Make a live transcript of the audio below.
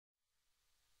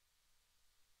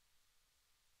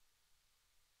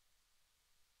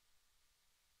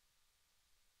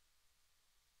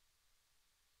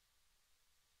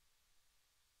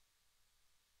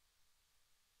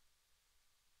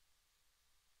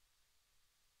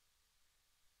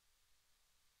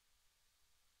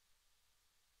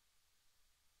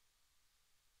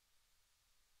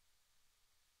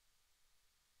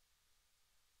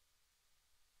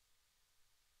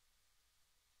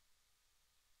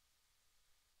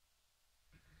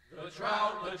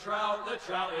The trout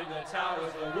in the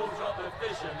towers, the wolves dropped the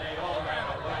fish and they all ran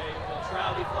away. The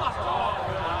trouty flopped off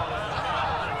without a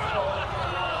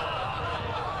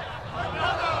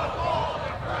another war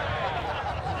to pray.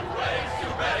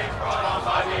 Two weddings brought on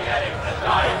by beheadings, the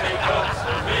dying they cooks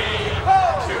for me.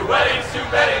 Two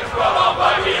weddings brought on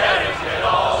by beheadings, get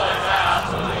all in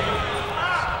happily.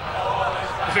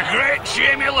 The great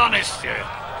Jamie Lannister,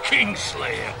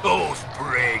 Kingslayer,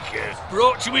 Oathbreaker,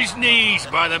 brought to his knees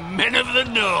by the men of the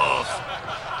North.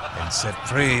 And set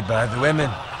free by the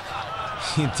women.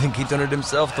 You'd think he'd done it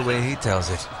himself the way he tells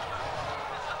it.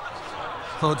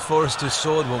 Lord Forrester's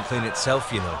sword won't clean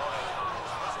itself, you know.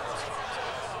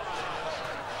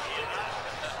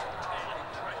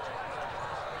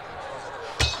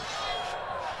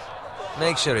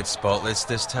 Make sure it's spotless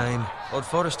this time. Lord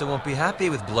Forrester won't be happy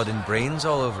with blood and brains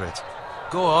all over it.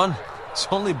 Go on. It's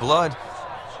only blood.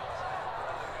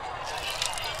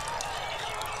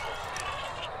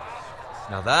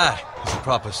 Now that is a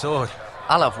proper sword.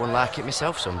 I'll have one like it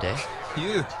myself someday.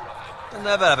 You'll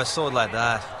never have a sword like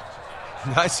that.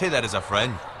 I say that as a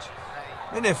friend.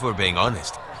 And if we're being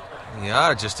honest, you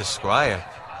are just a squire.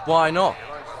 Why not?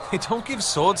 You don't give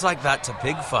swords like that to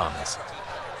pig farmers.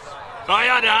 I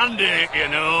had a hand in it, you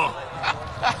know.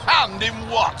 A hand in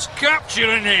what?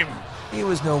 Capturing him. He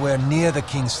was nowhere near the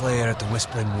Kingslayer at the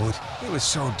Whispering Wood. He was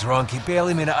so drunk he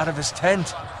barely made it out of his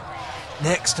tent.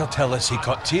 Next he'll tell us he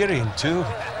caught Tyrion too.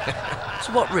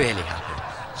 So what really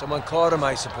happened? Someone caught him,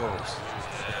 I suppose.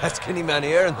 Ask any man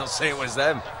here and they'll say it was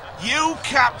them. You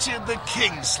captured the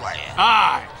Kingslayer?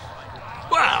 Aye.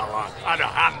 Well, I had a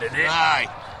hand in it. Aye.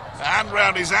 A hand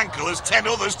round his ankle as 10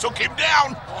 others took him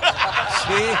down.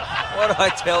 See? What did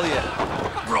I tell you?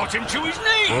 I brought him to his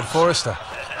knees. Lord Forrester.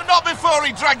 Not before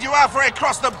he dragged you halfway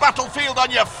across the battlefield on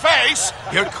your face.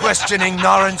 You're questioning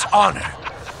Norrin's honor.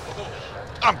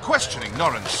 I'm questioning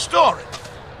Norrin's story,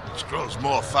 which grows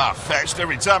more far-fetched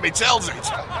every time he tells it.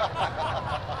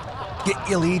 Get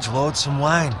your liege lord some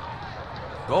wine.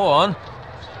 Go on.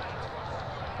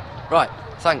 Right,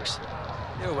 thanks.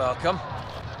 You're welcome.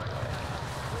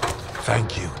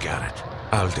 Thank you, Garrett.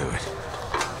 I'll do it.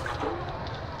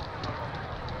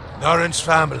 Norrin's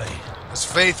family has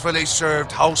faithfully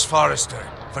served House Forrester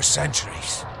for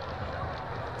centuries.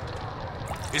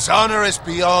 His honor is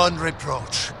beyond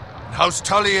reproach, and House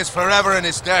Tully is forever in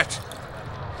his debt.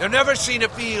 They've never seen a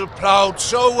field ploughed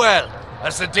so well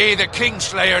as the day the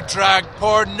Kingslayer dragged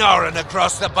poor Norrin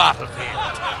across the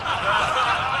battlefield.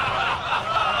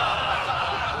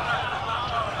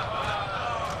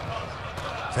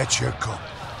 Fetch your cup.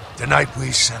 Tonight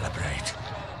we celebrate.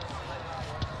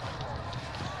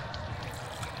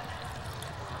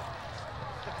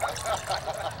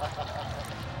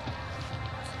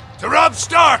 To Robb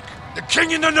Stark, the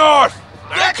King in the North!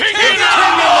 The King in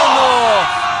the North!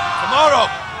 Tomorrow,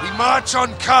 we march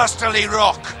on Casterly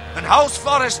Rock, and House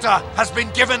Forrester has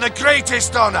been given the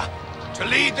greatest honor to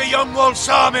lead the Young Wolf's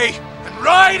army and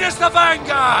ride as the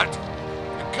vanguard!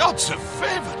 The gods have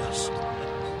favored us.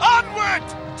 Onward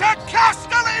to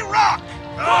Casterly Rock!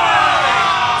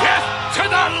 Aye! Death to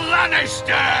the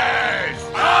Lannisters!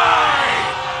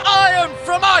 Aye! Iron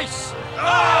from ice!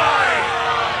 Aye!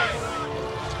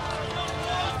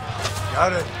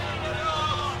 Got it.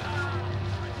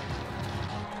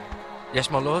 Yes,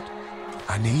 my lord?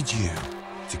 I need you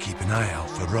to keep an eye out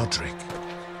for Roderick.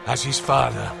 As his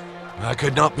father, I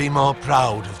could not be more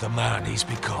proud of the man he's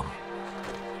become.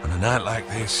 On a night like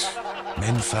this,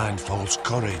 men find false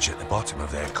courage at the bottom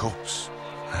of their cups.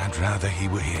 I'd rather he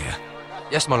were here.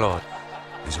 Yes, my lord.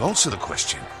 There's also the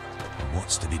question of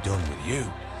what's to be done with you.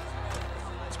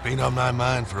 It's been on my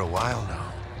mind for a while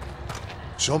now.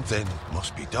 Something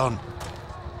must be done.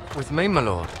 With me, my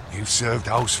lord? You've served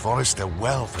House Forrester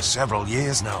well for several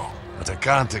years now, but I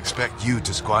can't expect you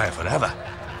to squire forever.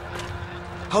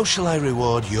 How shall I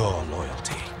reward your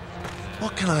loyalty?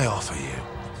 What can I offer you?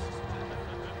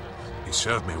 You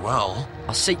served me well.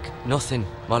 I seek nothing,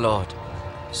 my lord.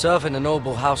 Serving a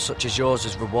noble house such as yours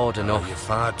is reward enough. You're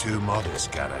far too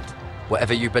modest, Garrett.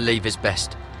 Whatever you believe is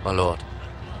best, my lord.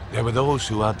 There were those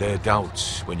who had their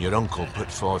doubts when your uncle put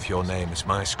forth your name as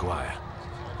my squire.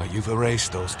 But you've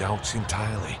erased those doubts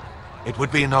entirely. It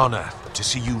would be an honor to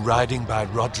see you riding by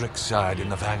Roderick's side in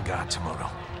the vanguard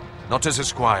tomorrow. Not as a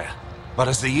squire, but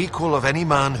as the equal of any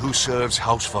man who serves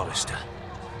House Forrester.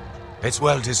 It's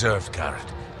well deserved, Garrett.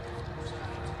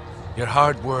 Your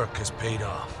hard work has paid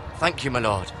off. Thank you, my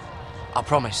lord. I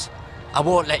promise. I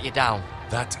won't let you down.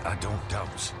 That I don't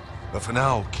doubt. But for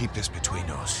now, keep this between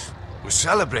us. We're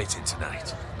celebrating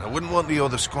tonight. I wouldn't want the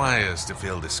other squires to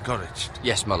feel discouraged.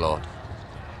 Yes, my lord.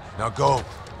 Now go,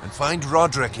 and find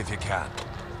Roderick if you can.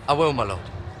 I will, my lord.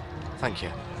 Thank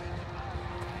you.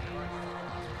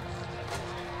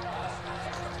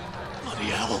 Bloody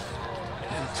hell.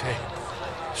 Empty.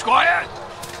 Squire!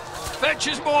 Fetch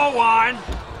us more wine.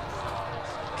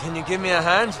 Can you give me a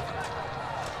hand?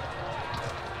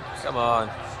 Come on.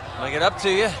 Can I get up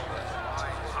to you?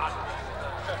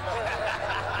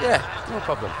 Yeah, no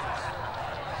problem.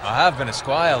 I have been a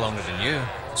squire longer than you.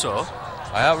 So?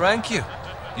 I outrank you.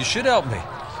 You should help me.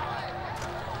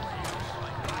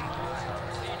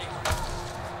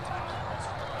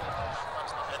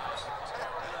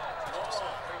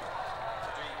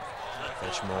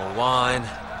 Fetch more wine,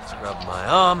 scrub my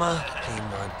armor, clean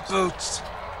my boots.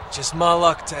 Just my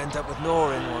luck to end up with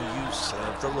Norin while you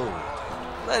serve the Lord.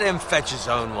 Let him fetch his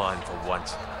own wine for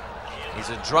once. He's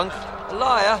a drunk, a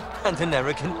liar, and an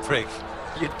arrogant prick.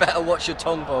 You'd better watch your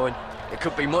tongue, Bowen. It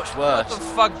could be much worse. What the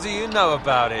fuck do you know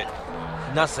about it?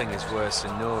 Nothing is worse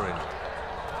than Norin.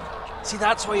 See,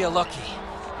 that's where you're lucky.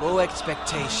 Low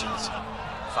expectations.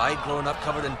 If I'd grown up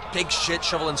covered in pig shit,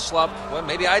 shovel and slop, well,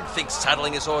 maybe I'd think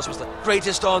saddling his horse was the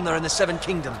greatest honour in the Seven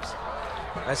Kingdoms.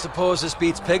 I suppose this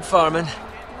beats pig farming.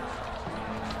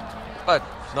 But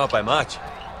not by much.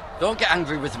 Don't get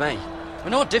angry with me.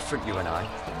 We're no different, you and I.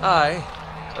 Aye,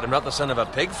 but I'm not the son of a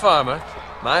pig farmer.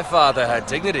 My father had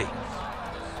dignity.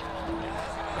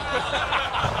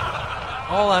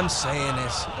 All I'm saying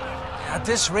is, at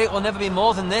this rate we'll never be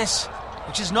more than this,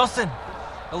 which is nothing.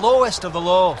 The lowest of the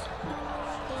low.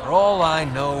 For all I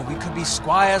know, we could be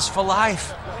squires for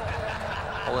life.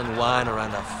 Pulling wine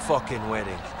around a fucking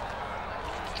wedding.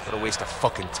 What a waste of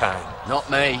fucking time. Not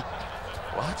me.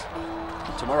 What?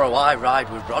 Tomorrow I ride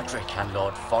with Roderick and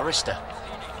Lord Forrester.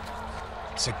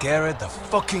 Sir Gerard the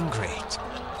fucking Great.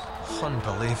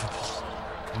 Unbelievable.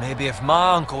 Maybe if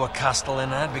my uncle were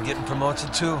Castellan, I'd be getting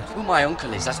promoted too. Who my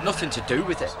uncle is has nothing to do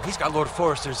with it. He's got Lord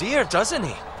Forrester's ear, doesn't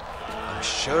he? I'm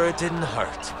sure it didn't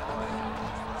hurt.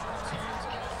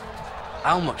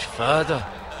 How much further?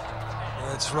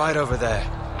 It's right over there.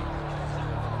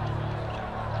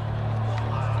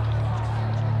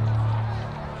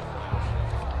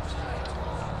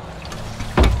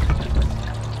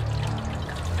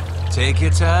 Take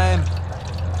your time.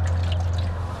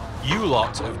 You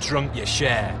lot have drunk your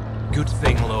share. Good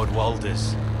thing Lord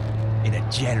Walder's in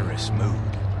a generous mood.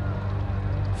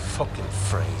 Fucking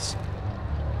phrase.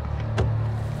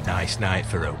 Nice night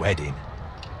for a wedding.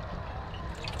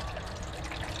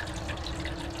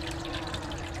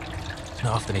 It's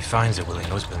not often he finds a willing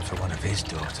husband for one of his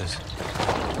daughters.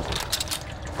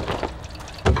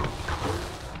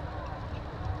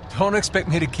 Don't expect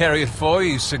me to carry it for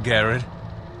you, Sir Gerard.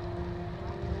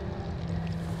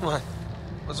 What?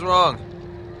 What's wrong?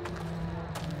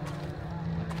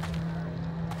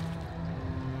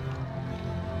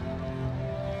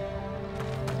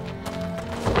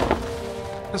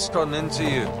 What's gotten into you?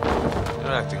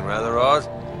 You're acting rather odd.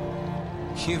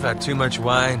 You've had too much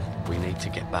wine. We need to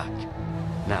get back.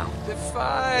 Now. They're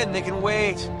fine, they can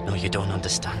wait. No, you don't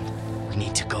understand. We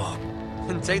need to go.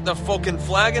 And take the fucking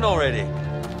flagon already.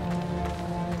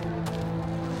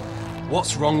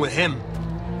 What's wrong with him?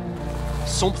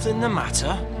 Something the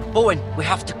matter? Bowen, we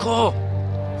have to go.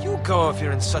 You go if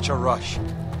you're in such a rush.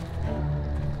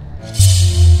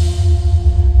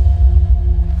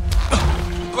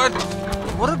 But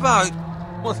what about...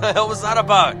 What the hell was that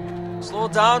about? Slow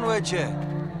down, would you?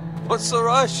 What's the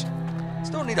rush?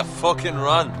 Just don't need a fucking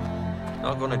run.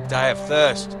 Not gonna die of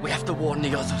thirst. We have to warn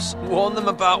the others. Warn them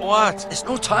about what? There's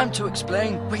no time to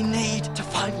explain. We need to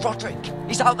find Roderick.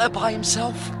 He's out there by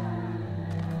himself.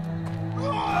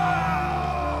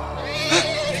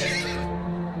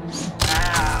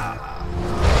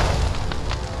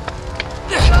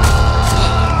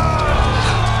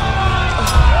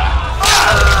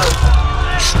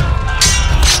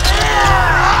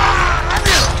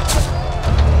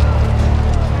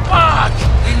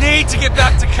 To get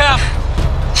back to camp.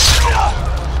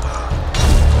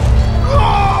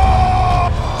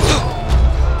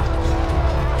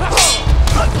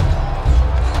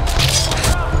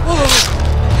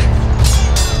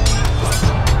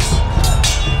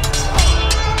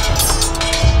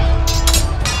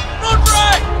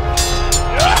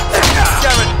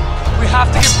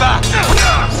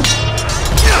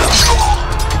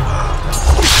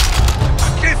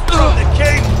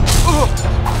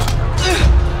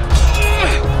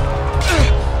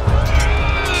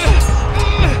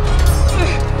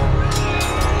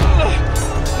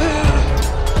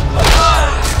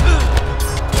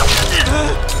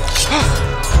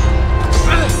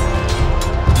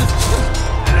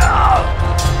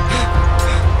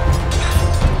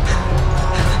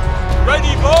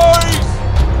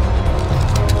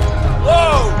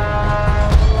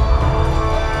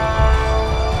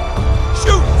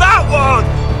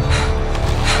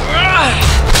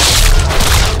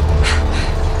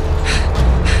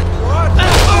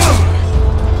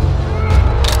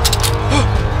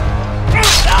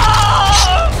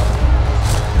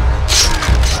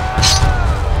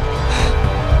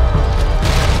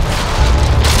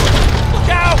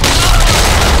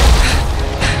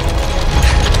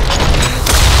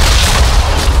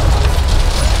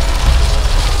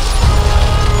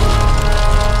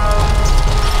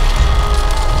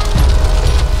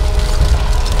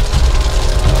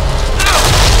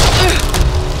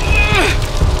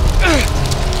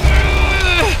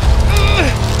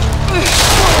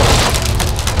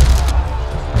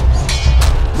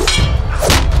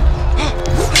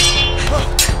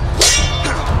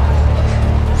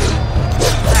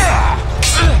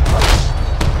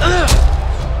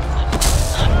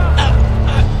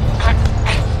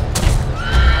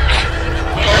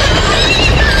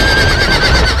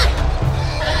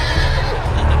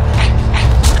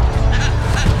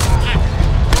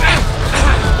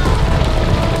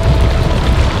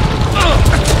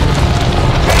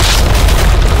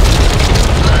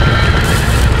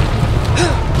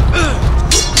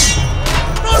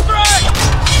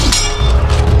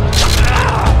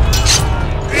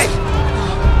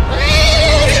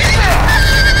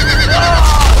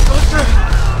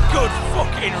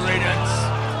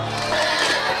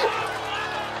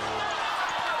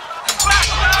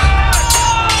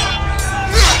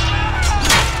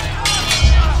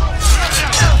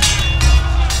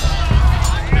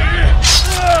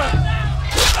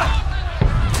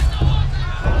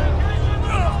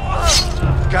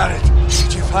 Garrett,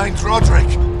 did you find Roderick?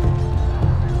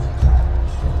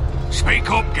 Speak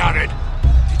up, Garrett.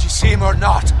 Did you see him or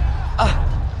not?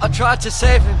 I tried to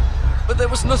save him, but there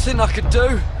was nothing I could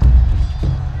do.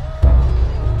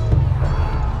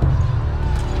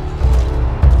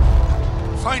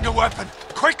 Find a weapon,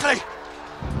 quickly!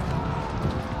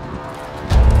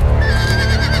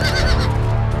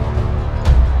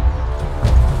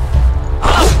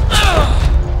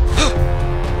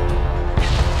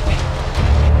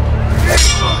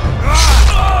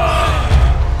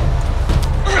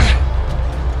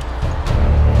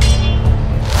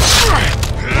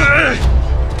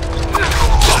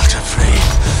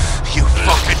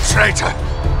 Traitor!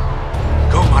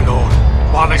 Go, my lord,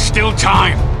 while there's still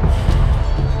time.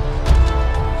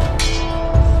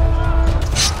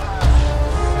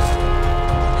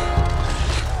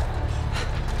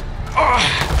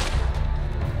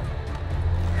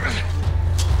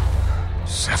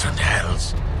 Seven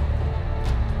hells.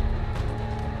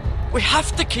 We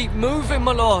have to keep moving,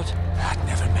 my lord. I'd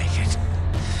never make it.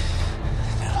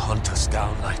 They'll hunt us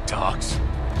down like dogs.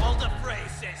 All the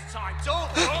phrase says time.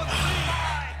 Don't run!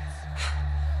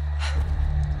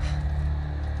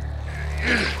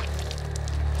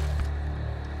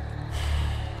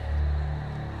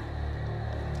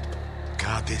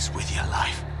 Guard this with your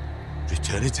life.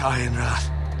 Return it to Ironrath,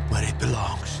 where it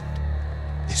belongs.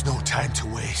 There's no time to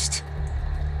waste.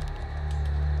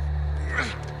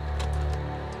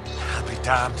 I'll be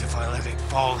damned if I let it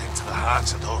fall into the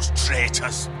hands of those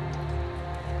traitors.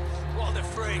 What the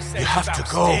phrase says You have about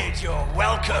to go. stage, you're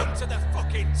welcome to the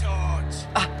fucking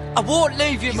torch. I won't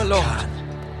leave you, my lord. Can,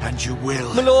 and you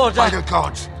will. My lord, By the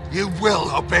gods, you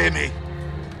will obey me.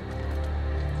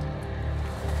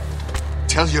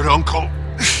 Tell your uncle.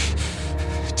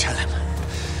 Tell him.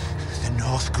 The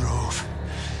North Grove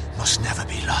must never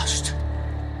be lost.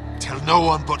 Tell no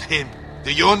one but him.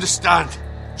 Do you understand?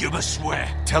 You must swear.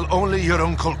 Tell only your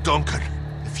Uncle Duncan.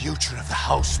 The future of the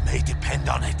house may depend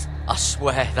on it. I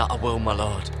swear that I will, my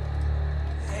lord.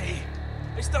 Hey,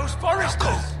 it's those Forresters.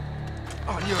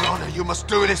 Go. On your honor, you must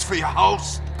do this for your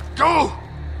house. Go!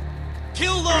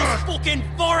 Kill those fucking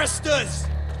Forresters!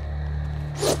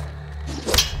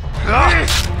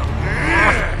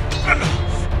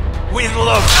 With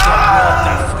love, support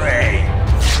the fray.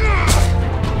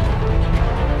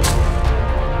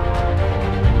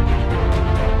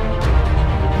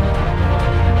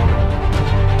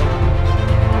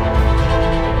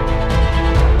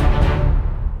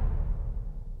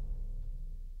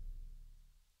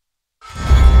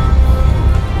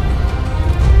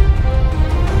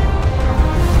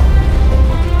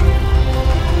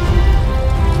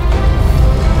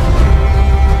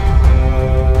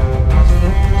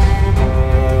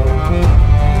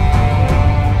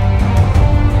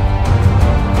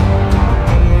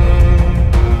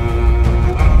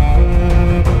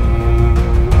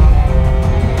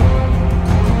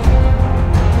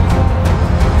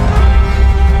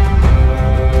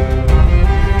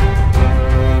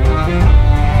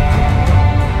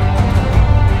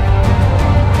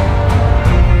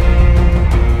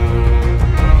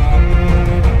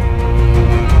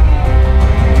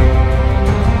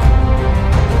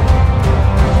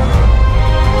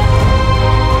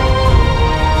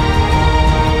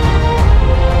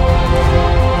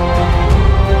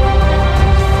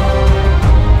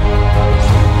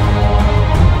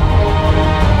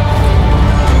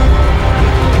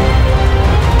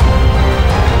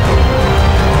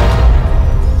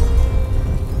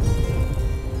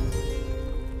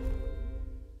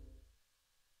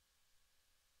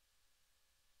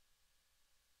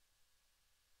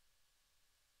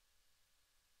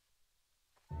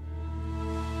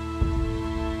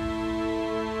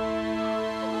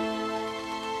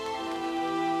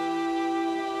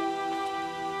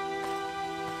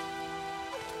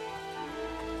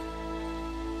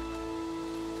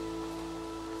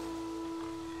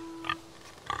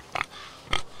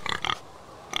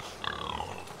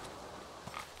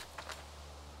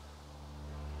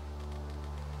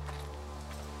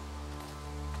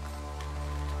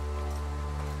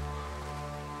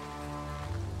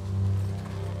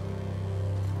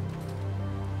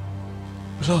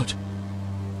 Lord.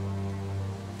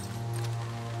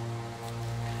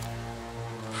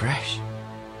 Fresh.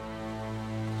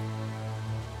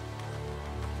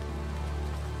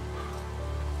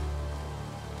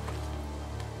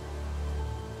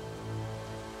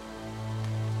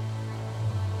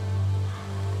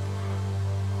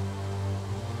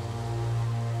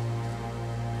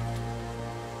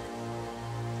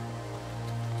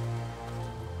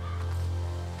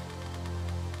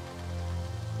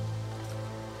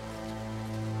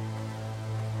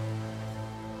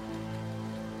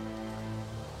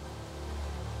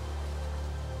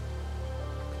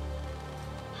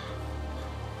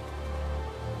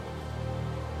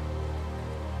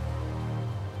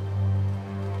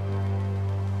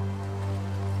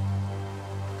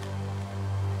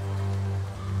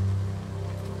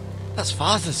 That's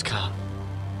Father's car.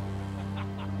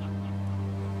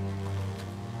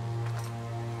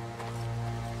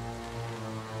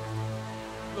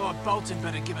 Lord Bolton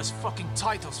better give us fucking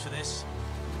titles for this.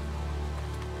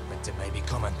 Winter may be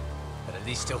coming, but at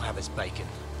least he'll have his bacon.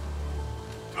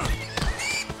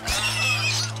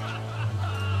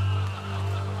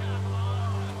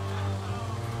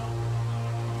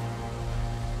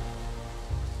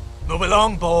 Move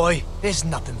along, boy. There's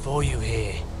nothing for you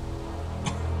here.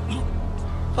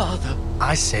 Father.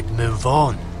 I said move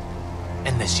on.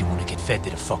 Unless you want to get fed to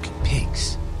the fucking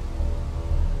pigs.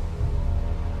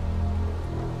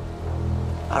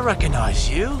 I recognize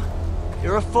you.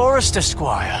 You're a Forrester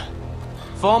squire.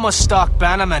 Former Stark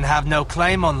bannermen have no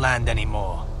claim on land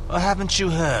anymore. Or haven't you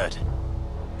heard?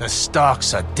 The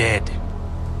Starks are dead.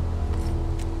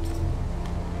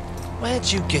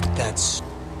 Where'd you get that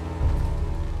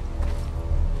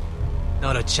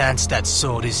Not a chance that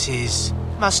sword is his.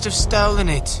 Must have stolen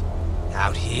it.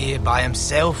 Out here by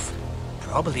himself.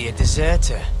 Probably a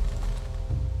deserter.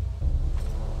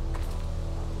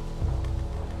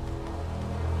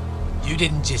 You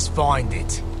didn't just find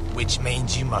it, which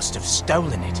means you must have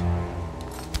stolen it.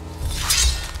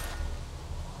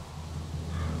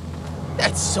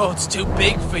 That sword's too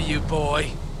big for you,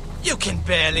 boy. You can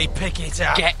barely pick it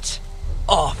up. Get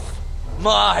off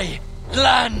my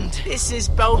land! This is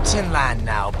Bolton land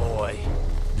now, boy.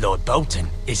 Lord Bolton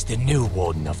is the new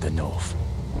Warden of the North.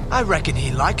 I reckon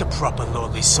he'd like a proper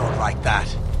lordly sword like that.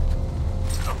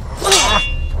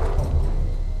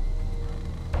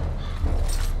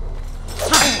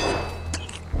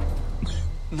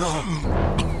 No.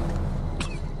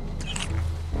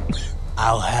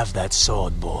 I'll have that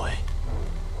sword, boy.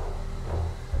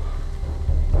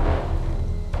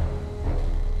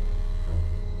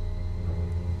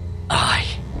 Aye.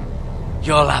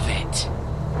 You'll have it.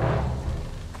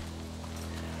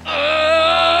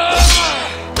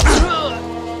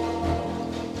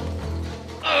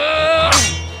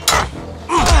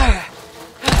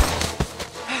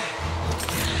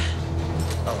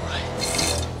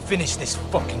 Finish this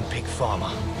fucking pig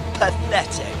farmer.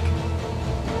 Pathetic.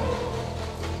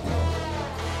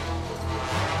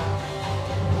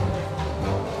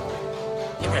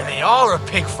 You really are a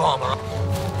pig farmer.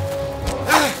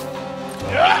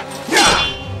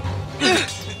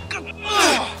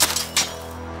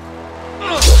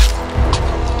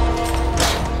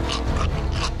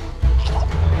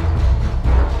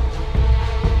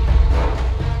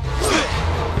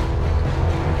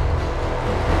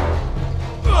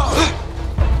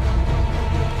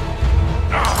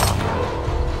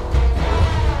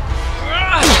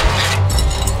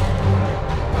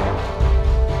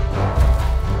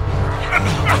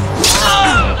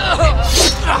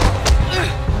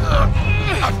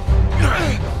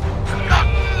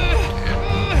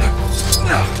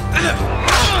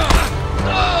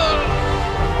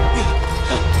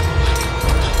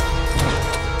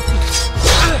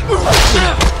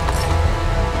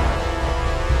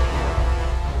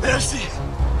 Mercy!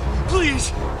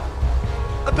 Please!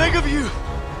 I beg of you!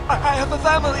 I have a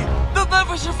family! They'll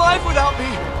never survive without me!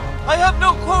 I have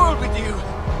no quarrel with you!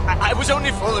 I was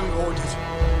only following orders.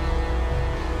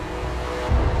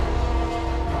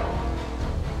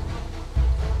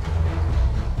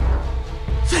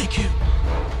 Thank you!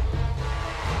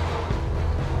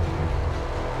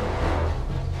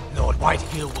 Lord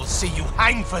Whitehill will see you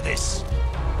hang for this.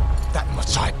 That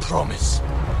much I promise.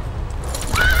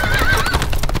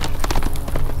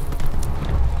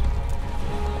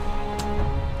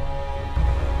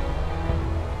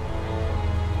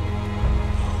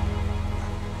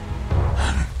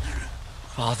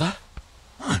 Father?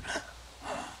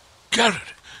 Garrett,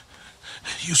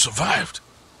 you survived.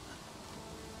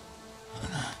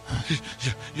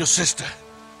 Your sister.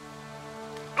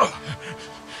 Oh,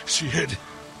 she hid.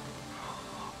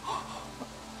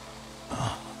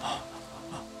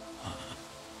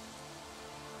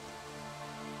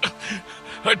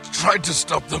 I tried to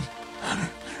stop them.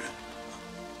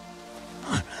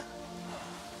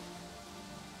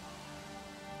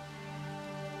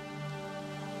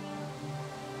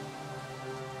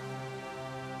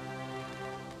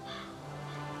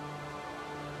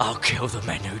 I'll kill the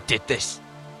men who did this.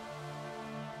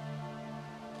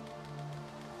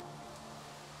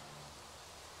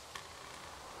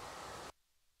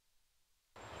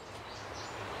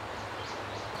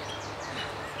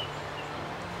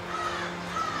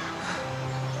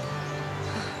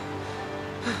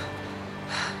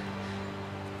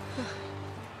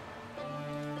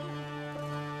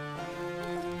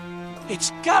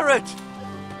 It's Garrett!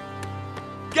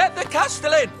 Get the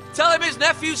Castellan! Tell him his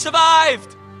nephew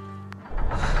survived!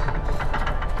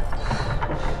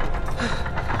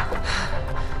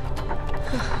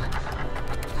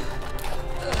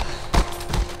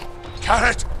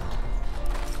 Carrot!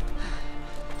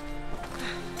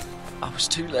 I was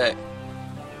too late.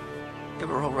 They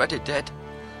were already dead.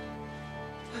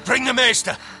 Bring the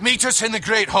maester! Meet us in the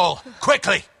Great Hall!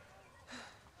 Quickly!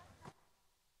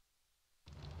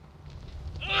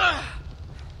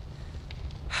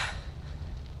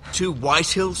 Two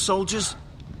Whitehill soldiers?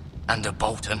 And a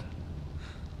Bolton.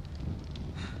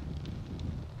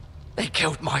 They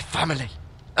killed my family.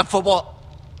 And for what?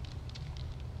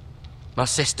 My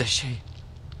sister,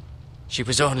 she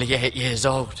was only 8 years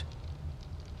old.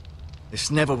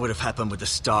 This never would have happened with the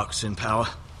Starks in power.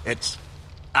 It's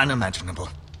unimaginable.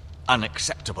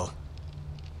 Unacceptable.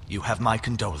 You have my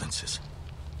condolences.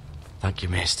 Thank you,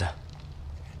 Maester.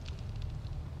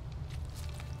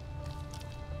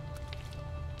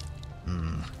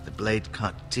 The blade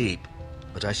cut deep,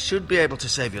 but I should be able to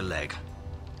save your leg.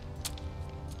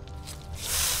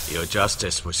 Your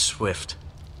justice was swift.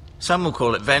 Some will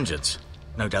call it vengeance.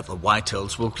 No doubt the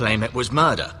Whitehills will claim it was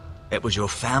murder. It was your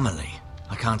family.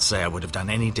 I can't say I would have done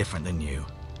any different than you.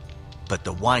 But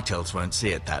the Whitehills won't see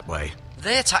it that way.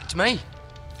 They attacked me.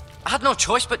 I had no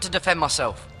choice but to defend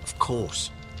myself. Of course.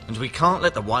 And we can't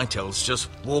let the Whitehills just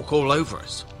walk all over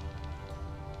us.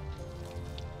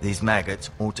 These maggots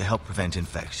ought to help prevent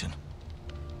infection.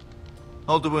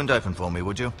 Hold the wound open for me,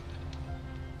 would you?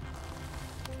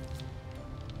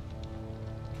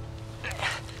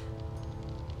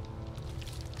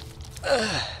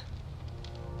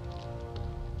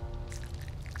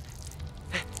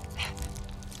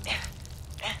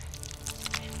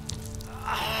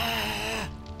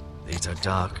 These are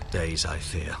dark days, I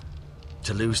fear.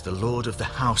 To lose the lord of the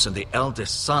house and the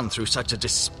eldest son through such a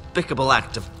despicable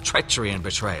act of treachery and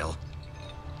betrayal.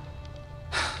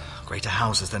 Greater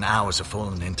houses than ours have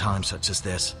fallen in times such as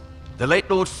this. The late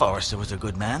Lord Forrester was a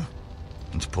good man.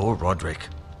 And poor Roderick.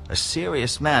 A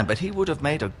serious man, but he would have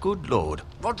made a good lord.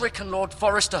 Roderick and Lord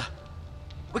Forrester.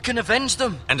 We can avenge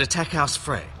them. And attack House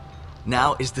Frey.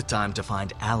 Now is the time to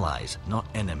find allies, not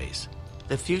enemies.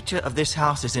 The future of this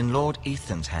house is in Lord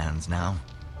Ethan's hands now.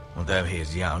 Although he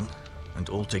is young, and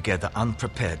altogether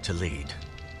unprepared to lead.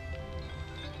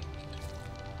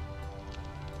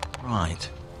 Right.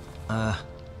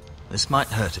 This might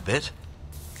hurt a bit.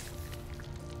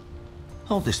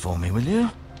 Hold this for me, will you?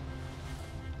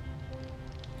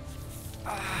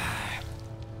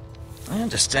 I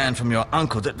understand from your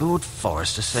uncle that Lord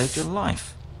Forrester saved your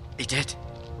life. He did.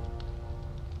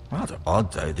 Rather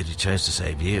odd, though, that he chose to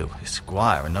save you, his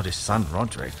squire, and not his son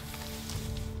Roderick.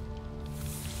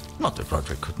 Not that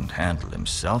Roderick couldn't handle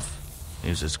himself. He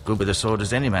was as good with a sword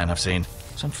as any man I've seen.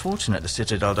 It's unfortunate the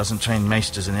Citadel doesn't train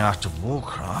maesters in the art of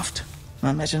warcraft.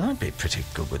 I imagine I'd be pretty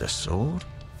good with a sword.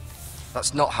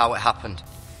 That's not how it happened.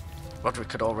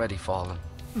 Roderick had already fallen.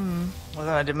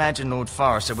 Although I'd imagine Lord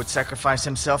Forrester would sacrifice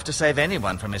himself to save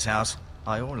anyone from his house,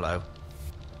 high or low.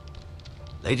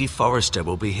 Lady Forrester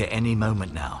will be here any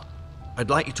moment now. I'd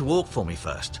like you to walk for me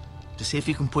first, to see if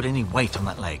you can put any weight on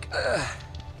that leg.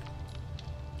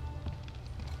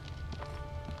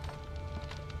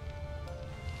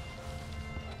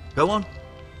 Go on.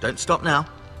 Don't stop now.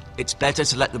 It's better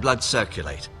to let the blood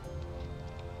circulate.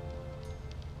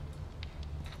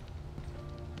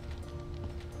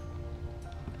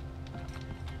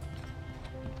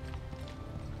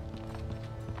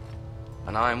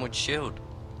 An ironwood shield.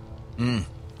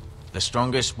 The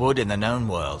strongest wood in the known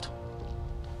world.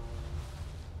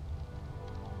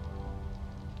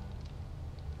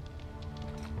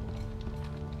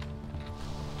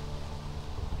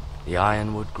 The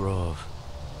Ironwood Grove.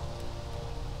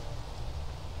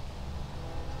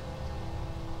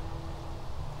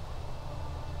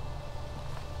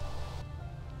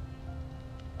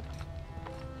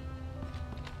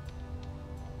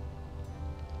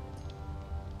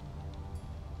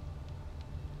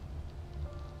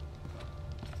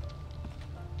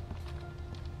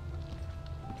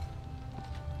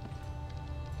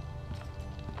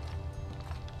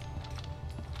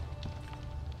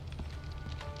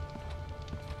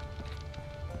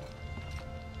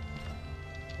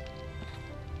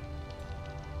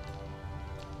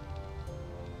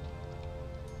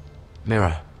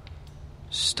 Mirror.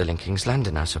 Still in King's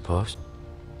Landing, I suppose.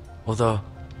 Although,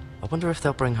 I wonder if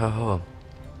they'll bring her home.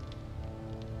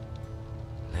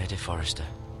 Lady Forrester.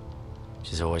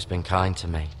 She's always been kind to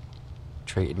me.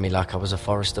 Treated me like I was a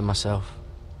Forrester myself.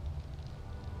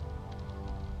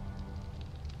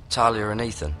 Talia and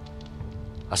Ethan.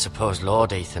 I suppose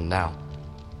Lord Ethan now.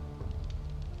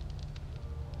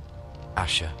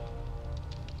 Asher.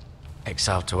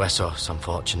 Exiled to Westeros,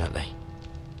 unfortunately.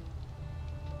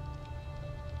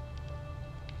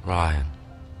 Ryan.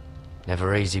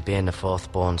 Never easy being the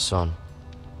fourth-born son.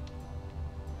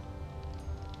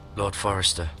 Lord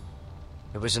Forrester,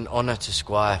 it was an honor to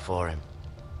squire for him.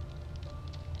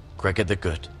 Gregor the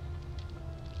Good.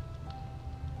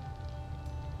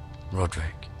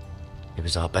 Roderick, he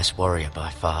was our best warrior by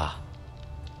far.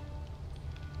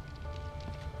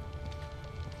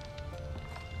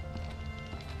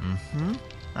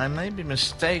 I may be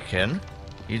mistaken.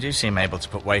 You do seem able to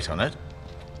put weight on it.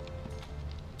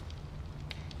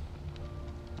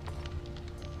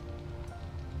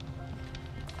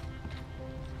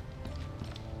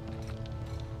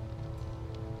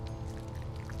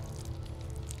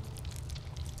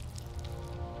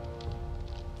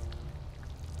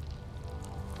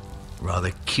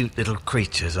 Rather cute little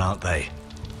creatures, aren't they?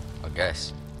 I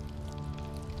guess.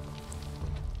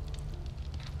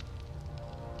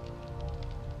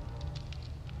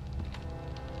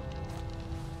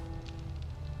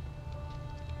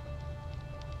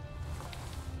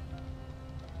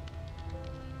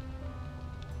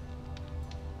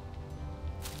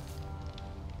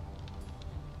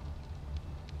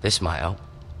 This might help.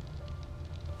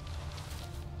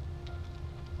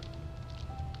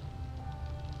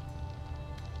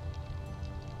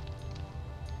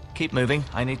 Keep moving.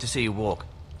 I need to see you walk.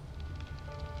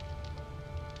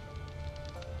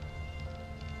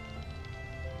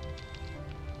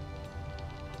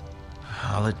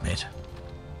 I'll admit.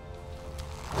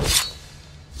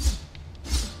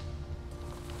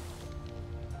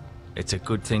 It's a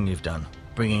good thing you've done,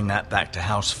 bringing that back to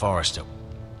House Forrester.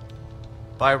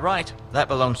 By right, that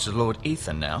belongs to Lord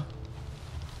Ethan now.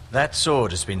 That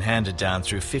sword has been handed down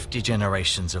through 50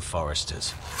 generations of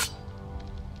Forresters.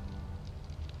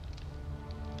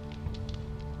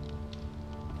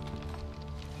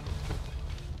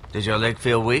 Did your leg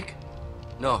feel weak?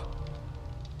 No.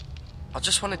 I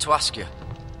just wanted to ask you.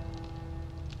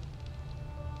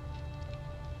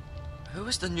 Who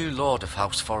is the new Lord of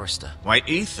House Forrester? Why,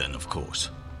 Ethan, of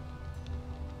course.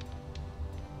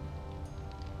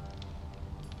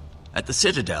 At the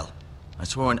Citadel, I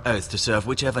swore an oath to serve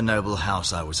whichever noble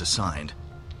house I was assigned.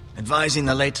 Advising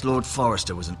the late Lord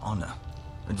Forrester was an honor.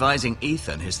 Advising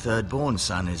Ethan, his third-born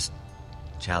son, is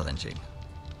challenging.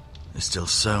 There's still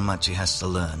so much he has to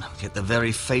learn, yet the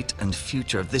very fate and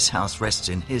future of this house rests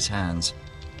in his hands.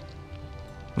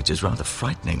 Which is rather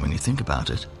frightening when you think about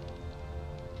it.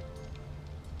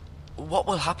 What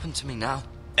will happen to me now?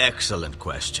 Excellent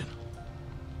question.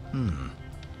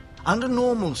 Under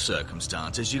normal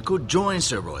circumstances, you could join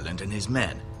Sir Royland and his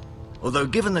men. Although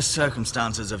given the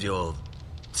circumstances of your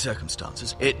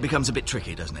circumstances, it becomes a bit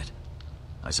tricky, doesn't it?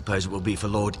 I suppose it will be for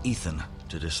Lord Ethan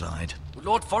to decide.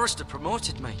 Lord Forrester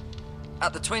promoted me.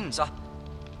 At the Twins,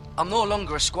 I'm no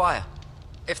longer a squire,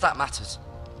 if that matters.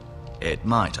 It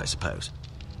might, I suppose.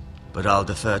 But I'll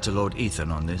defer to Lord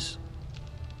Ethan on this.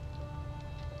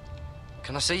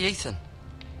 Can I see Ethan?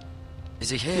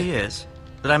 Is he here? He is,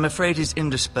 but I'm afraid he's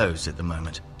indisposed at the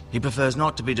moment. He prefers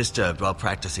not to be disturbed while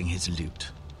practicing his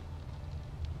lute.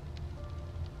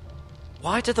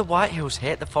 Why do the Whitehills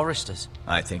hate the Forresters?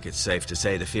 I think it's safe to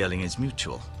say the feeling is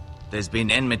mutual. There's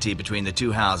been enmity between the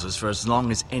two houses for as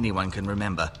long as anyone can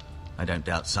remember. I don't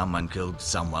doubt someone killed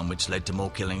someone, which led to more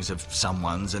killings of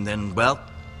someones, and then, well,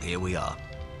 here we are.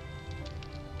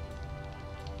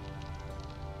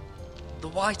 The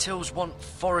Whitehills want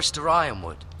Forrester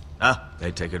Ironwood.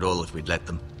 They'd take it all if we'd let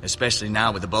them, especially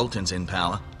now with the Boltons in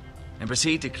power, and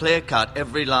proceed to clear-cut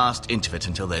every last inch of it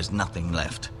until there's nothing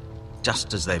left,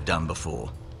 just as they've done before.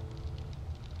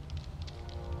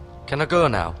 Can I go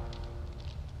now?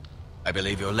 I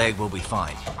believe your leg will be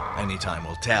fine. Only time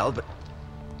will tell, but...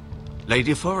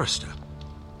 Lady Forrester.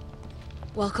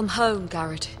 Welcome home,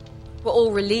 Garrett. We're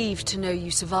all relieved to know you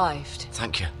survived.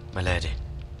 Thank you, my lady.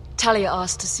 Talia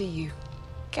asked to see you.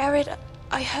 Garrett,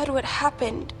 I heard what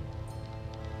happened.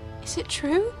 Is it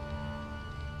true?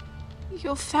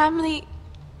 Your family...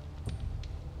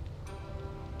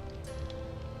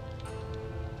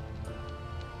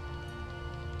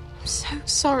 I'm so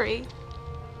sorry.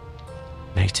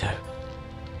 Me too.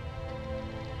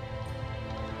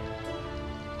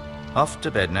 Off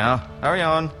to bed now. Hurry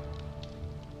on.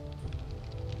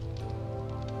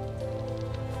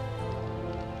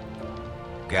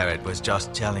 Garrett was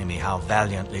just telling me how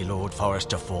valiantly Lord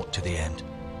Forrester fought to the end,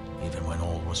 even when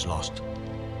all was lost.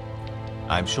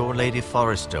 I'm sure Lady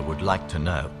Forrester would like to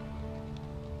know.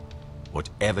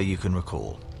 Whatever you can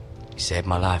recall. You saved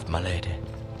my life, my lady.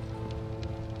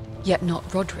 Yet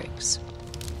not Roderick's.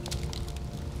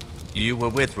 You were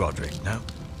with Roderick, no?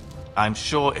 I'm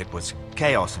sure it was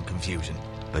chaos and confusion.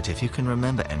 But if you can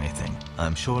remember anything,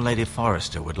 I'm sure Lady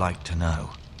Forrester would like to know.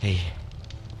 He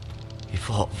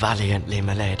fought valiantly,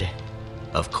 my lady.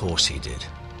 Of course he did.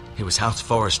 He was House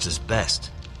Forrester's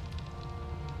best.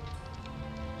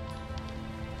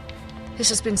 This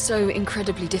has been so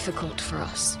incredibly difficult for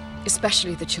us,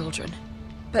 especially the children.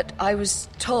 But I was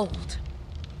told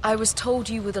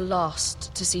you were the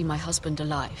last to see my husband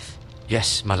alive.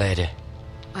 Yes, my lady.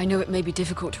 I know it may be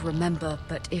difficult to remember,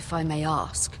 but if I may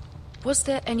ask, was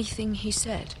there anything he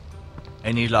said?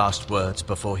 Any last words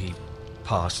before he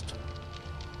passed?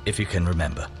 If you can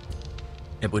remember.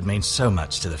 It would mean so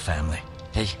much to the family.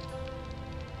 He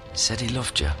said he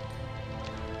loved you.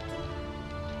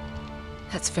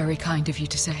 That's very kind of you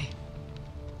to say.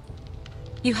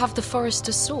 You have the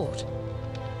Forrester's sword.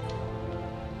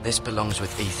 This belongs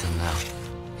with Ethan now.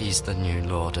 He's the new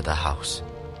lord of the house.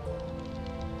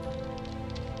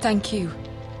 Thank you,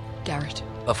 Garrett.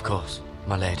 Of course,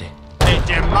 my lady. It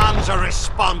demands a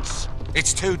response.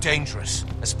 It's too dangerous,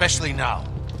 especially now.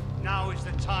 Now is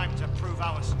the time to prove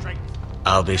our strength.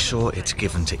 I'll be sure it's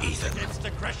given to Ethan. Against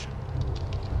aggression.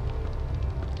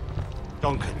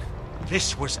 Duncan,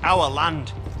 this was our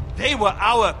land. They were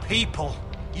our people.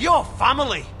 Your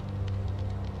family.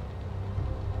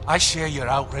 I share your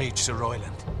outrage, Sir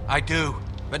Royland. I do.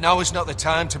 But now is not the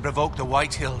time to provoke the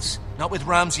White Hills. Not with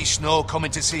Ramsay Snow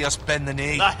coming to see us bend the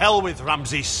knee. The hell with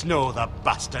Ramsay Snow, the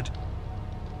bastard.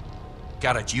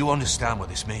 Garrett, you understand what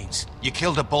this means. You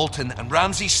killed a Bolton, and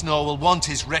Ramsay Snow will want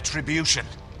his retribution.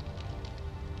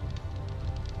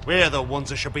 We're the ones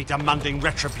that should be demanding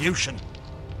retribution.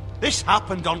 This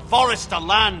happened on Forrester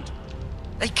land.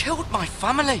 They killed my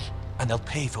family. And they'll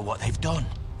pay for what they've done.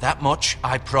 That much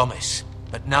I promise.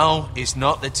 But now is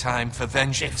not the time for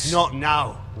vengeance. If not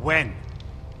now, when?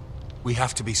 We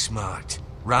have to be smart.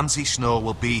 Ramsay Snow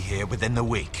will be here within the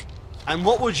week. And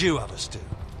what would you have us do?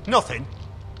 Nothing?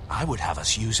 I would have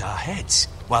us use our heads,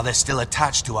 while they're still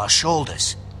attached to our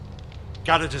shoulders.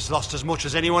 Garrett has lost as much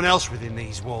as anyone else within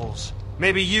these walls.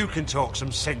 Maybe you can talk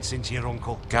some sense into your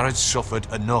uncle. Garrett's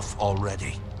suffered enough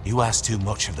already. You ask too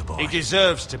much of the boy. He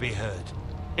deserves to be heard.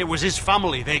 It was his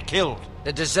family they killed.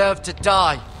 They deserve to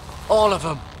die. All of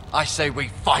them. I say we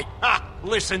fight. Ha!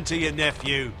 Listen to your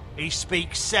nephew. He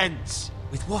speaks sense.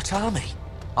 With what army?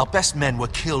 Our best men were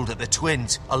killed at the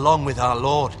Twins, along with our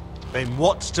lord. Then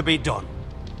what's to be done?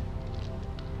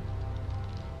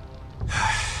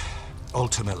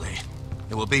 Ultimately,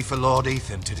 it will be for Lord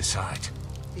Ethan to decide.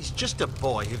 He's just a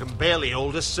boy who can barely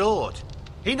hold a sword.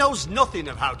 He knows nothing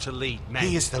of how to lead men.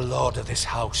 He is the lord of this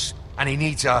house, and he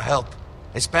needs our help.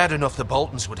 It's bad enough the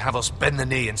Boltons would have us bend the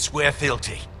knee and swear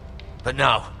fealty. But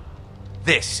now,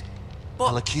 this.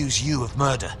 I'll accuse you of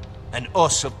murder, and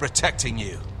us of protecting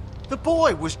you. The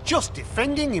boy was just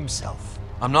defending himself.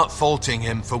 I'm not faulting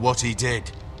him for what he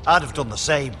did. I'd have done the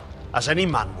same, as any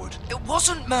man would. It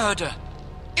wasn't murder.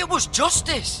 It was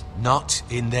justice. Not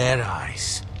in their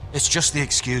eyes. It's just the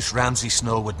excuse Ramsay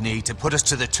Snow would need to put us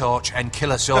to the torch and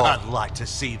kill us all. I'd like to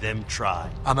see them try.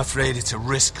 I'm afraid it's a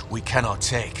risk we cannot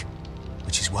take,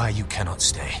 which is why you cannot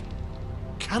stay.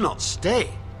 Cannot stay?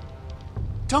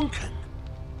 Duncan,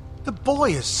 the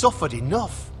boy has suffered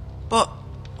enough. But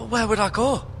where would I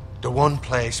go? The one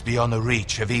place beyond the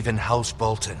reach of even House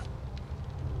Bolton.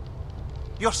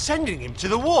 You're sending him to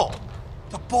the wall?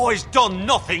 The boy's done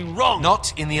nothing wrong.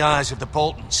 Not in the eyes of the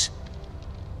Boltons.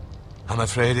 I'm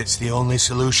afraid it's the only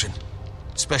solution.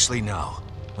 Especially now,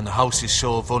 when the house is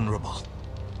so vulnerable.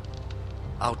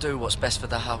 I'll do what's best for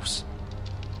the house.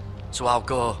 So I'll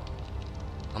go.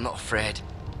 I'm not afraid.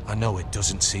 I know it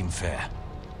doesn't seem fair,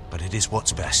 but it is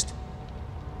what's best.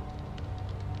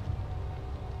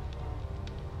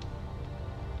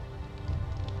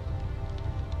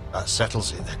 That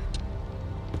settles it then.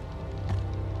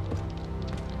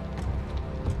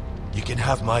 You can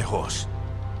have my horse,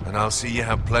 and I'll see you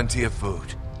have plenty of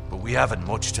food. But we haven't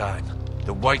much time.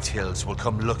 The White Hills will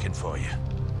come looking for you.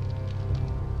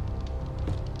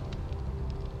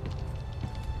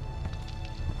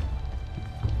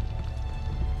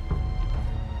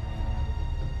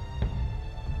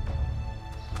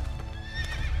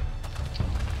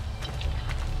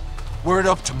 Were it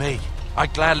up to me,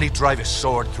 I'd gladly drive a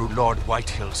sword through Lord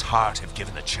Whitehill's heart if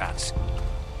given the chance.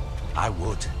 I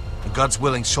would. And God's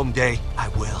willing, someday I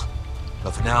will.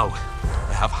 But for now,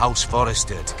 I have House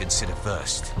Forrester to consider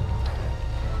first.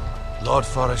 Lord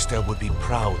Forrester would be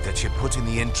proud that you're putting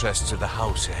the interests of the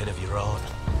house ahead of your own.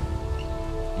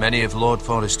 Many of Lord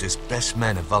Forrester's best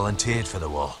men have volunteered for the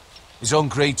war. His own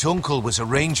great-uncle was a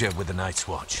ranger with the Night's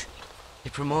Watch.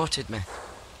 He promoted me.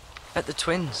 At the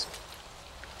Twins.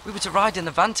 We were to ride in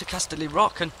the van to Casterly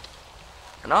Rock, and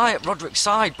I at Roderick's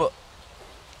side, but...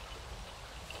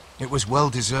 It was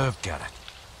well-deserved, Garrett.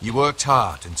 You worked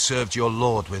hard and served your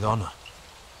lord with honor.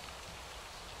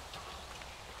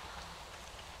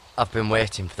 I've been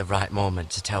waiting for the right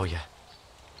moment to tell you.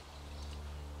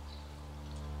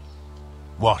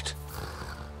 What?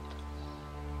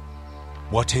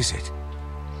 What is it?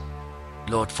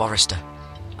 Lord Forrester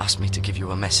asked me to give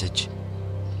you a message.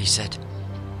 He said,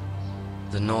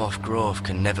 the North Grove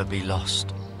can never be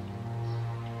lost.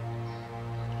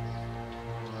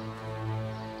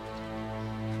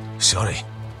 Sorry,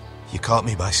 you caught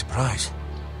me by surprise.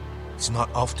 It's not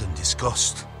often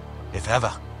discussed, if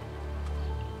ever.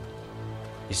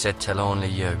 He said tell only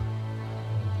you.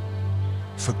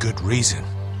 For good reason.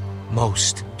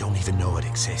 Most don't even know it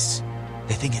exists.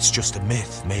 They think it's just a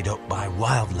myth made up by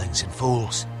wildlings and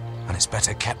fools, and it's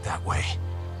better kept that way.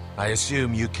 I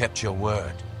assume you kept your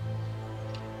word.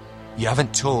 You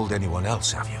haven't told anyone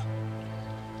else, have you?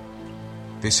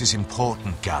 This is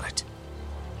important, Garrett.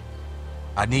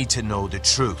 I need to know the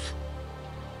truth.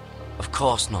 Of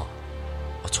course not.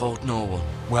 I told no one.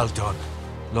 Well done.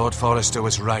 Lord Forrester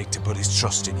was right to put his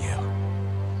trust in you.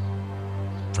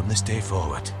 From this day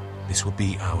forward, this will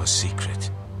be our secret.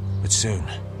 But soon,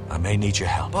 I may need your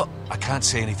help. But I can't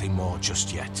say anything more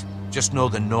just yet. Just know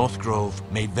the North Grove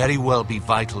may very well be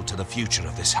vital to the future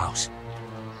of this house.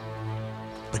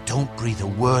 But don't breathe a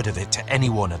word of it to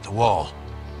anyone at the Wall.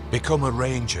 Become a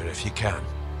ranger if you can.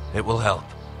 It will help.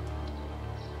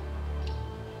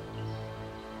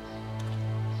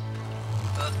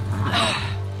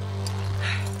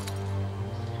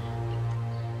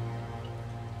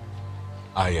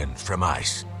 Iron from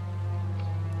ice.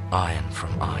 Iron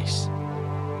from ice.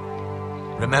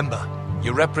 Remember,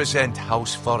 you represent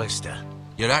House Forrester.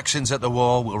 Your actions at the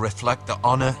Wall will reflect the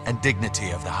honor and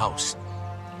dignity of the house.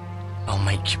 I'll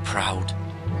make you proud.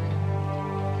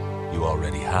 You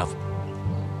already have.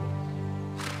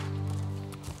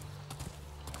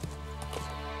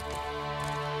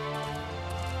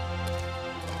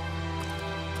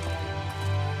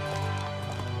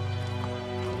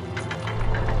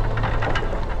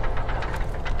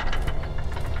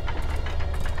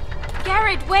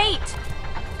 Garrett, wait!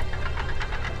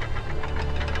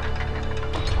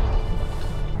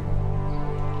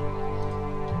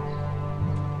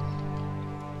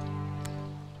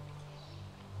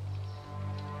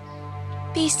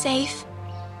 Be safe.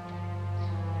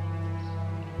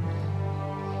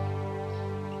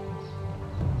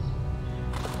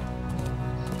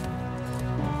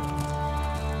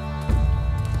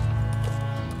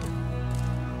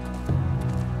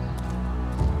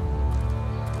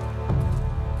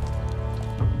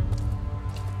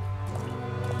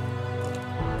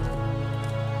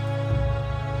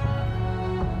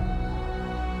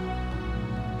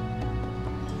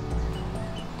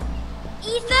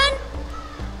 Ethan?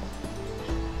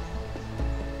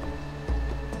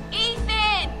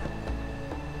 Ethan!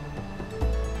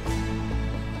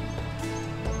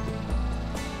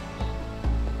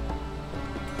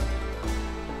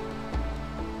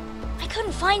 I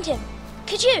couldn't find him.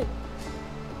 Could you?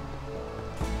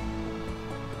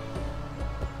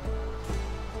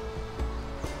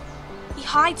 He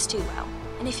hides too well,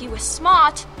 and if he were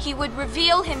smart, he would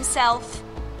reveal himself.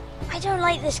 I don't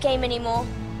like this game anymore.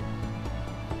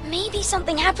 Maybe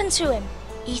something happened to him.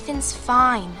 Ethan's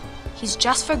fine. He's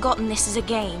just forgotten this is a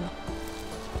game.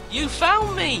 You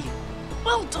found me!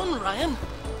 Well done, Ryan.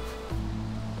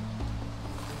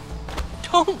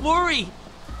 Don't worry.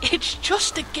 It's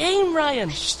just a game, Ryan.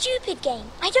 A stupid game.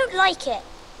 I don't like it.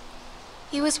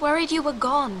 He was worried you were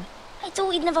gone. I thought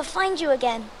we'd never find you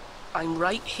again. I'm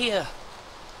right here.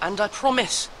 And I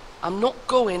promise, I'm not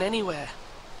going anywhere.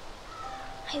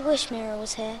 I wish Mira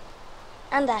was here.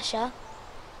 And Asher.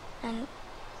 And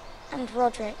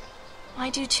Roderick. I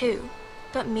do too.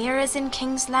 But Mira's in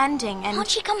King's Landing and... Can't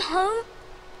she come home?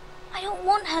 I don't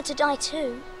want her to die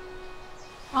too.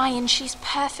 Ryan, she's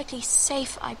perfectly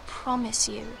safe, I promise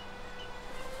you.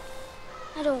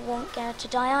 I don't want Garrett to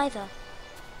die either.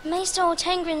 Maester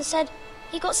Ortengrin said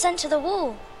he got sent to the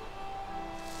Wall.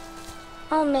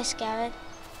 I'll miss Garrett.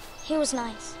 He was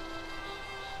nice.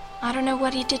 I don't know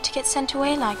what he did to get sent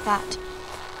away like that.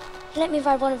 He let me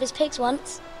ride one of his pigs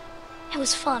once. It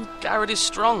was fun. Garrett is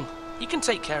strong. He can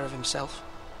take care of himself.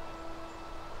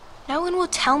 No one will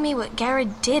tell me what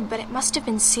Garrett did, but it must have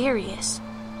been serious.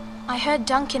 I heard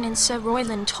Duncan and Sir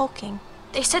Royland talking.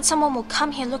 They said someone will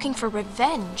come here looking for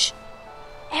revenge.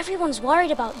 Everyone's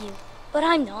worried about you, but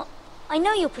I'm not. I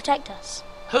know you'll protect us.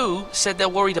 Who said they're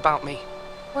worried about me?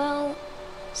 Well,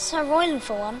 Sir Royland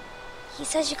for one. He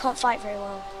says you can't fight very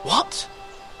well. What?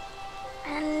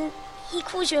 And he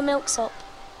calls you a milksop.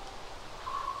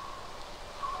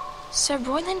 Sir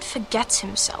Royland forgets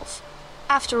himself.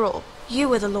 After all,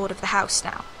 you are the lord of the house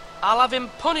now. I'll have him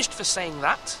punished for saying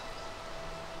that.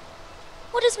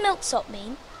 What does milksop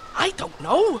mean? I don't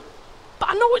know, but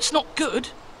I know it's not good.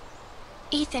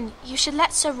 Ethan, you should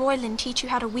let Sir Royland teach you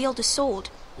how to wield a sword.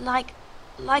 Like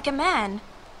like a man.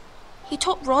 He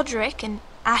taught Roderick and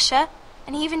Asher,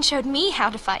 and he even showed me how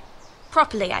to fight.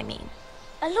 Properly, I mean.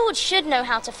 A lord should know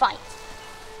how to fight.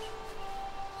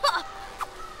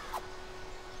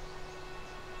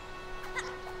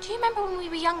 Do you remember when we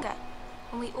were younger?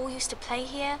 When we all used to play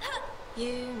here?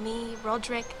 You, me,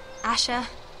 Roderick, Asher.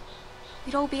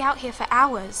 We'd all be out here for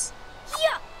hours.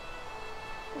 Yeah.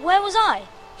 Where was I?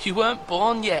 You weren't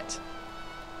born yet.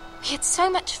 We had so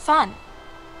much fun.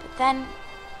 But then,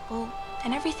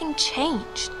 then everything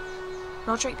changed.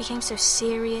 Roderick became so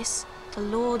serious, the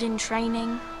Lord in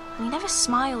training, and he never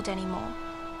smiled anymore.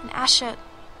 And Asher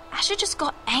just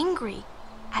got angry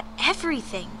at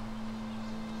everything.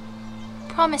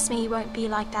 Promise me you won't be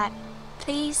like that.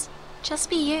 Please, just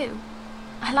be you.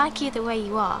 I like you the way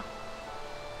you are.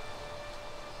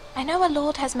 I know a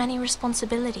lord has many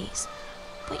responsibilities,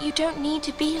 but you don't need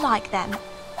to be like them.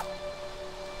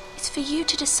 It's for you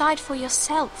to decide for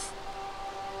yourself.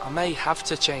 I may have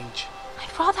to change.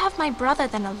 I'd rather have my brother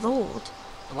than a lord.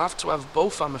 I'll have to have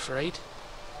both, I'm afraid.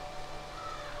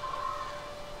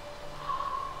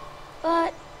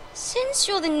 But since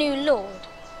you're the new lord,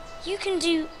 you can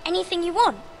do anything you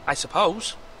want. I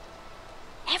suppose.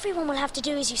 Everyone will have to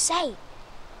do as you say.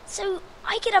 So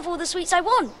I could have all the sweets I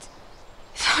want.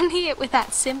 If only it were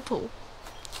that simple.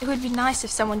 It would be nice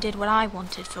if someone did what I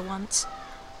wanted for once.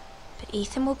 But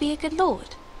Ethan will be a good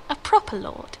lord. A proper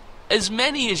lord. As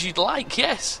many as you'd like,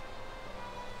 yes.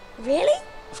 Really?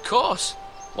 Of course.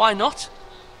 Why not?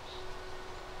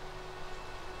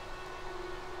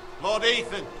 Lord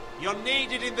Ethan, you're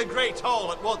needed in the Great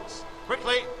Hall at once.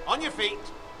 Quickly, on your feet.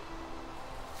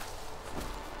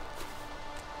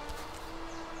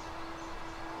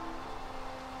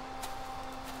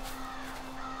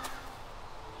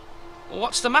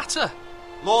 What's the matter?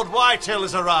 Lord Whitehill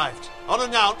has arrived,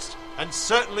 unannounced and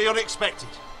certainly unexpected.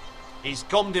 He's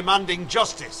come demanding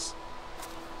justice.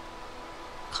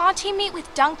 Can't he meet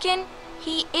with Duncan?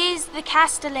 He is the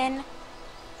Castellan.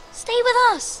 Stay with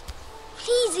us.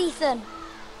 Please, Ethan.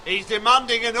 He's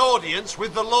demanding an audience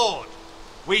with the Lord.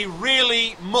 We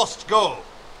really must go.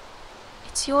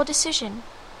 It's your decision.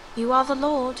 You are the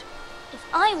Lord. If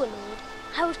I were Lord,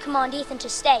 I would command Ethan to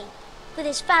stay, with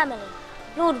his family.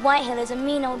 Lord Whitehill is a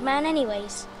mean old man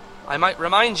anyways. I might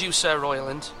remind you, Sir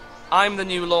Royland, I'm the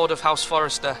new Lord of House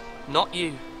Forrester, not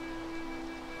you.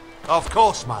 Of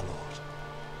course, my lord.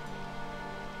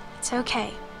 It's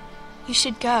okay. You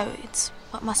should go. It's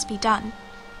what must be done.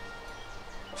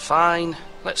 Fine.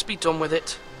 Let's be done with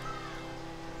it.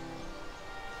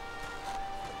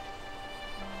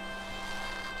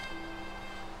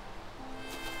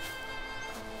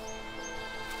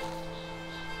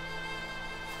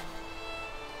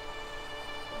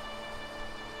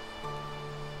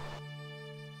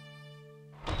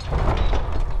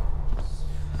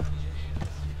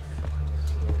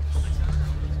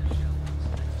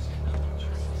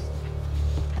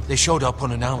 They showed up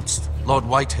unannounced. Lord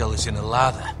Whitehill is in a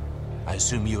lather. I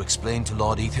assume you explained to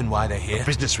Lord Ethan why they're here?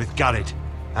 Business with Garrett.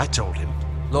 I told him.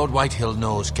 Lord Whitehill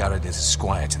knows Garrett is a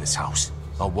squire to this house.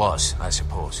 Or was, I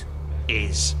suppose.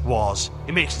 Was.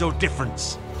 It makes no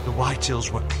difference. The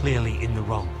Whitehills were clearly in the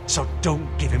wrong, so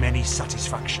don't give him any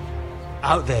satisfaction.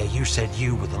 Out there you said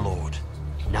you were the Lord.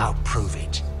 Now prove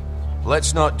it.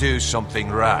 Let's not do something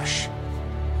rash.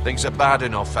 Things are bad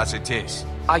enough as it is.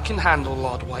 I can handle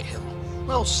Lord Whitehill.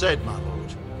 Well said, my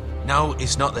lord. Now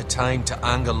is not the time to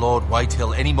anger Lord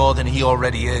Whitehill any more than he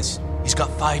already is. He's got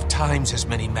 5 times as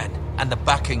many men, and the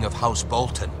backing of House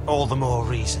Bolton. All the more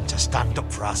reason to stand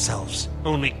up for ourselves.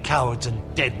 Only cowards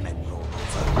and dead men roll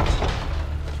over.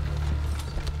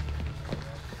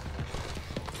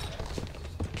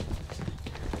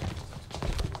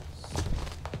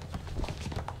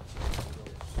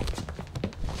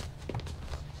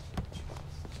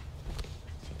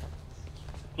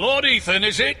 Lord Ethan,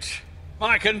 is it?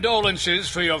 My condolences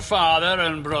for your father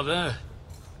and brother.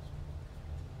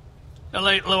 The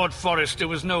late Lord Forrester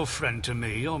was no friend to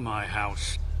me or my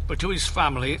house, but to his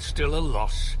family it's still a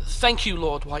loss. Thank you,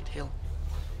 Lord Whitehill.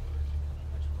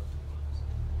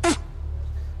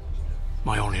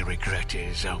 My only regret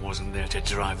is I wasn't there to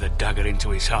drive the dagger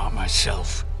into his heart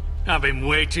myself. I've been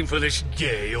waiting for this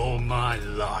day all my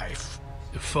life.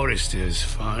 The Forresters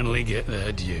finally get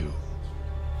their due.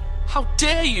 How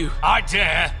dare you! I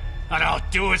dare, and I'll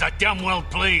do as I damn well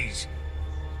please.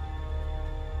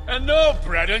 And no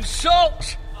bread and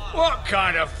salt! What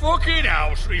kind of fucking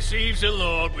house receives a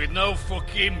lord with no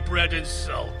fucking bread and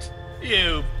salt?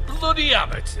 You bloody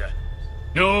amateur.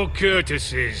 No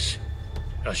courtesies.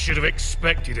 I should have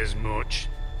expected as much.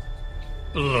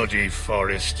 Bloody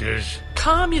Forresters.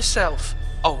 Calm yourself,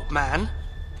 old man.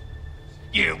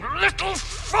 You little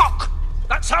fuck!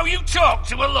 That's how you talk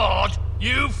to a lord?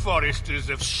 You Forresters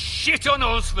have shit on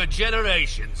us for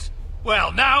generations.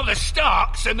 Well, now the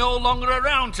Starks are no longer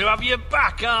around to have your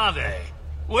back, are they?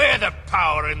 We're the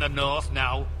power in the north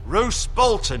now. Roose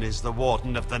Bolton is the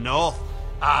Warden of the North.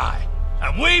 Aye.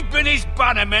 And we've been his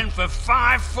bannermen for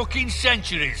 5 fucking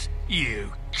centuries,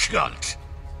 you cunt.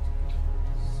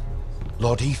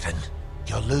 Lord Ethan,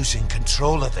 you're losing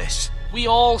control of this. We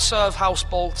all serve House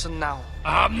Bolton now.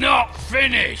 I'm not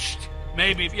finished!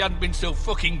 Maybe if you hadn't been so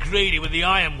fucking greedy with the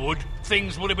ironwood,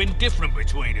 things would have been different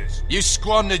between us. You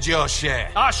squandered your share.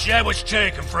 Our share was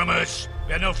taken from us.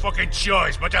 We had no fucking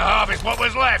choice but to harvest what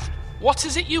was left. What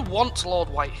is it you want, Lord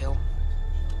Whitehill?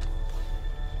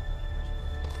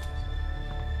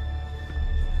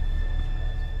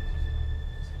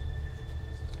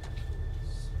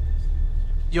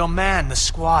 Your man, the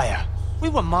squire. We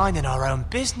were minding our own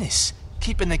business,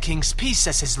 keeping the king's peace,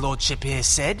 as his lordship here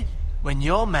said, when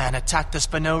your man attacked us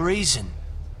for no reason.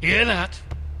 Hear that?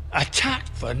 Attacked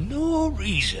for no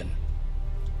reason.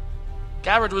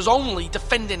 Garrett was only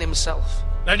defending himself.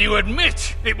 Then you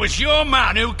admit it was your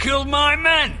man who killed my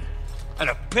men? And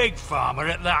a pig farmer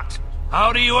at that.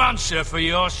 How do you answer for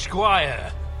your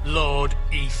squire, Lord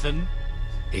Ethan?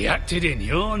 He acted in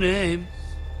your name.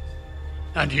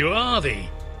 And you are the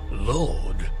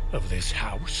lord of this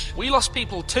house. We lost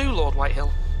people too, Lord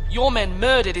Whitehill. Your men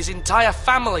murdered his entire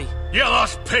family. You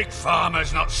lost pig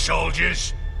farmers, not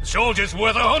soldiers. The soldiers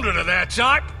worth 100 of their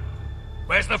type.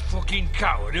 Where's the fucking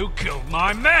coward who killed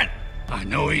my men? I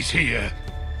know he's here.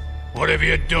 What have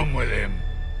you done with him?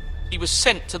 He was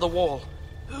sent to the wall.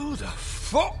 Who the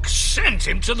fuck sent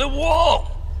him to the wall?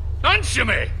 Answer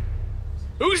me!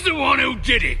 Who's the one who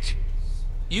did it?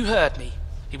 You heard me.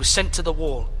 He was sent to the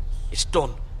wall. It's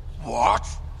done. What?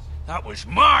 That was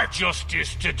my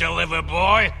justice to deliver,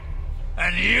 boy.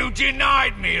 And you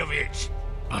denied me of it.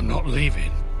 I'm not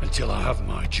leaving until I have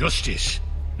my justice.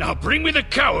 Now bring me the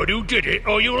coward who did it,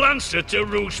 or you'll answer to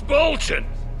Roose Bolton.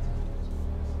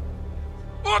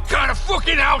 What kind of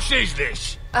fucking house is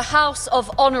this? A house of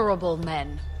honorable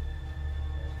men.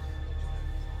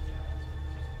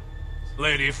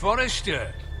 Lady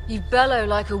Forrester. You bellow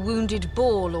like a wounded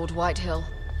boar, Lord Whitehill.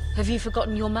 Have you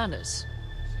forgotten your manners?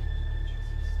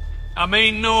 I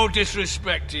mean no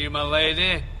disrespect to you, my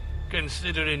lady,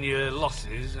 considering your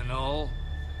losses and all.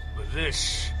 But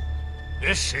this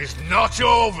is not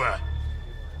over.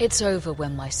 It's over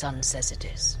when my son says it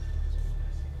is.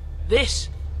 This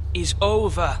is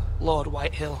over, Lord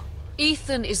Whitehill.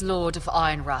 Ethan is Lord of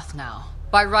Ironrath now.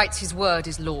 By rights, his word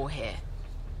is law here.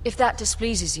 If that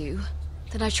displeases you,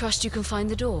 then I trust you can find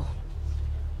the door.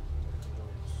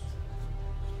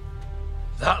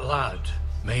 That lad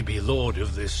may be lord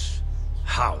of this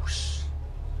house,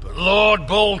 but Lord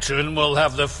Bolton will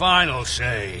have the final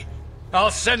say.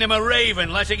 I'll send him a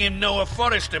raven letting him know a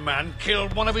Forrester man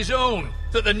killed one of his own,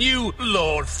 that the new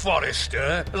Lord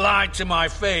Forrester lied to my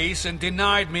face and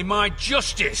denied me my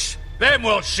justice. Then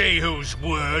we'll see whose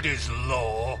word is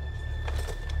law.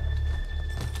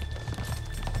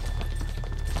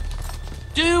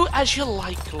 Do as you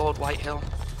like, Lord Whitehill.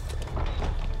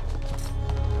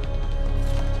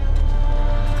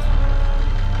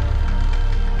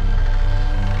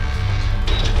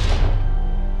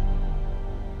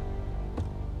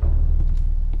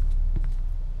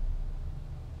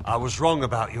 I was wrong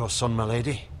about your son, my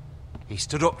lady. He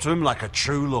stood up to him like a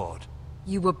true lord.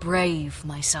 You were brave,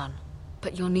 my son.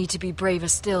 But you'll need to be braver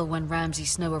still when Ramsay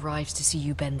Snow arrives to see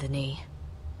you bend the knee.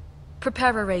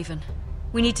 Prepare a raven.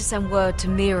 We need to send word to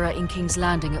Mira in King's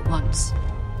Landing at once.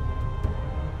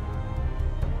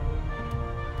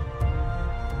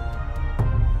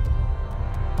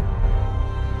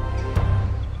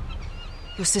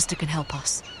 Your sister can help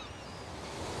us.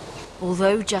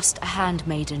 Although just a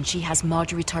handmaiden, she has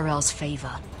Marjorie Tyrell's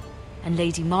favor. And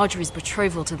Lady Marjorie's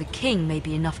betrothal to the king may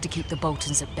be enough to keep the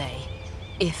Boltons at bay.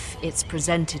 If it's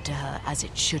presented to her as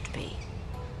it should be.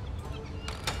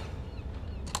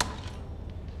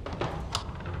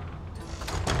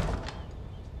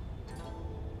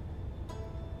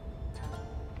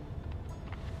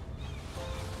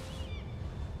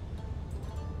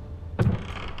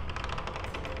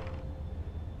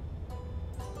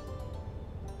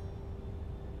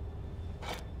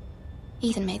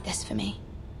 Ethan made this for me.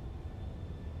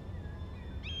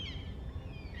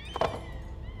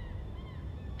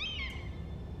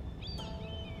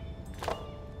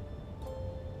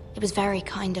 It was very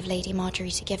kind of Lady Marjorie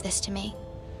to give this to me.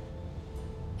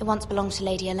 It once belonged to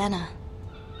Lady Elena.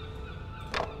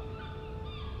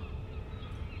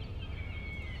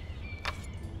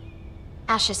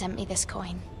 Asher sent me this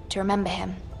coin to remember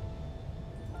him.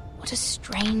 What a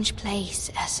strange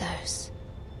place, Essos.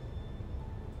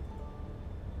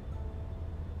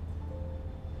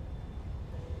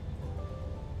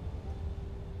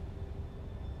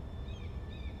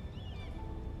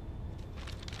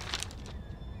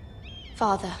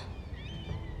 Father,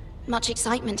 much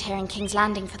excitement here in King's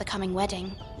Landing for the coming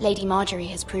wedding. Lady Marjorie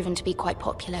has proven to be quite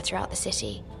popular throughout the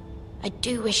city. I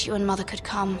do wish you and Mother could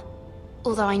come,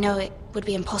 although I know it would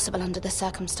be impossible under the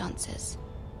circumstances.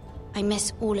 I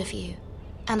miss all of you,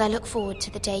 and I look forward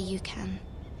to the day you can.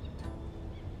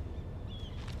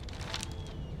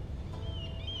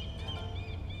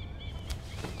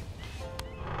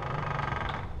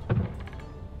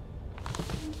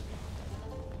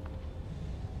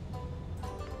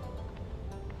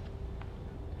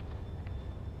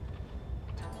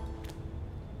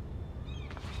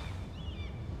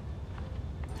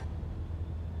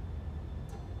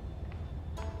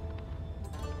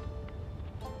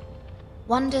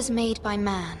 Wonders Made by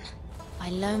Man, by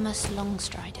Lomas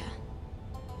Longstrider.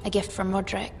 A gift from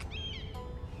Roderick.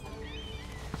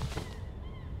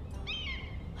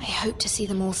 I hope to see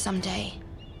them all someday.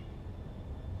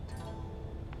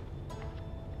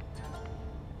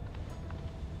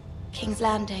 King's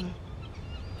Landing.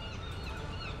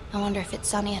 I wonder if it's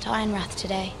sunny at Ironrath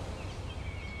today.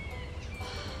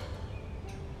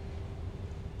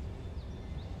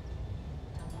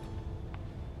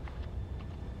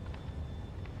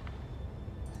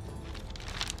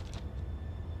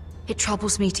 It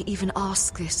troubles me to even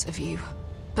ask this of you,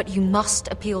 but you must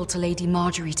appeal to Lady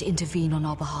Marjorie to intervene on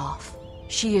our behalf.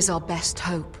 She is our best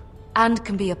hope, and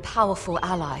can be a powerful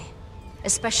ally,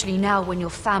 especially now when your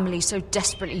family so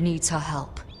desperately needs her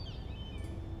help.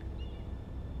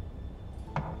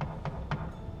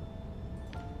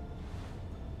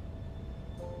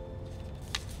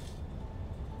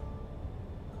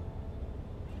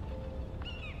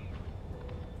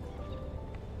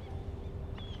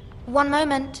 One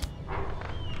moment.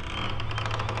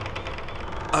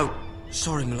 Oh,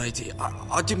 sorry, milady.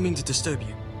 I didn't mean to disturb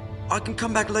you. I can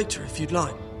come back later if you'd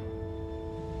like.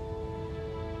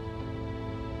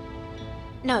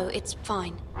 No, it's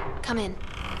fine. Come in.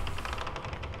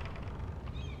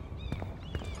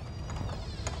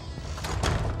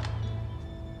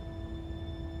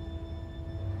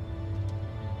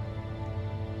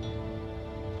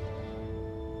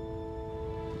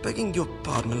 Begging your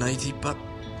pardon, milady, but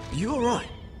you all right?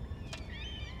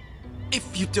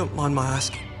 If you don't mind my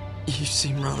asking, you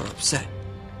seem rather upset.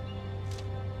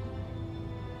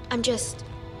 I'm just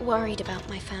worried about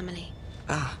my family.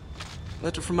 Ah,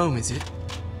 letter from home, is it?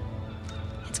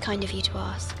 It's kind of you to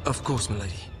ask. Of course,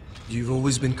 milady. You've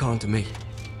always been kind to me.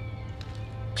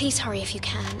 Please hurry if you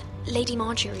can. Lady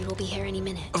Marjorie will be here any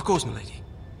minute. Of course, milady.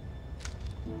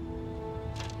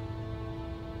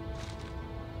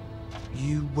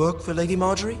 You work for Lady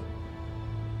Marjorie?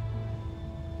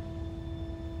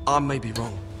 I may be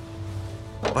wrong,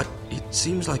 but it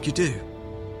seems like you do.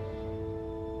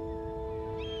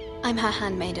 I'm her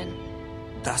handmaiden.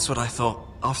 That's what I thought.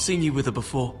 I've seen you with her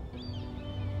before.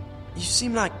 You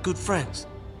seem like good friends.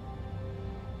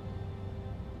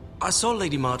 I saw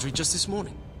Lady Marjorie just this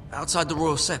morning, outside the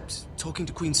Royal Sept, talking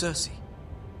to Queen Cersei.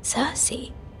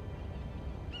 Cersei?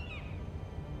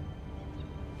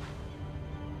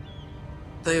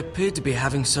 They appeared to be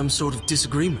having some sort of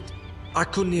disagreement. I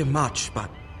couldn't hear much, but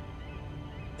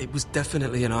it was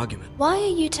definitely an argument. Why are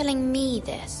you telling me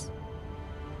this?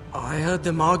 I heard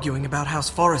them arguing about House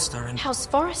Forrester and... House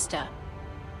Forrester?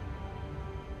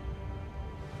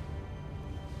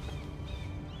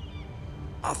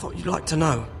 I thought you'd like to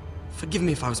know. Forgive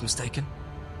me if I was mistaken.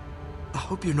 I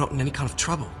hope you're not in any kind of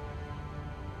trouble.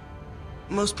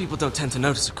 Most people don't tend to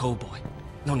notice a call boy.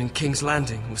 Not in King's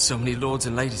Landing, with so many lords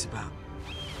and ladies about.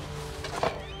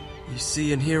 You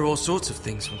see and hear all sorts of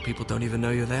things when people don't even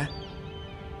know you're there.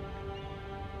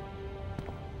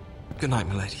 Good night,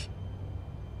 milady.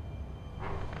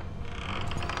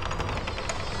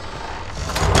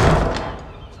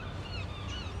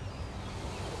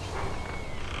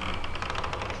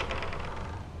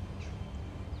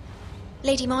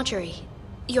 Lady Marjorie,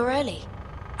 you're early.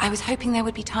 I was hoping there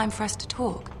would be time for us to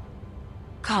talk.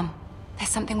 Come, there's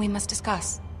something we must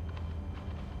discuss.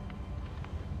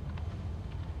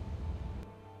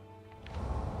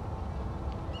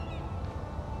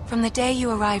 From the day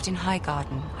you arrived in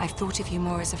Highgarden, I've thought of you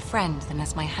more as a friend than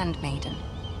as my handmaiden.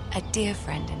 A dear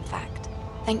friend, in fact.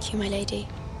 Thank you, my lady.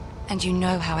 And you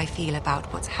know how I feel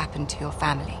about what's happened to your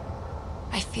family.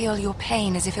 I feel your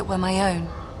pain as if it were my own.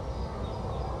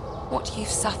 What you've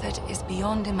suffered is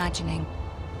beyond imagining.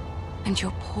 And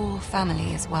your poor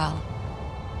family as well.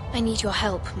 I need your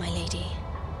help, my lady.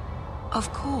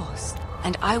 Of course.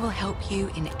 and I will help you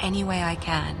in any way I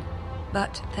can.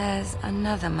 But there's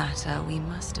another matter we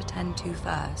must attend to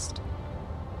first.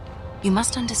 You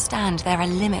must understand there are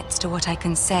limits to what I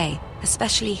can say,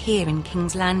 especially here in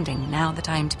King's Landing, now that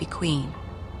I am to be queen.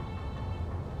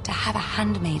 To have a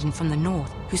handmaiden from the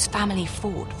north whose family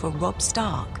fought for Robb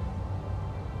Stark.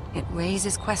 It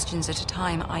raises questions at a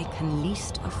time I can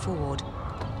least afford.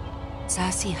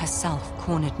 Cersei herself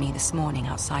cornered me this morning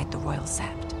outside the Royal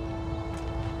Sept.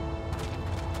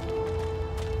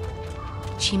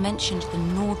 She mentioned the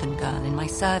northern girl in my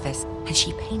service, and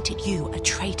she painted you a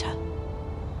traitor.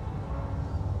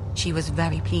 She was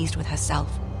very pleased with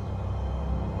herself.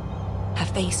 Her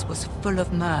face was full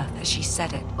of mirth as she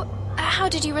said it. How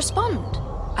did you respond?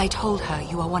 I told her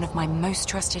you are one of my most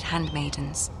trusted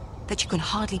handmaidens, that you can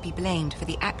hardly be blamed for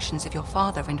the actions of your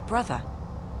father and brother.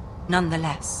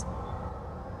 Nonetheless,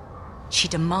 she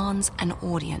demands an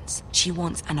audience. She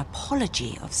wants an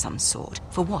apology of some sort,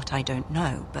 for what I don't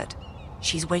know, but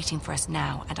she's waiting for us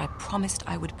now, and I promised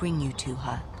I would bring you to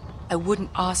her. I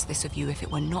wouldn't ask this of you if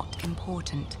it were not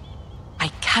important. I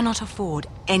cannot afford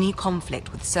any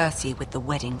conflict with Cersei with the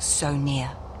wedding so near.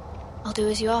 I'll do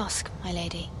as you ask, my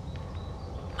lady.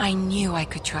 I knew I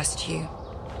could trust you.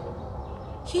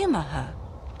 Humor her.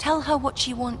 Tell her what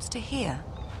she wants to hear.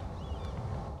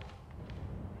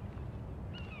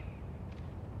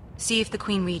 See if the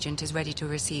Queen Regent is ready to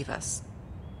receive us.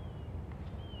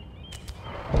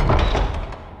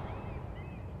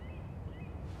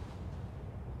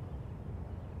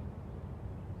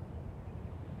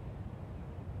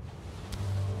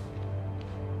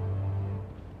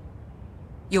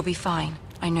 You'll be fine.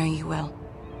 I know you will.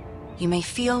 You may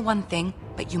feel one thing,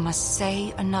 but you must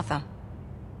say another.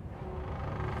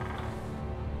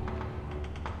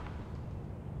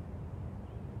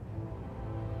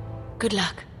 Good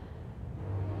luck.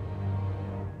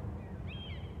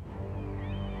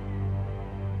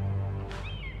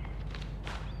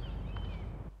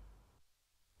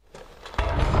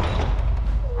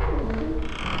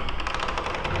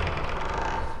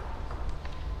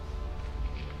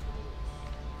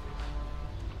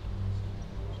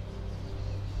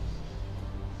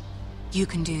 You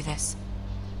can do this.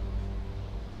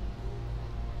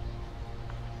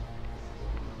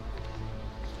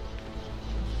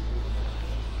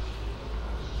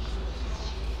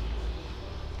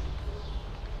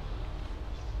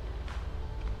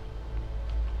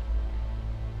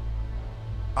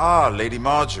 Ah, Lady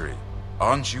Marjorie.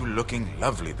 Aren't you looking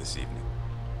lovely this evening?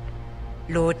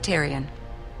 Lord Tyrion.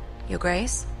 Your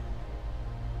Grace?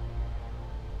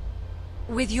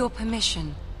 With your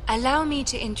permission, allow me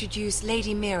to introduce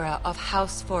Lady Mira of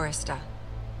House Forrester.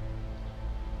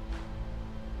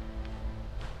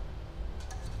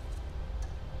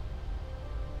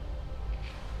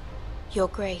 Your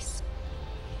Grace.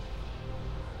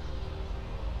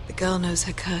 The girl knows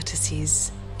her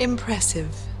courtesies.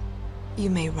 Impressive. You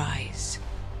may rise.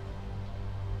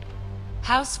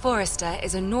 House Forrester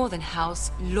is a northern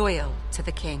house loyal to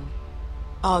the king.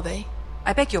 Are they?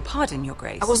 I beg your pardon, Your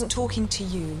Grace. I wasn't talking to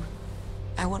you.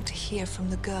 I want to hear from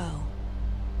the girl.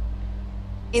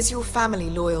 Is your family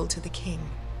loyal to the king?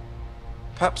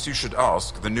 Perhaps you should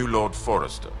ask the new Lord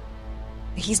Forrester.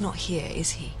 He's not here,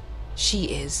 is he? She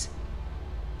is.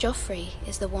 Joffrey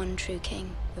is the one true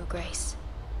king, Your Grace.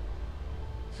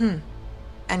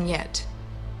 And yet,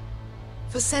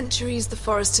 for centuries the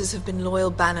Forresters have been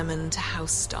loyal bannermen to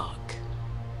House Stark.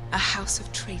 A house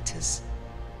of traitors.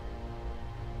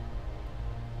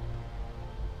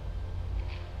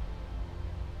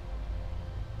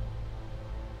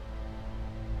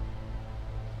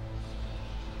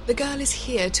 The girl is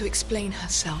here to explain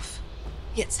herself,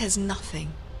 yet says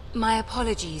nothing. My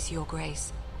apologies, Your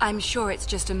Grace. I'm sure it's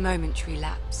just a momentary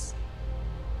lapse.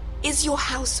 Is your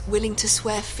house willing to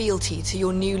swear fealty to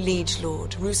your new liege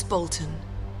lord, Roose Bolton?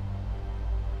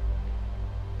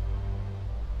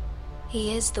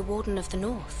 He is the Warden of the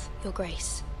North, Your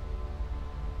Grace.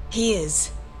 He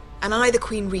is. And I the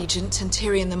Queen Regent and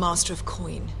Tyrion the Master of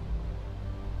Coin.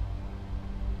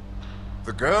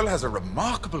 The girl has a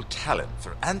remarkable talent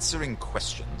for answering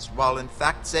questions while in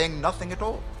fact saying nothing at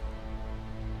all.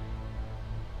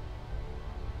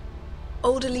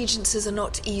 Old allegiances are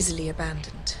not easily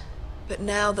abandoned. But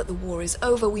now that the war is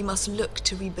over, we must look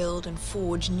to rebuild and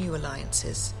forge new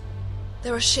alliances.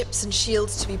 There are ships and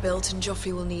shields to be built, and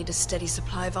Joffrey will need a steady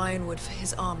supply of ironwood for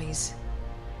his armies.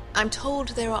 I'm told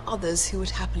there are others who would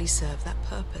happily serve that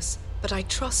purpose, but I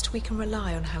trust we can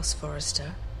rely on House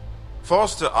Forrester.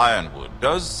 Forster Ironwood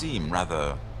does seem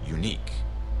rather unique.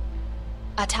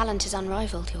 Our talent is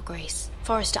unrivaled, Your Grace.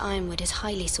 Forrester Ironwood is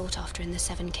highly sought after in the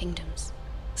Seven Kingdoms.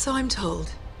 So I'm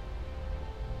told.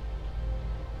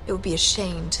 It would be a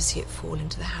shame to see it fall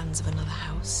into the hands of another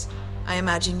house. I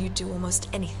imagine you'd do almost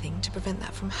anything to prevent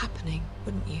that from happening,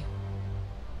 wouldn't you?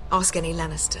 Ask any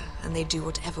Lannister, and they'd do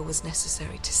whatever was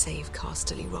necessary to save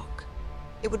Casterly Rock.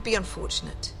 It would be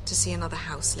unfortunate to see another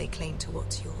house lay claim to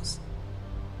what's yours.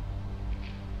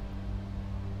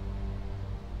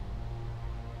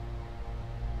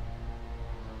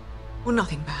 Or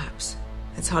nothing, perhaps.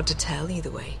 It's hard to tell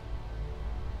either way.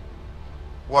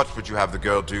 What would you have the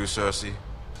girl do, Cersei?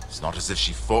 It's not as if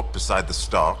she fought beside the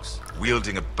Starks,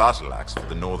 wielding a battle axe for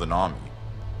the Northern Army.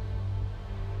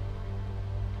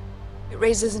 It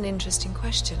raises an interesting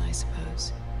question, I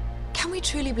suppose. Can we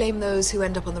truly blame those who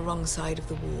end up on the wrong side of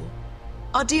the war?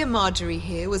 Our dear Marjorie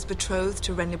here was betrothed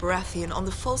to Renly Baratheon on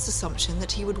the false assumption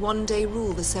that he would one day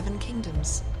rule the Seven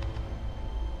Kingdoms.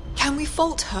 Can we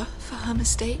fault her for her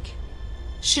mistake?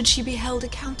 Should she be held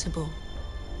accountable?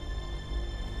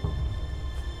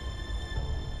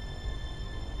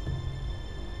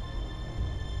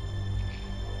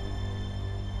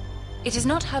 It is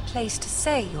not her place to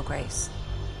say, Your Grace.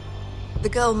 The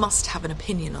girl must have an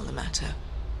opinion on the matter.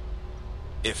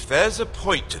 If there's a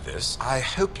point to this, I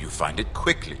hope you find it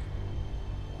quickly.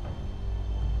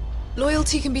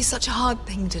 Loyalty can be such a hard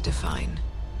thing to define.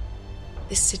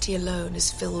 This city alone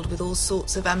is filled with all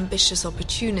sorts of ambitious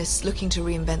opportunists looking to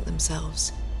reinvent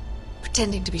themselves,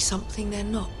 pretending to be something they're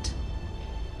not.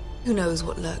 Who knows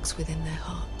what lurks within their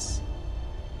hearts?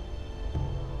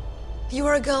 You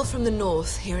are a girl from the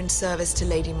north, here in service to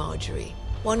Lady Marjorie.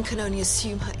 One can only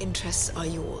assume her interests are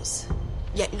yours.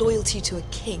 Yet loyalty to a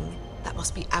king, that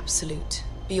must be absolute,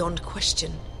 beyond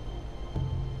question.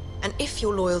 And if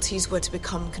your loyalties were to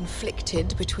become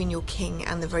conflicted between your king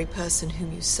and the very person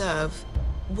whom you serve,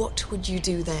 what would you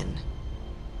do then?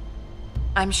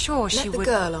 I'm sure she would... Let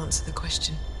the girl answer the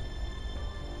question.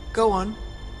 Go on.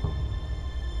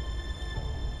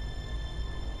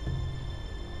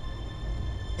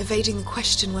 Evading the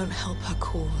question won't help her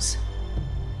cause.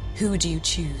 Who do you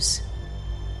choose?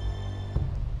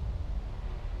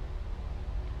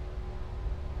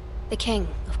 The king,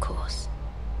 of course.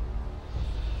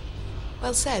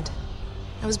 Well said.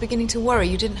 I was beginning to worry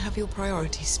you didn't have your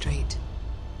priorities straight.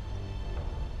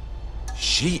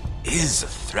 She is a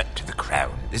threat to the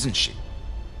crown, isn't she?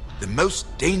 The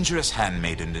most dangerous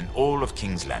handmaiden in all of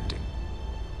King's Landing.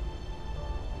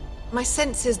 My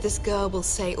sense is this girl will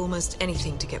say almost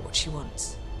anything to get what she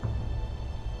wants.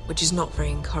 Which is not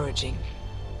very encouraging.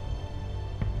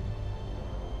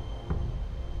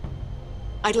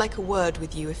 I'd like a word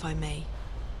with you, if I may.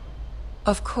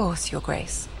 Of course, Your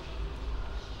Grace.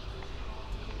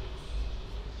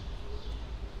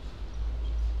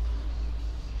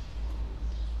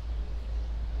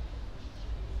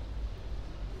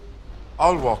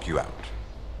 I'll walk you out.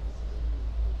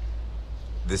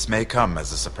 This may come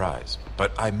as a surprise,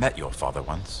 but I met your father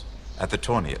once, at the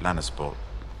tourney at Lannisport.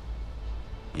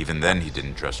 Even then he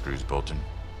didn't trust Roose Bolton.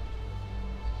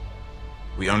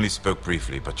 We only spoke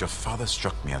briefly, but your father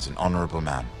struck me as an honorable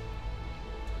man.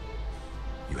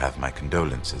 You have my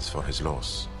condolences for his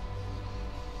loss.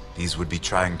 These would be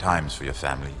trying times for your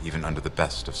family, even under the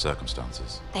best of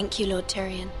circumstances. Thank you, Lord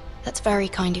Tyrion. That's very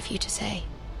kind of you to say.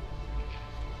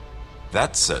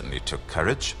 That certainly took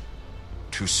courage.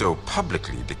 To so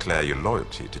publicly declare your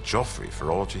loyalty to Joffrey for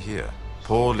all to hear.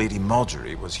 Poor Lady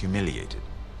Marjorie was humiliated,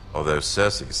 although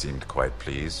Cersei seemed quite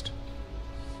pleased.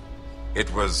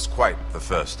 It was quite the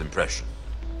first impression.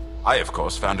 I, of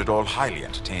course, found it all highly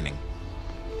entertaining.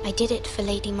 I did it for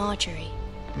Lady Marjorie.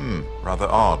 Rather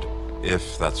odd,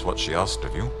 if that's what she asked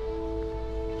of you.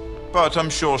 But I'm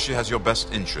sure she has your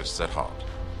best interests at heart.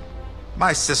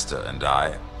 My sister and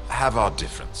I have our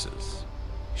differences.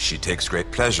 She takes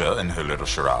great pleasure in her little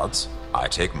charades. I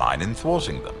take mine in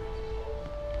thwarting them.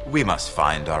 We must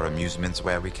find our amusements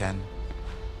where we can.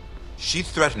 She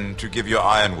threatened to give your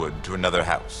ironwood to another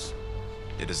house.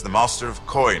 It is the Master of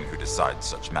Coin who decides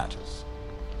such matters.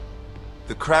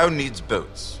 The crown needs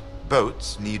boats.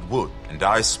 Boats need wood, and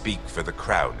I speak for the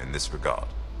crown in this regard,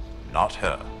 not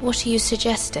her. What are you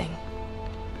suggesting?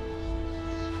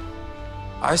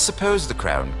 I suppose the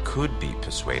crown could be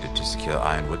persuaded to secure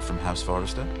ironwood from House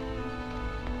Forrester.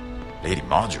 Lady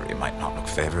Marjorie might not look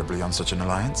favorably on such an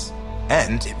alliance,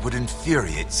 and it would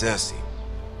infuriate Cersei.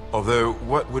 Although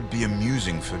what would be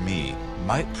amusing for me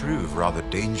might prove rather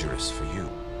dangerous for you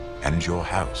and your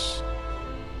house.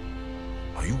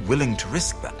 Are you willing to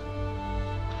risk that?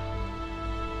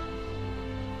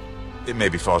 It may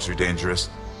be far too dangerous.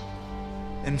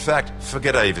 In fact,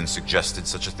 forget I even suggested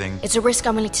such a thing. It's a risk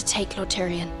I'm willing to take, Lord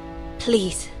Tyrion.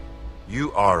 Please.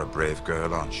 You are a brave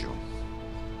girl, aren't you?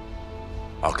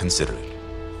 I'll consider it.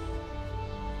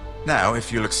 Now,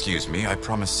 if you'll excuse me, I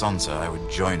promised Sansa I would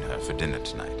join her for dinner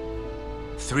tonight.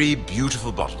 3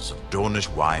 beautiful bottles of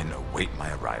Dornish wine await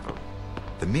my arrival.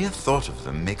 The mere thought of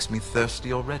them makes me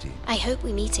thirsty already. I hope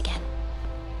we meet again.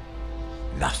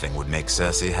 Nothing would make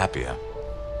Cersei happier.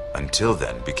 Until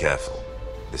then, be careful.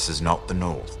 This is not the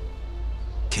North.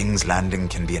 King's Landing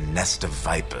can be a nest of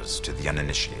vipers to the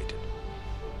uninitiated.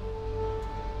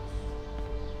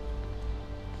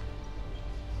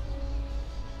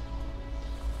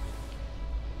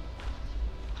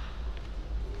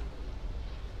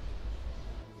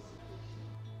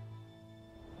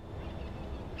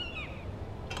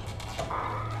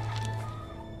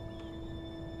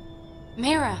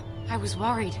 Mira, I was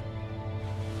worried.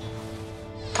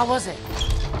 How was it?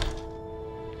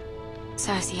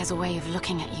 Cersei has a way of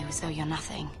looking at you as though you're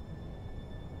nothing.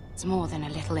 It's more than a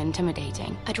little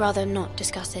intimidating. I'd rather not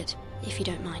discuss it, if you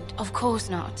don't mind. Of course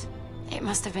not. It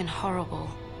must have been horrible.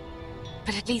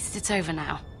 But at least it's over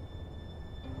now.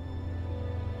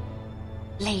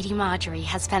 Lady Margaery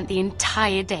has spent the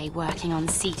entire day working on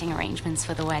seating arrangements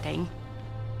for the wedding.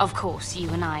 Of course, you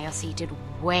and I are seated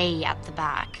way at the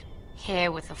back.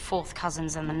 Here with the 4th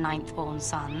cousins and the 9th-born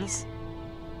sons.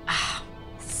 Ah,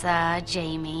 Sir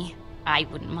Jaime. I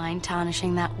wouldn't mind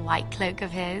tarnishing that white cloak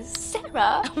of his.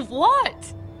 Sarah!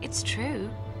 What? It's true.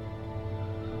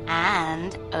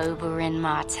 And Oberyn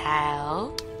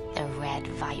Martell, the Red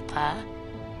Viper.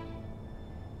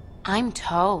 I'm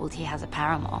told he has a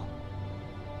paramour.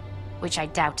 Which I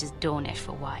doubt is Dornish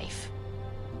for wife.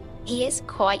 He is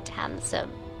quite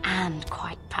handsome. And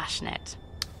quite passionate,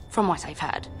 from what I've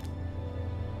heard.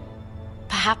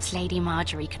 Perhaps Lady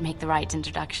Margaery could make the right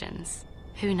introductions.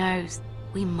 Who knows?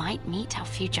 We might meet our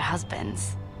future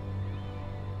husbands.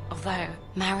 Although,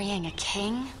 marrying a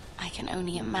king, I can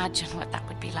only imagine what that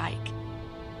would be like.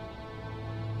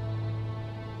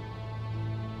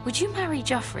 Would you marry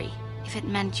Joffrey if it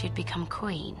meant you'd become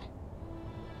queen?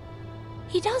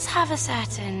 He does have a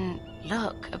certain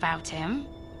look about him,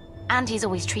 and he's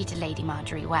always treated Lady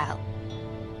Margaery well.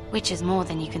 Which is more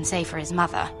than you can say for his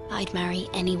mother. I'd marry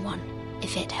anyone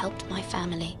if it helped my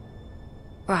family.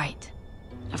 Right.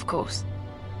 Of course.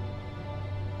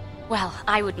 Well,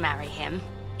 I would marry him.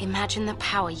 Imagine the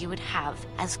power you would have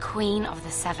as Queen of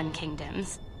the 7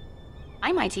 Kingdoms.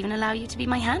 I might even allow you to be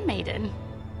my handmaiden.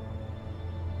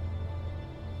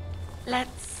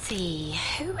 Let's see,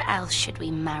 who else should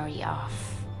we marry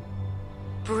off?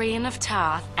 Brienne of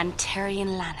Tarth and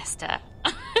Tyrion Lannister.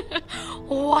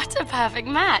 What a perfect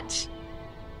match!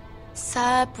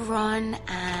 Sir Bronn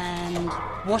and...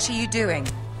 What are you doing?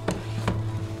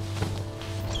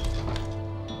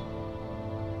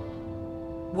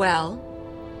 Well?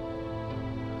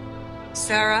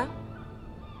 Sarah?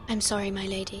 I'm sorry, my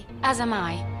lady. As am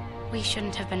I. We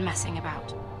shouldn't have been messing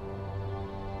about.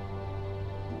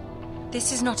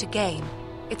 This is not a game.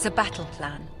 It's a battle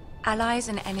plan. Allies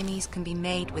and enemies can be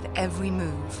made with every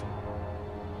move.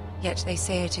 Yet they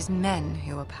say it is men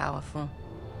who are powerful.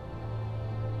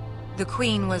 The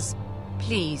Queen was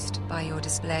pleased by your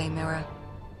display, Mira.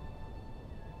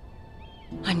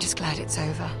 I'm just glad it's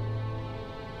over.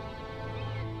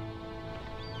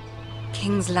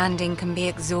 King's Landing can be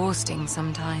exhausting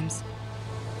sometimes.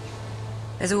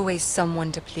 There's always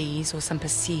someone to please or some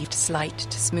perceived slight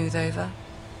to smooth over.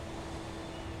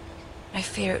 I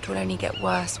fear it will only get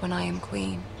worse when I am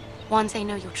queen. Once they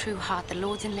know your true heart, the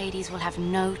lords and ladies will have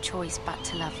no choice but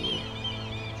to love you.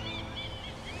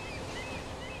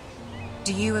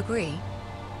 Do you agree?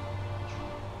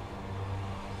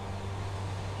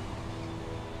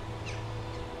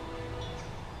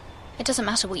 It doesn't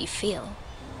matter what you feel.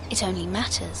 It only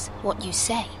matters what you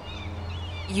say.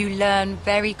 You learn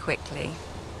very quickly.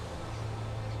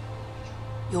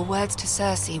 Your words to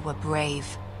Cersei were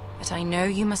brave, but I know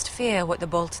you must fear what the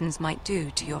Boltons might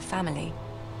do to your family.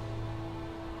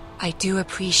 I do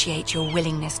appreciate your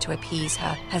willingness to appease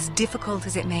her, as difficult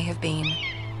as it may have been.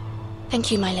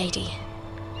 Thank you, my lady.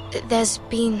 There's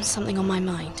been something on my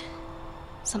mind.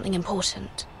 Something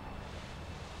important.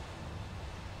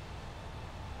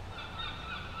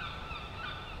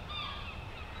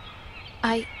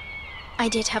 I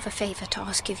did have a favor to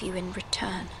ask of you in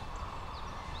return.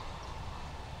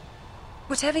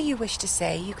 Whatever you wish to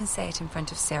say, you can say it in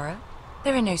front of Sarah.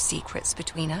 There are no secrets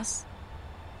between us.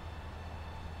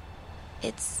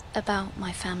 It's about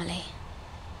my family.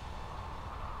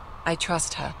 I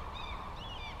trust her.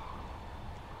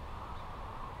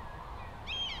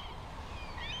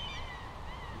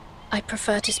 I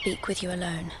prefer to speak with you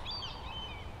alone.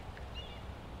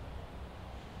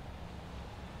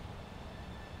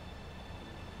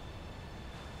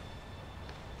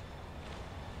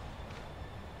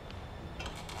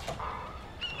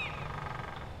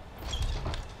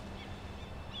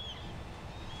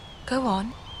 Go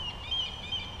on.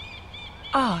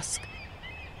 Ask.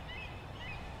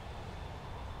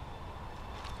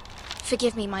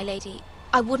 Forgive me, my lady.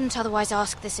 I wouldn't otherwise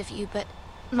ask this of you, but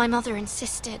my mother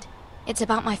insisted. It's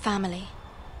about my family.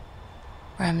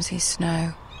 Ramsay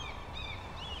Snow.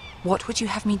 What would you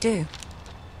have me do?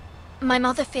 My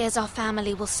mother fears our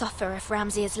family will suffer if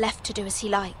Ramsay is left to do as he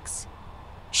likes.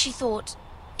 She thought,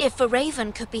 if a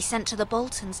raven could be sent to the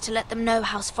Boltons to let them know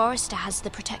House Forrester has the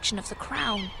protection of the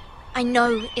crown. I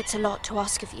know it's a lot to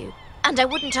ask of you, and I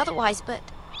wouldn't otherwise, but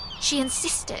she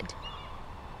insisted.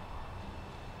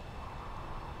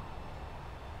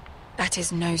 That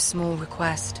is no small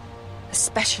request,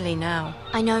 especially now.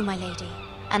 I know, my lady,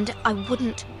 and I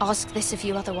wouldn't ask this of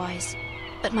you otherwise.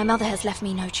 But my mother has left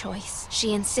me no choice.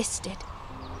 She insisted.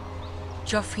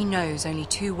 Joffrey knows only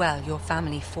too well your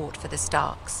family fought for the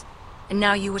Starks, and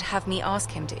now you would have me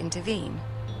ask him to intervene.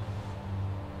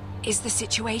 Is the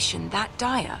situation that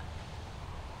dire?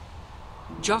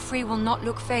 Joffrey will not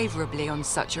look favorably on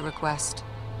such a request.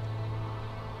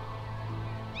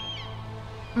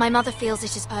 My mother feels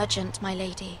it is urgent, my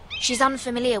lady. She's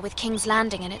unfamiliar with King's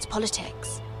Landing and its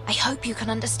politics. I hope you can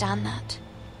understand that.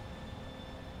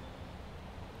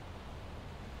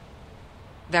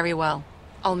 Very well.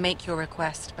 I'll make your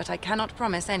request, but I cannot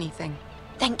promise anything.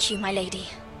 Thank you, my lady.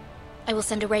 I will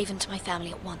send a raven to my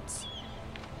family at once.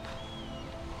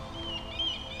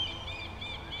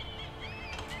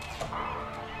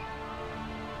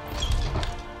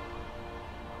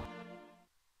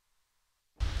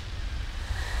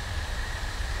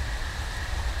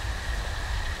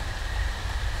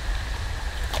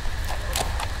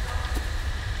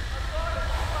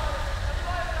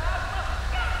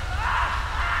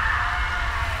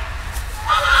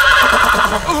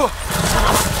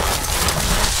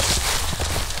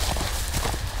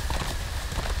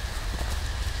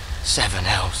 Seven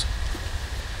hells.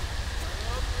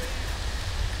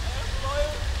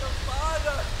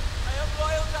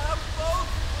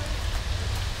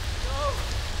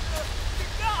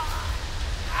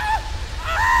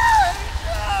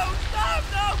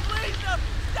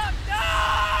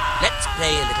 Let's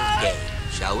play a little game,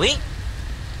 shall we?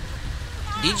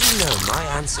 Did you know my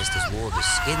ancestors wore the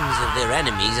skins of their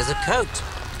enemies as a coat?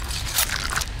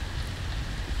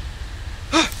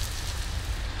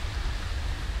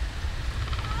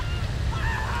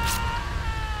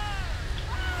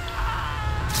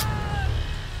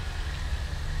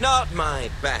 Not my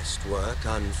best work,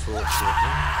 unfortunately.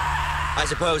 I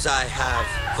suppose I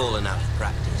have fallen out of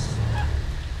practice.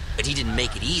 But he didn't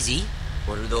make it easy,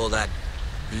 what with all that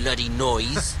bloody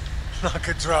noise. Like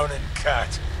a drowning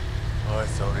cat. I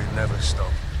thought he'd never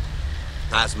stop.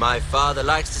 As my father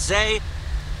likes to say,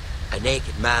 a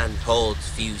naked man holds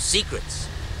few secrets.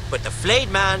 But the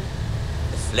flayed man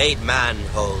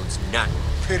holds none.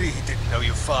 Pity he didn't know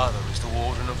your father was the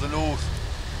Warden of the North.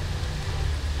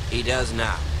 He does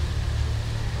now.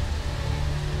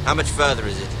 How much further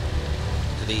is it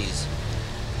to these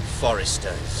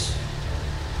Forresters?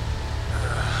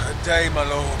 A day, my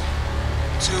lord.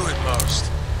 2 at most.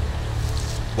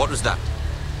 What was that?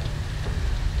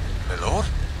 My lord?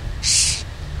 Shh!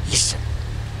 Listen.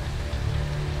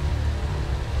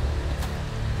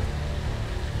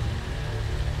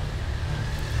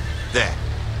 There.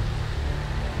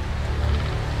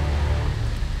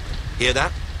 Hear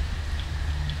that?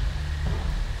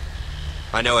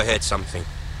 I know I heard something.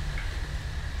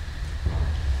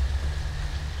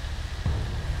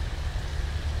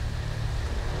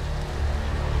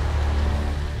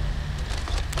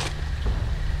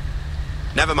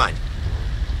 Never mind.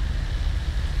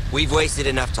 We've wasted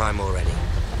enough time already.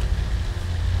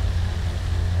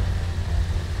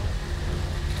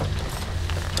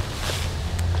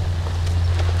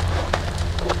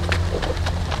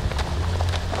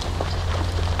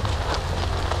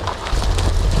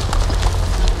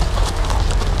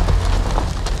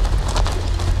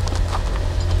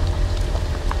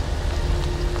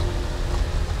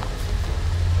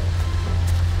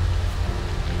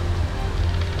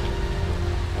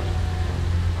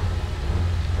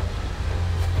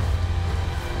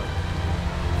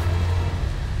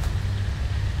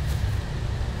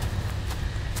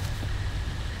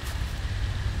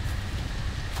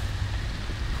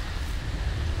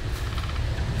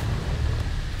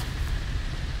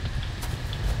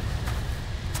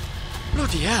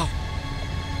 Bloody hell!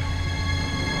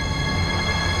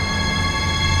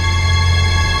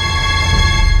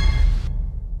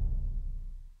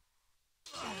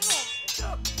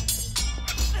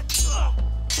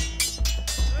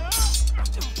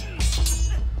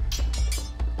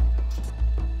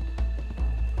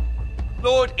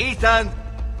 Lord Ethan!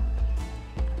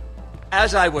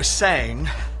 As I was saying,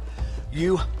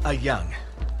 you are young.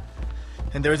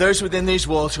 And there are those within these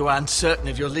walls who are uncertain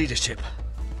of your leadership.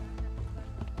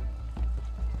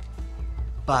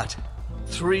 But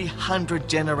 300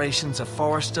 generations of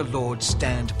Forrester lords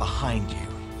stand behind you.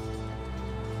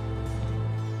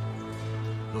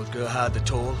 Lord Gerhard the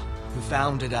Tall, who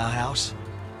founded our house,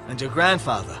 and your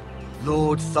grandfather,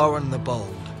 Lord Thorin the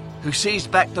Bold, who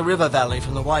seized back the river valley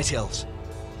from the White Hills.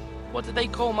 What did they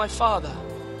call my father?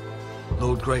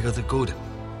 Lord Gregor the Good.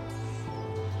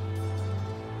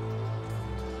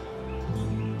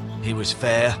 He was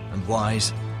fair and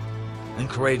wise, and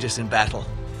courageous in battle.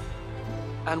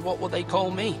 And what will they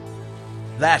call me?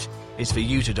 That is for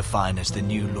you to define as the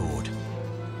new lord.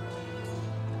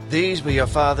 These were your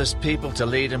father's people to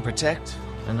lead and protect,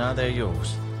 and now they're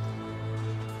yours.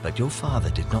 But your father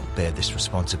did not bear this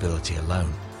responsibility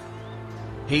alone.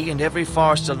 He and every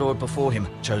Forrester lord before him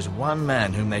chose one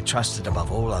man whom they trusted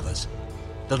above all others,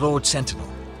 the Lord Sentinel.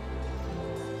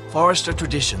 Forrester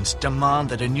traditions demand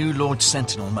that a new Lord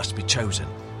Sentinel must be chosen.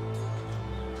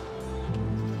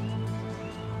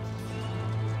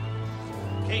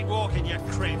 Keep walking, you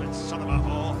craven son of a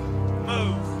whore.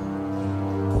 Move!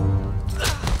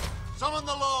 Summon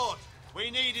the Lord!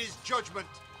 We need his judgment.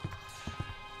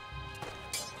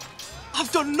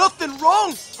 I've done nothing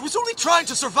wrong! I was only trying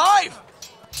to survive!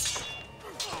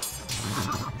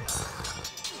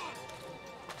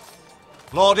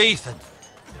 Lord Ethan.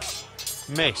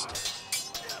 Maester.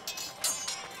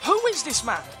 Who is this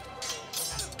man?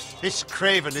 This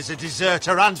craven is a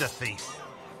deserter and a thief.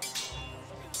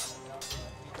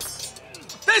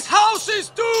 This house is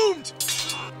doomed!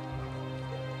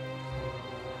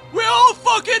 We all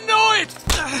fucking know it!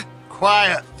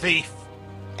 Quiet, thief.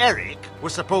 Eric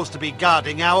was supposed to be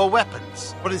guarding our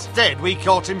weapons, but instead we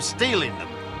caught him stealing them.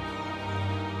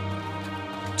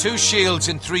 2 shields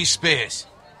and 3 spears.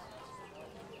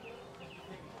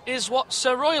 Is what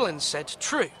Sir Royland said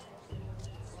true?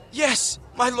 Yes,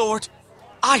 my lord.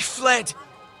 I fled.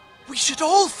 We should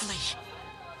all flee.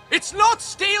 It's not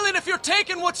stealing if you're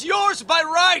taking what's yours by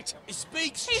right. He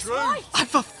speaks He's true. right.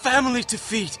 I've a family to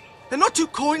feed. They're not 2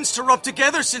 coins to rub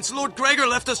together since Lord Gregor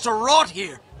left us to rot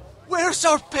here. Where's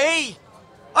our pay?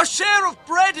 Our share of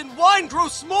bread and wine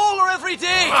grows smaller every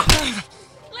day.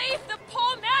 Leave the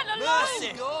poor man alone!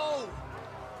 Mercy. Go.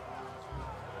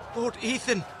 Lord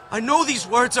Ethan, I know these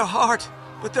words are hard,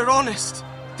 but they're honest.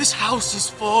 This house is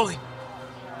falling.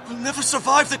 We'll never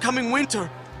survive the coming winter.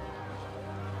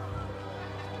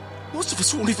 Most of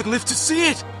us won't even live to see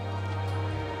it.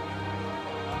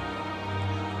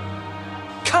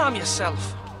 Calm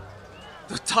yourself.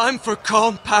 The time for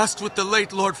calm passed with the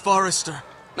late Lord Forrester.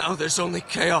 Now there's only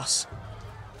chaos.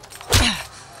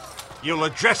 You'll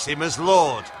address him as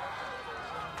Lord.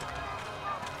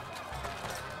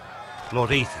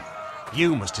 Lord Ethan,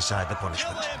 you must decide the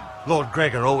punishment. Lord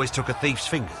Gregor always took a thief's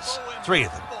fingers. 3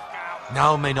 of them.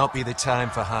 Now may not be the time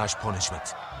for harsh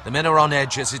punishment. The men are on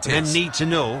edge as it The men is. need to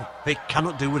know they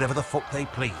cannot do whatever the fuck they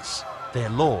please. Their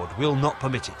lord will not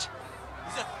permit it.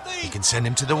 He's a thief. You can send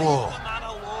him to the war. Leave the man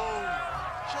alone.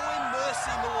 Show him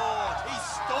mercy, my lord. He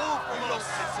stole from us.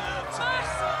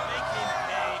 Make him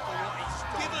pay for what he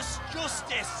stole. Give us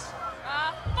justice.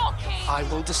 Fuck him! I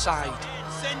will decide.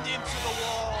 Send him to the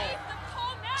wall.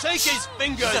 Take his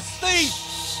fingers. He's a thief.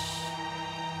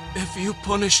 If you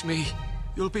punish me,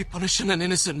 you'll be punishing an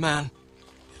innocent man.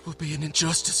 It will be an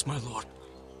injustice, my lord.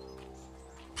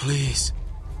 Please,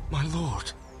 my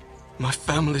lord. My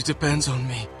family depends on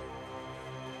me.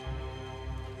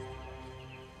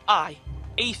 I,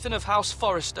 Ethan of House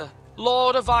Forrester,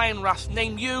 Lord of Ironwrath,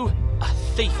 name you a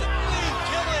thief.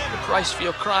 The price for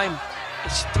your crime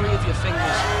is 3 of your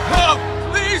fingers. No!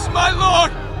 Please, my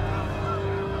lord!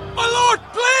 My lord,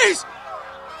 please!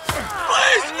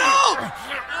 Please, no!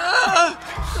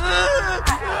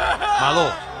 My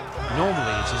lord,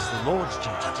 normally it is the Lord's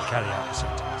duty to carry out the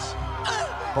sentence.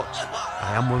 But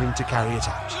I am willing to carry it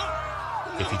out,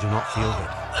 if you do not feel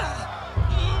ready.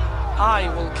 I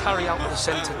will carry out the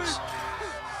sentence.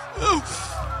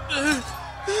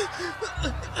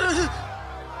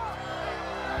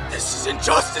 This is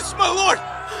injustice, my lord!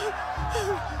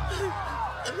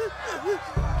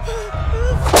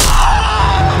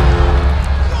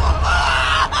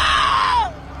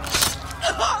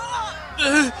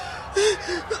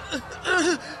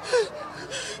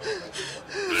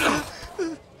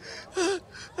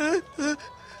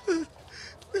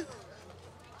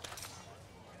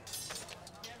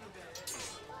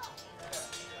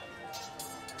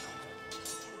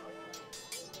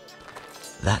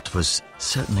 That was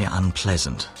certainly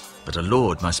unpleasant, but a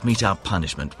lord must mete out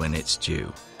punishment when it's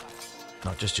due.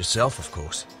 Not just yourself, of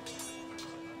course.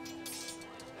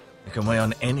 It can weigh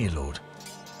on any lord.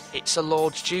 It's a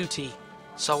lord's duty,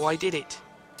 so I did it.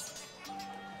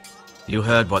 You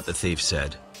heard what the thief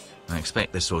said. I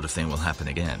expect this sort of thing will happen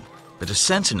again. But a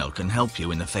sentinel can help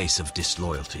you in the face of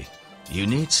disloyalty. You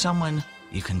need someone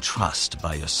you can trust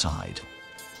by your side.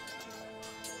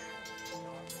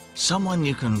 Someone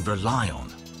you can rely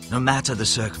on, no matter the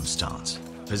circumstance.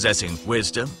 Possessing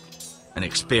wisdom and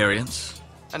experience.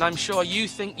 And I'm sure you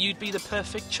think you'd be the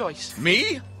perfect choice.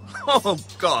 Me? Oh,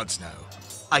 gods no.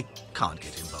 I can't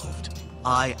get involved.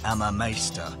 I am a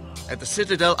maester. At the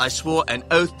Citadel, I swore an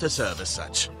oath to serve as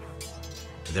such.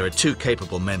 There are two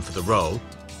capable men for the role.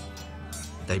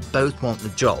 They both want the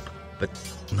job, but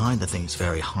neither thinks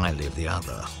very highly of the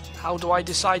other. How do I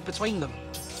decide between them?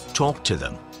 Talk to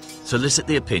them. Solicit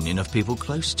the opinion of people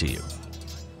close to you.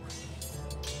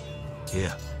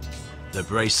 Here, the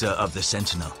bracer of the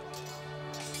Sentinel.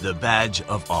 The badge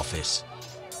of office.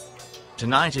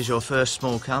 Tonight is your first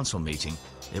small council meeting.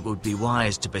 It would be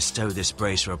wise to bestow this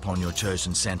bracer upon your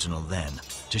chosen Sentinel then,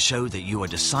 to show that you are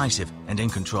decisive and in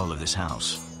control of this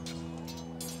house.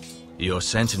 Your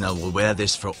Sentinel will wear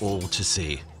this for all to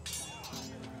see.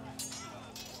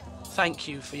 Thank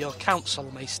you for your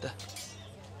counsel, Maester.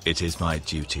 It is my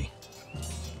duty.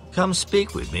 Come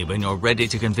speak with me when you're ready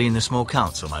to convene the small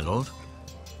council, my lord.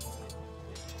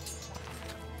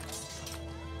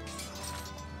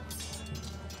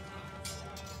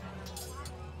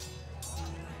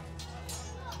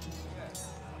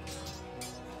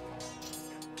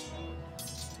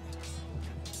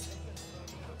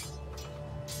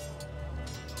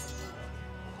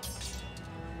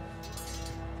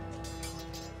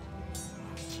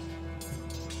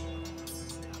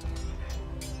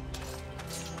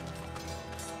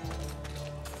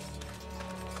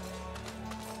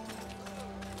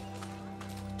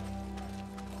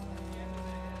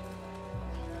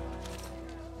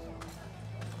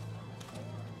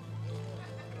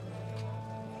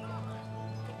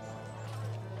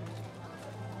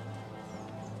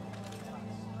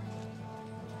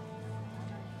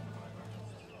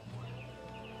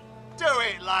 Do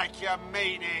it like you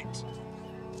mean it.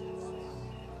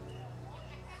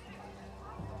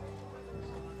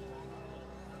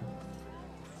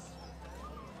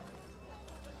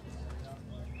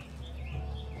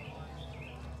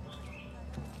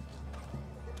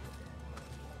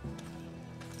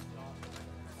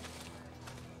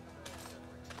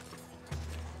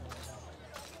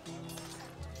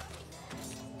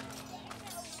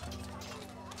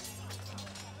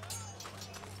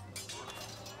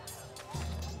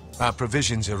 Our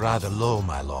provisions are rather low,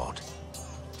 my lord.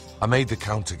 I made the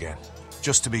count again,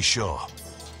 just to be sure.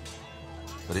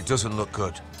 But it doesn't look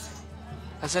good.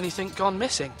 Has anything gone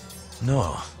missing?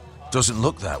 No, doesn't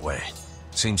look that way.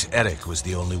 Seems Eric was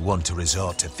the only one to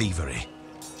resort to thievery.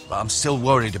 But I'm still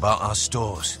worried about our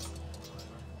stores.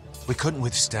 We couldn't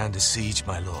withstand a siege,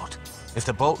 my lord. If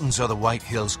the Boltons or the White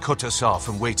Hills cut us off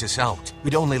and wait us out,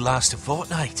 we'd only last a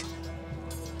fortnight.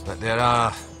 But there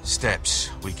are steps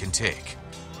we can take.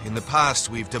 In the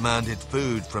past, we've demanded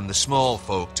food from the small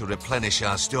folk to replenish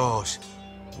our stores.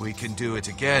 We can do it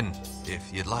again, if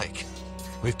you'd like.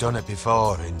 We've done it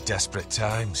before in desperate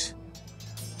times.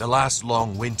 The last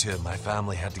long winter, my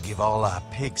family had to give all our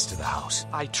pigs to the house.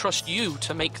 I trust you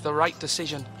to make the right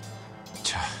decision.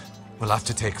 We'll have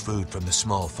to take food from the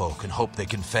small folk and hope they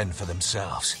can fend for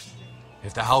themselves.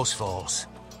 If the house falls,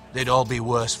 they'd all be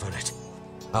worse for it.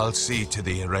 I'll see to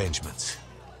the arrangements,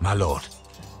 my lord.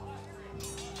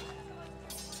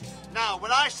 Now,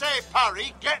 when I say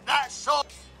parry, get that sword.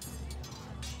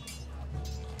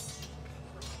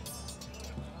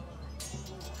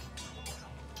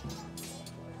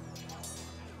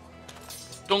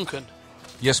 Duncan.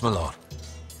 Yes, my lord.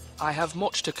 I have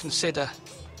much to consider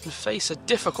and face a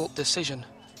difficult decision.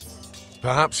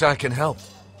 Perhaps I can help.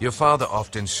 Your father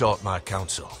often sought my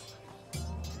counsel.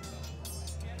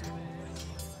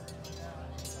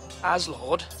 As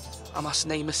Lord, I must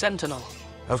name a sentinel.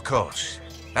 Of course.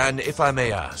 And if I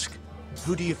may ask,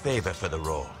 who do you favor for the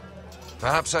role?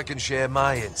 Perhaps I can share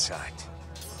my insight.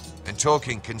 And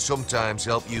talking can sometimes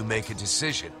help you make a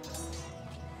decision.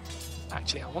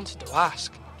 Actually, I wanted to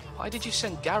ask, why did you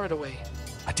send Garrett away?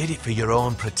 I did it for your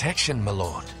own protection, my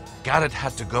lord. Garrett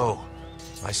had to go.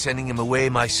 By sending him away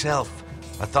myself,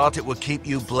 I thought it would keep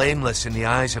you blameless in the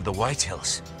eyes of the White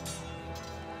Hills.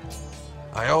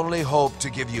 I only hope to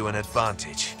give you an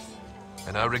advantage.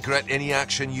 And I regret any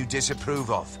action you disapprove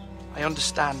of. I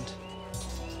understand.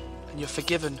 And you're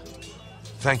forgiven.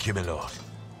 Thank you, my lord.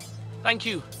 Thank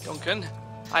you, Duncan.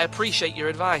 I appreciate your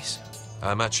advice.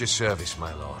 I'm at your service,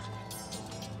 my lord.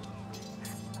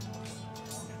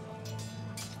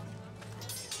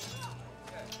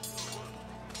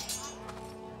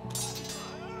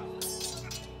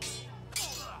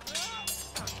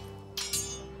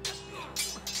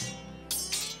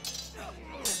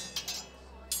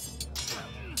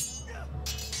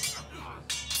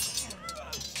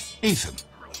 Ethan.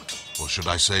 Or should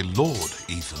I say Lord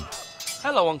Ethan?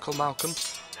 Hello, Uncle Malcolm.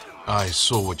 I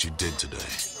saw what you did today.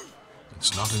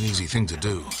 It's not an easy thing to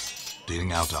do,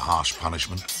 dealing out a harsh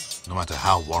punishment, no matter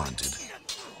how warranted.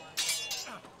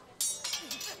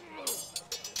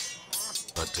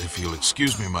 But if you'll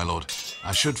excuse me, my lord,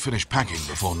 I should finish packing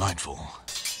before nightfall.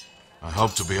 I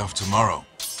hope to be off tomorrow,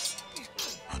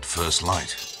 at first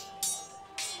light.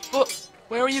 But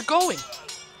where are you going?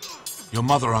 Your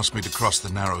mother asked me to cross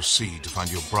the narrow sea to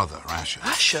find your brother, Asher.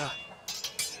 Asher?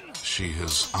 She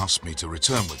has asked me to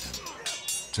return with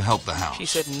him, to help the house. She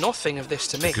said nothing of this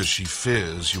to me. Because she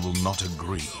fears you will not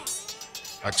agree.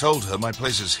 I told her my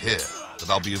place is here, that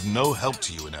I'll be of no help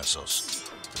to you in Essos.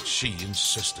 But she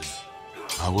insisted.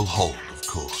 I will hold, of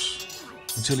course,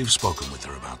 until you've spoken with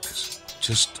her about this.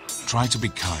 Just try to be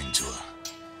kind to her.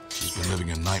 She's been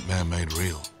living a nightmare made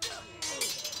real.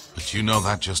 But you know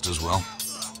that just as well.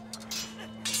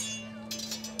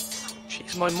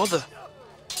 She's my mother.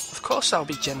 Of course I'll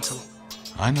be gentle.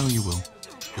 I know you will.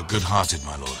 You're good-hearted,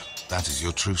 my lord. That is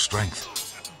your true strength.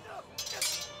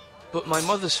 But my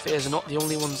mother's fears are not the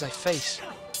only ones I face.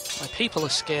 My people are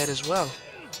scared as well.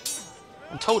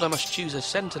 I'm told I must choose a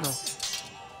sentinel.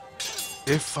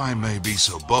 If I may be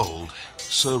so bold,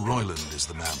 Sir Royland is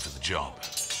the man for the job.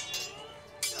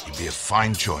 He'd be a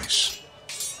fine choice.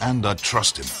 And I'd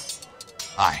trust him.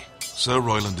 Aye, Sir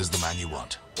Royland is the man you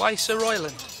want. Why Sir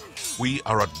Royland? We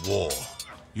are at war.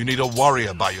 You need a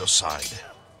warrior by your side.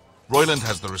 Royland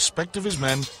has the respect of his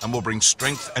men and will bring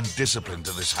strength and discipline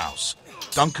to this house.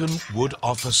 Duncan would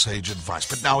offer sage advice,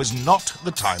 but now is not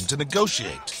the time to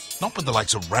negotiate. Not with the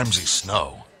likes of Ramsay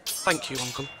Snow. Thank you,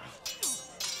 Uncle.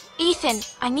 Ethan,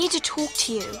 I need to talk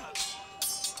to you.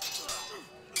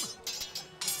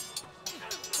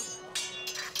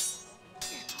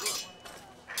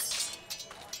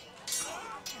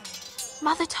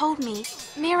 Mother told me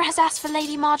Mira has asked for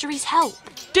Lady Marjorie's help.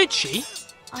 Did she?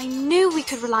 I knew we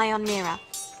could rely on Mira.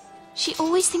 She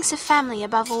always thinks of family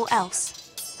above all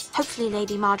else. Hopefully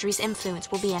Lady Marjorie's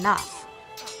influence will be enough.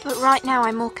 But right now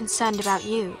I'm more concerned about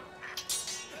you.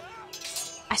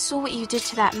 I saw what you did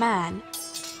to that man.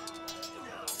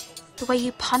 The way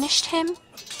you punished him.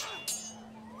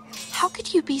 How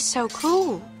could you be so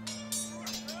cruel?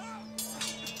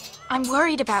 I'm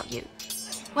worried about you.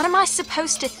 What am I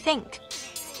supposed to think?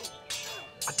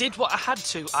 I did what I had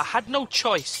to. I had no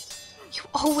choice. You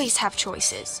always have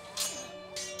choices.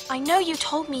 I know you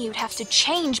told me you'd have to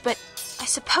change, but I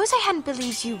suppose I hadn't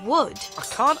believed you would. I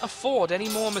can't afford any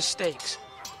more mistakes.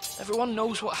 Everyone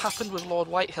knows what happened with Lord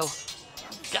Whitehill.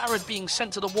 Garrett being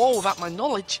sent to the war without my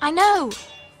knowledge. I know.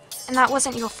 And that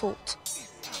wasn't your fault.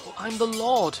 But I'm the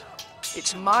Lord.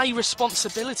 It's my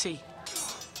responsibility.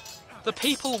 The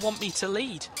people want me to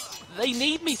lead. They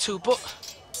need me to, but...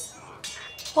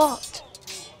 What?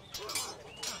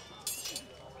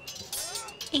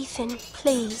 Ethan,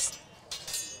 please.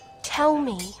 Tell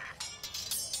me.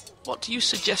 What do you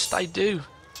suggest I do?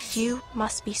 You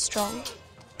must be strong,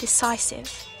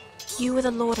 decisive. You are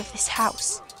the lord of this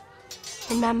house.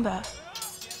 Remember,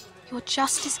 you're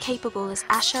just as capable as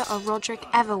Asher or Roderick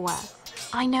ever were.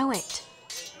 I know it.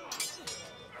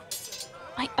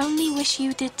 I only wish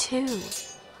you did too.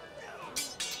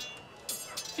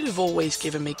 You've always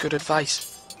given me good advice.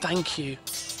 Thank you.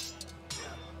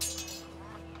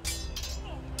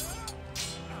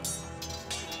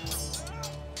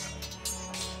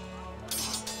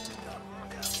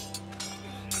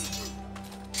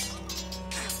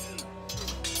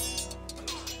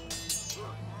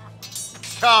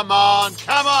 Come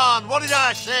on, what did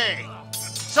I say?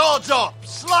 Swords up,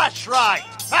 slash right,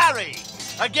 parry,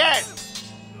 again.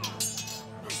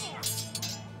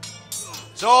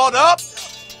 Sword up,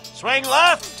 swing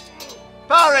left,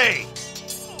 parry.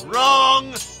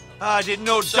 Wrong. I didn't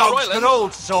know Sir dogs Royland, could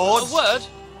hold swords. A word?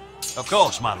 Of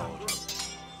course, my lord.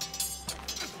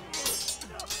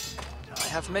 I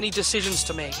have many decisions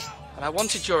to make, and I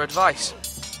wanted your advice.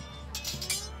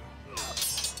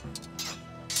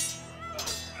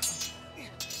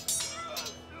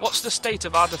 What's the state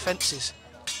of our defences?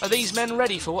 Are these men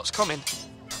ready for what's coming?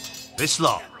 This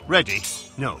lot, ready?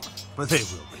 No, but they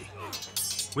will be.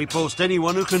 We post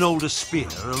anyone who can hold a spear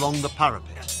along the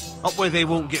parapet, up where they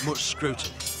won't get much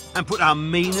scrutiny, and put our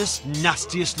meanest,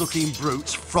 nastiest looking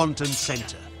brutes front and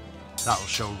centre. That'll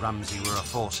show Ramsay we're a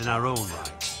force in our own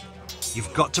right.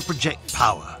 You've got to project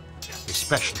power,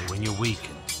 especially when you're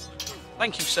weakened.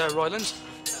 Thank you, Sir Royland.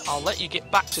 I'll let you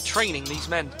get back to training these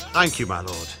men. Thank you, my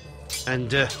lord.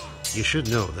 And, you should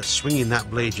know that swinging that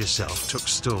blade yourself took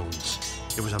stones.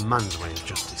 It was a man's way of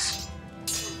justice.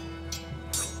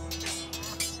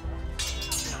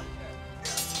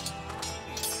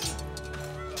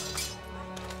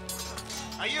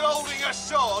 Are you holding a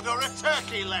sword or a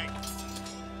turkey leg?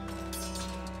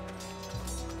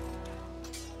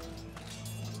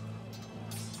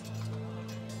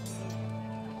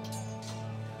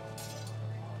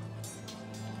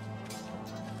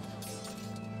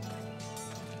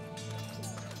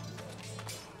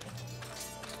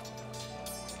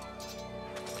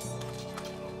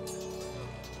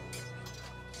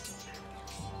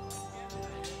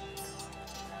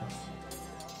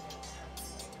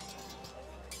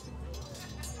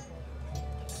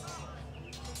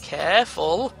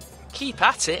 Careful. Keep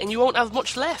at it and you won't have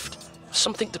much left.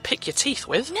 Something to pick your teeth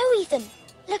with. No, Ethan.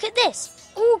 Look at this.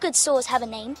 All good swords have a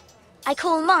name. I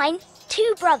call mine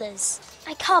Two Brothers.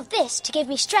 I carved this to give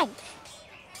me strength.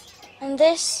 And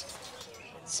this,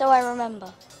 so I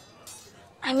remember.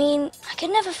 I mean, I could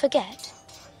never forget.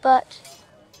 But,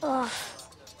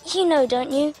 you know,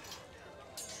 don't you?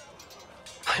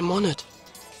 I'm honoured.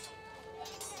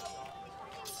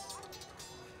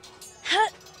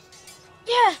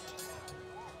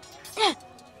 Yeah.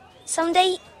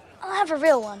 Someday, I'll have a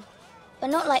real one. But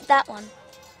not like that one.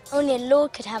 Only a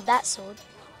lord could have that sword.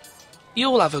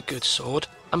 You'll have a good sword.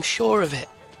 I'm sure of it.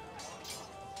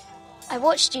 I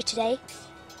watched you today.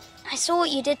 I saw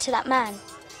what you did to that man.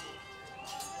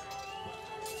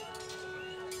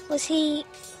 Was he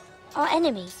our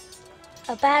enemy?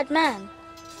 A bad man?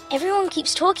 Everyone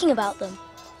keeps talking about them.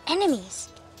 Enemies.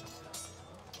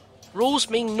 Rules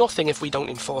mean nothing if we don't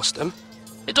enforce them.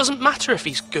 It doesn't matter if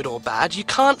he's good or bad. You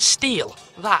can't steal.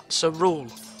 That's a rule.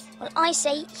 Well, I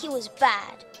say he was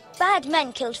bad. Bad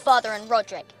men killed Father and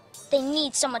Roderick. They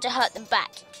need someone to hurt them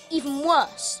back. Even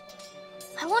worse.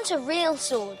 I want a real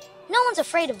sword. No one's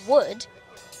afraid of wood.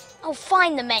 I'll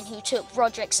find the men who took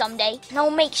Roderick someday, and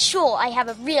I'll make sure I have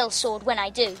a real sword when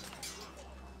I do.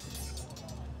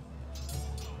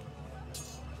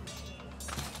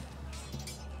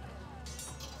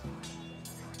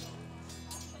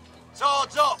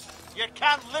 Swords up! You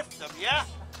can lift them, yeah?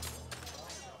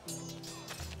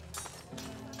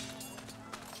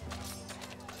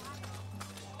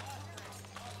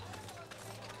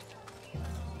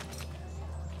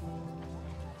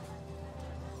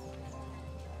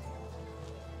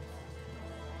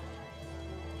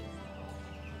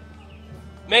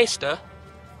 Maester?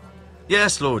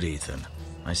 Yes, Lord Ethan.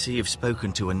 I see you've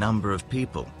spoken to a number of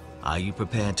people. Are you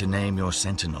prepared to name your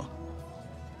sentinel?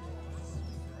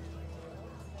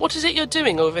 What is it you're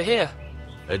doing over here?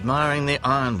 Admiring the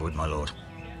ironwood, my lord.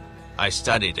 I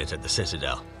studied it at the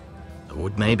Citadel. The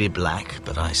wood may be black,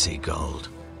 but I see gold.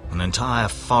 An entire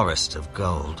forest of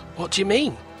gold. What do you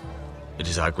mean? It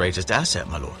is our greatest asset,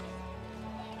 my lord.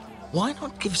 Why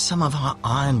not give some of our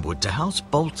ironwood to House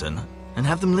Bolton and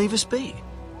have them leave us be?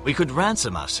 We could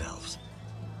ransom ourselves.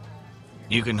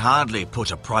 You can hardly put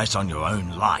a price on your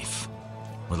own life,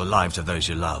 or the lives of those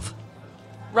you love.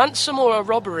 Ransom or a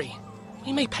robbery?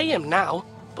 We may pay him now,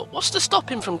 but what's to stop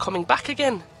him from coming back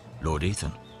again? Lord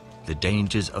Ethan, the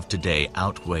dangers of today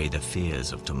outweigh the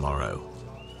fears of tomorrow.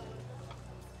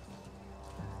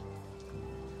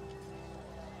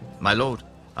 My lord,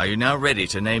 are you now ready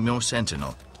to name your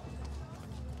sentinel?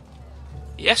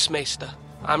 Yes, Maester.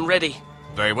 I'm ready.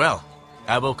 Very well.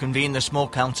 I will convene the small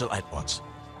council at once.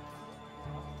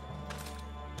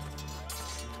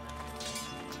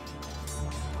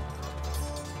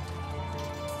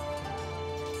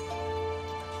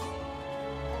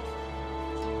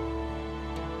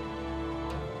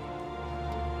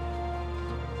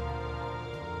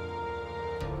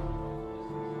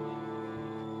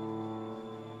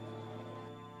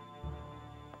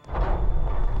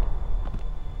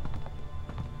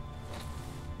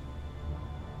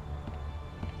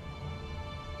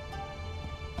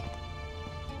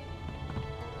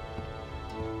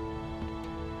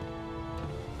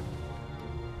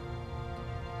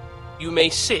 You may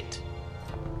sit.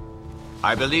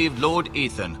 I believe Lord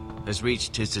Ethan has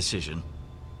reached his decision.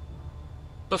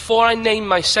 Before I name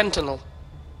my sentinel,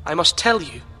 I must tell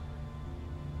you.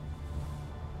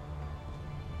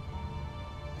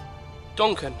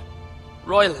 Duncan,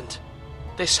 Royland,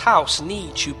 this house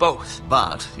needs you both.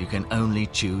 But you can only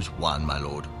choose one, my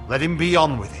lord. Let him be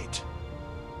on with it.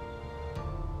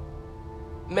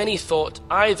 Many thought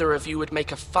either of you would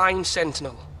make a fine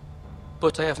sentinel,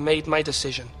 but I have made my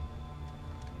decision.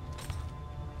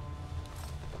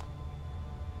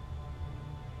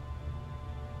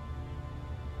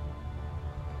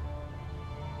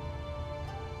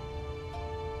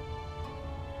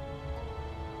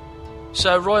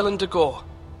 Sir Royland de Gore,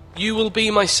 you will be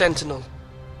my sentinel.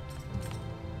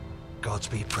 Gods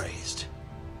be praised.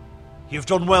 You've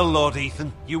done well, Lord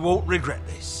Ethan. You won't regret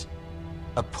this.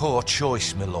 A poor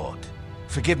choice, my lord.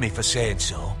 Forgive me for saying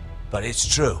so. but it's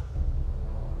true.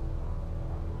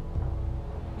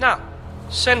 Now,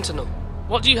 Sentinel,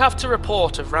 what do you have to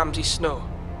report of Ramsay Snow?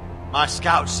 My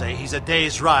scouts say he's a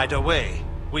day's ride away.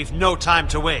 We've no time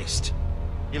to waste.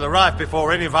 He'll arrive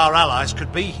before any of our allies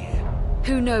could be here.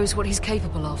 Who knows what he's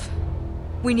capable of?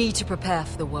 We need to prepare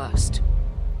for the worst.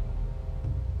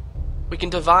 We can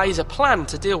devise a plan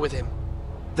to deal with him.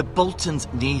 The Boltons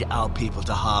need our people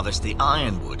to harvest the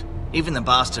ironwood. Even the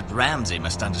bastard Ramsay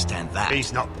must understand that.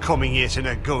 He's not coming here to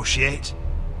negotiate.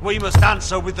 We must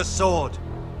answer with the sword.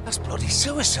 That's bloody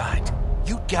suicide.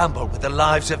 You gamble with the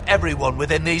lives of everyone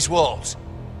within these walls.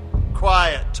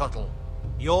 Quiet, Tuttle.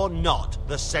 You're not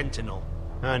the Sentinel.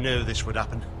 I knew this would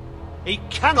happen. He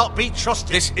cannot be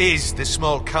trusted. This is the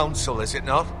small council, is it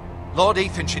not? Lord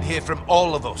Ethan should hear from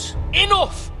all of us.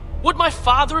 Enough! Would my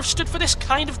father have stood for this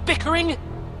kind of bickering?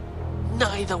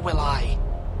 Neither will I.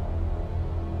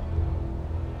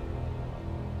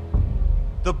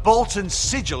 The Bolton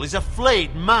sigil is a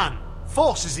flayed man.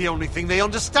 Force is the only thing they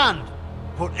understand.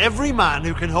 Put every man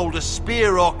who can hold a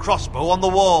spear or crossbow on the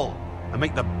wall, and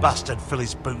make the bastard fill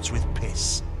his boots with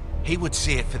piss. He would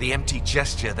see it for the empty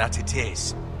gesture that it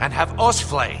is, and have us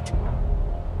flayed.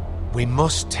 We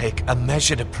must take a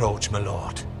measured approach, my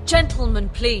lord. Gentlemen,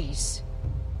 please.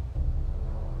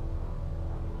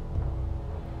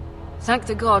 Thank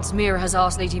the gods Mira has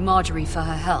asked Lady Marjorie for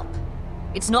her help.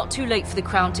 It's not too late for the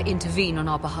Crown to intervene on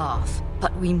our behalf,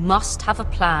 but we must have a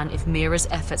plan if Mira's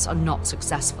efforts are not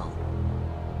successful.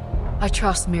 I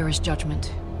trust Mira's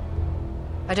judgment.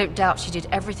 I don't doubt she did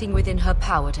everything within her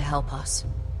power to help us.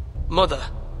 Mother,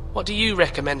 what do you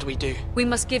recommend we do? We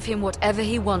must give him whatever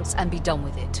he wants and be done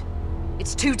with it.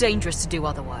 It's too dangerous to do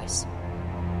otherwise.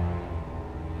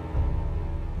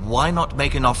 Why not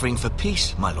make an offering for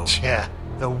peace, my lord? Yeah,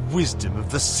 the wisdom of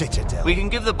the Citadel. We can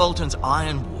give the Boltons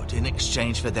ironwood in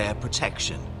exchange for their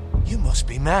protection. You must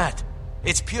be mad.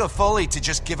 It's pure folly to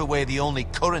just give away the only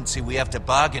currency we have to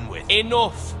bargain with.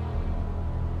 Enough!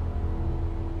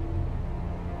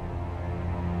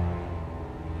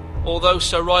 Although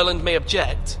Sir Royland may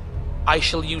object, I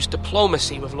shall use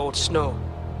diplomacy with Lord Snow.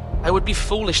 I would be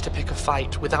foolish to pick a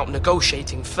fight without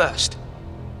negotiating first.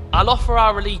 I'll offer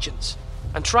our allegiance,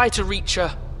 and try to reach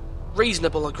a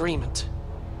reasonable agreement.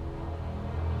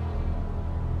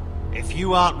 If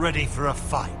you aren't ready for a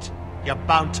fight, you're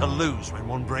bound to lose when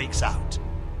one breaks out.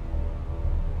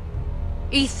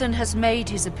 Ethan has made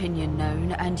his opinion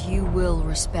known, and you will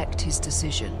respect his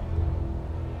decision.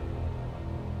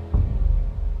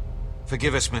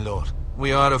 Forgive us, my lord.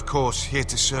 We are, of course, here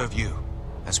to serve you,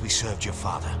 as we served your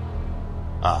father.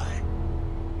 Aye.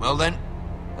 Well then,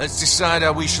 let's decide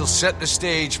how we shall set the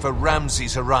stage for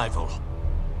Ramsay's arrival.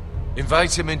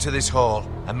 Invite him into this hall,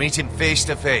 and meet him face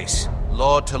to face,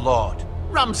 lord to lord.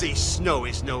 Ramsay Snow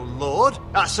is no lord.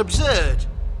 That's absurd.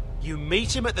 You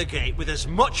meet him at the gate with as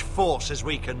much force as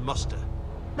we can muster.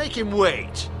 Make him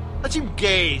wait. Let him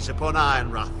gaze upon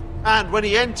Ironrath. And when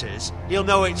he enters, he'll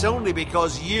know it's only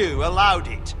because you allowed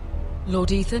it.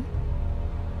 Lord Ethan?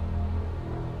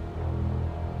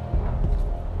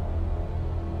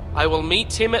 I will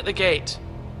meet him at the gate.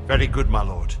 Very good, my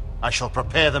lord. I shall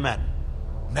prepare the men.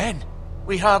 Men?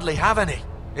 We hardly have any.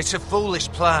 It's a foolish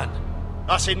plan.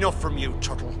 That's enough from you,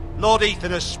 Tuttle. Lord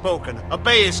Ethan has spoken.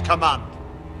 Obey his command.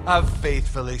 I've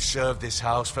faithfully served this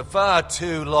house for far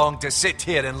too long to sit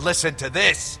here and listen to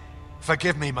this.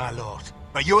 Forgive me, my lord,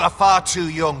 but you are far too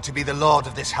young to be the lord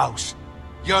of this house.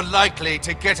 You're likely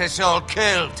to get us all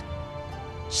killed.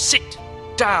 Sit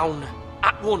down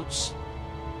at once.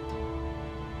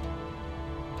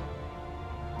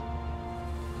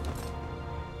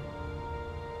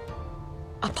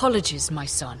 Apologies, my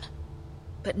son.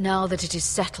 But now that it is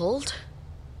settled,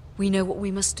 we know what we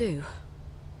must do.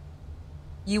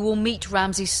 You will meet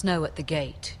Ramsay Snow at the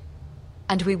gate,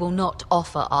 and we will not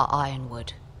offer our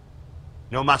ironwood.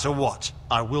 No matter what,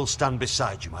 I will stand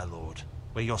beside you, my lord,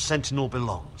 where your sentinel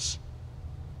belongs.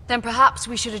 Then perhaps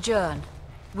we should adjourn.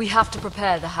 We have to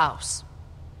prepare the house.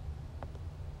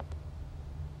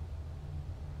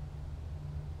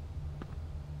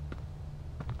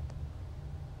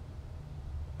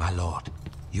 My lord,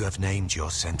 you have named your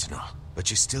sentinel,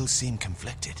 but you still seem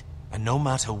conflicted. And no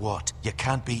matter what, you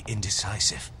can't be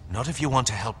indecisive. Not if you want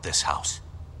to help this house.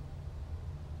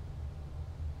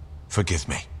 Forgive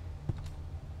me.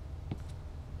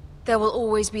 There will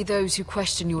always be those who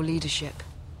question your leadership,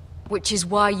 which is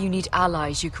why you need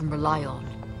allies you can rely on.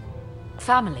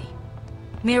 Family.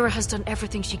 Mira has done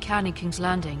everything she can in King's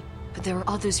Landing, but there are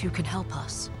others who can help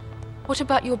us. What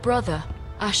about your brother,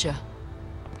 Asher?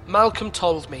 Malcolm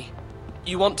told me.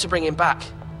 You want to bring him back?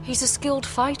 He's a skilled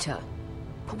fighter.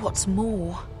 But what's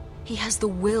more, he has the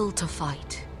will to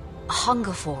fight. a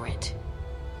hunger for it.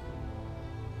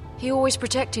 He always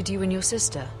protected you and your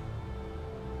sister.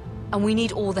 And we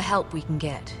need all the help we can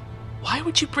get. Why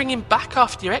would you bring him back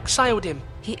after you exiled him?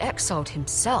 He exiled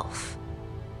himself.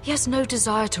 He has no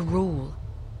desire to rule.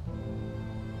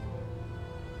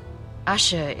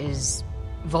 Asher is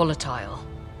volatile,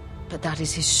 but that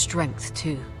is his strength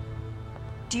too.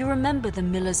 Do you remember the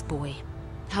miller's boy?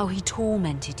 How he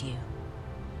tormented you?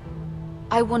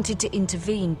 I wanted to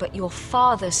intervene, but your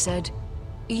father said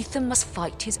Ethan must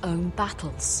fight his own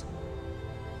battles.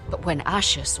 But when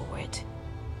Asher saw it,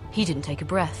 he didn't take a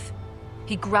breath.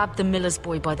 He grabbed the miller's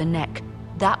boy by the neck.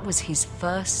 That was his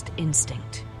first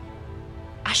instinct.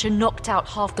 Asher knocked out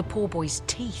half the poor boy's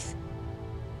teeth.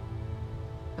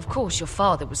 Of course, your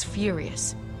father was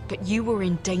furious, but you were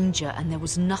in danger and there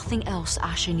was nothing else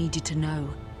Asher needed to know.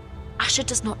 Asher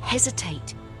does not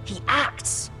hesitate. He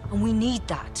acts, and we need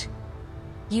that.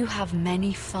 You have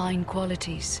many fine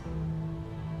qualities,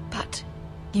 but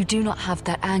you do not have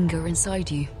that anger inside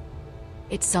you.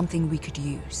 It's something we could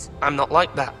use. I'm not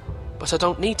like that, but I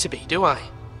don't need to be, do I?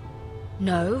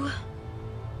 No,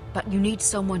 but you need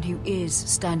someone who is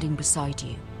standing beside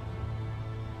you.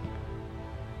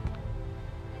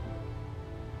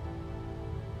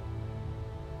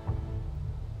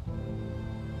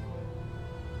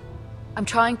 I'm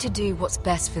trying to do what's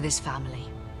best for this family,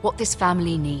 what this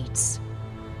family needs.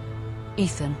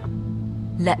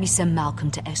 Ethan, let me send Malcolm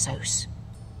to Essos.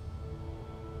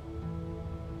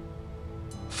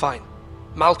 Fine.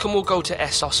 Malcolm will go to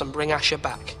Essos and bring Asher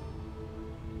back.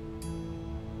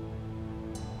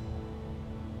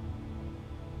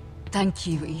 Thank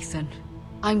you, Ethan.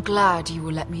 I'm glad you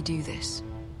will let me do this.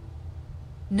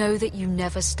 Know that you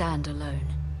never stand alone.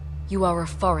 You are a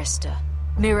Forrester.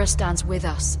 Mira stands with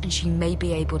us, and she may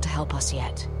be able to help us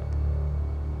yet.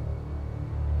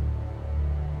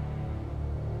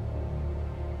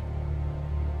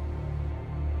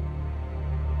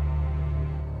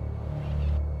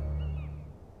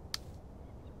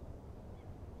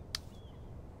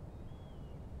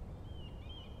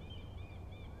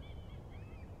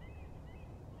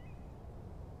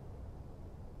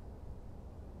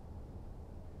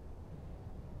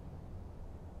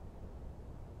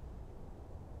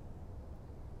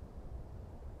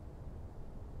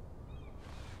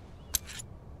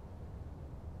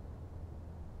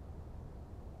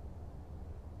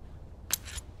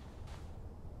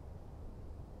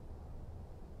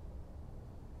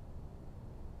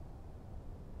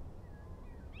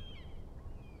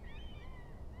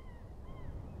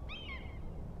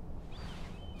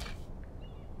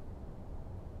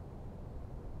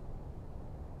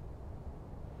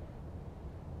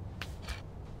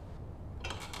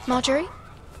 Marjorie?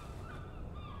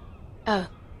 Oh.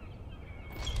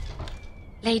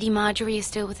 Lady Marjorie is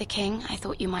still with the king. I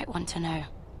thought you might want to know.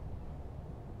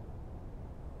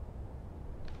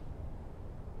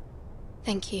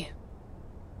 Thank you.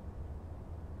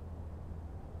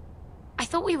 I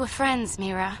thought we were friends,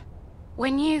 Mira.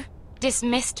 When you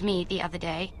dismissed me the other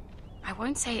day, I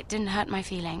won't say it didn't hurt my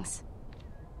feelings.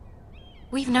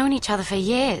 We've known each other for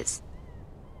years,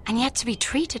 and yet to be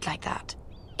treated like that.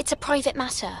 It's a private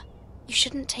matter. You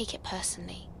shouldn't take it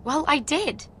personally. Well, I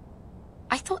did.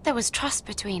 I thought there was trust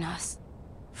between us.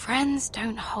 Friends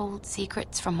don't hold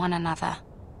secrets from one another.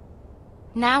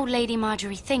 Now Lady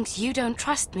Marjorie thinks you don't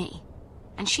trust me,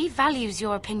 and she values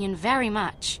your opinion very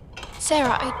much.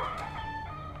 Sarah,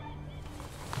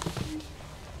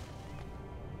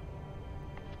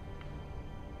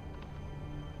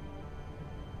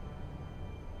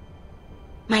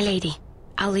 My lady,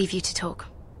 I'll leave you to talk.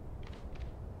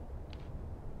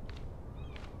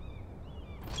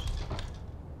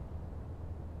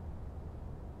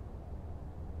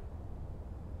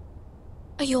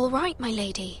 Are you all right, my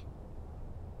lady?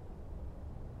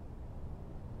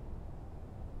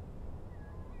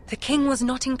 The king was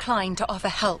not inclined to offer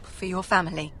help for your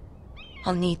family.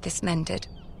 I'll need this mended.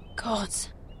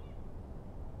 Gods.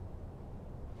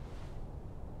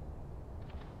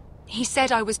 He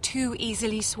said I was too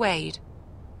easily swayed.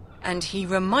 And he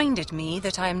reminded me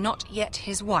that I am not yet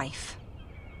his wife.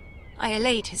 I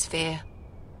allayed his fear.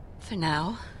 For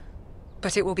now.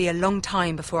 But it will be a long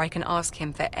time before I can ask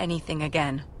him for anything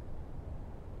again.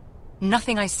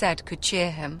 Nothing I said could cheer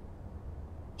him.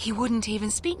 He wouldn't even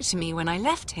speak to me when I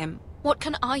left him. What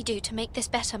can I do to make this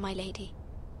better, my lady?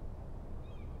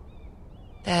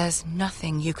 There's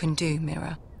nothing you can do,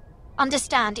 Mira.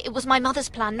 Understand, it was my mother's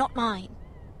plan, not mine.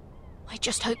 I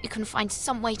just hope you can find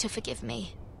some way to forgive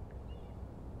me.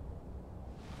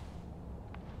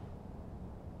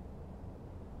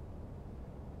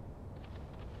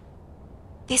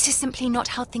 This is simply not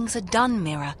how things are done,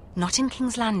 Mira. Not in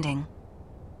King's Landing.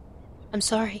 I'm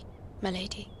sorry, my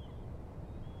lady.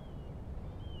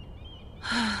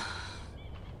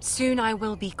 Soon I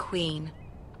will be queen,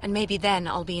 and maybe then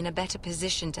I'll be in a better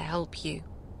position to help you.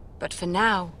 But for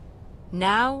now,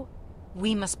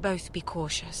 we must both be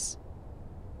cautious.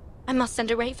 I must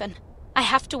send a raven. I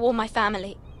have to warn my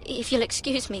family. If you'll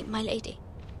excuse me, my lady.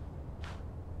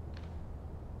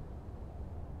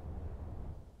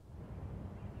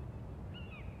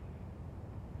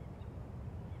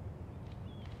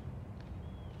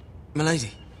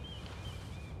 Milady.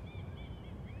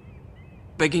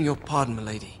 Begging your pardon,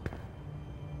 milady.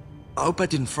 I hope I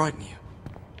didn't frighten you.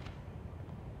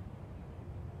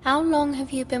 How long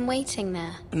have you been waiting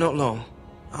there? Not long.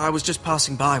 I was just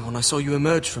passing by when I saw you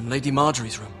emerge from Lady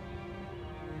Marjorie's room.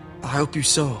 I hope you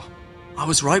saw. I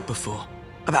was right before.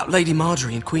 About Lady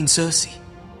Marjorie and Queen Cersei.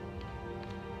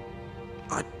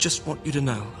 I just want you to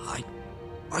know,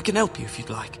 I can help you if you'd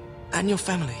like. And your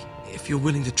family, if you're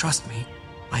willing to trust me.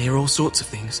 I hear all sorts of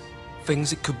things.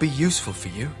 Things that could be useful for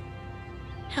you.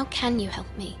 How can you help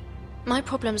me? My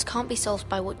problems can't be solved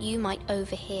by what you might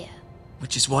overhear.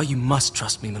 Which is why you must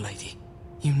trust me, milady.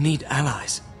 You need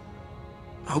allies.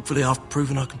 Hopefully I've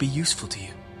proven I can be useful to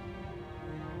you.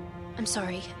 I'm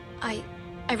sorry. I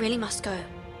really must go.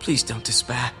 Please don't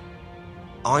despair.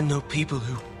 I know people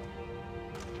who...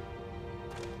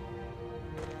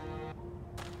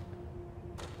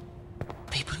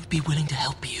 People who'd be willing to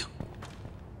help you.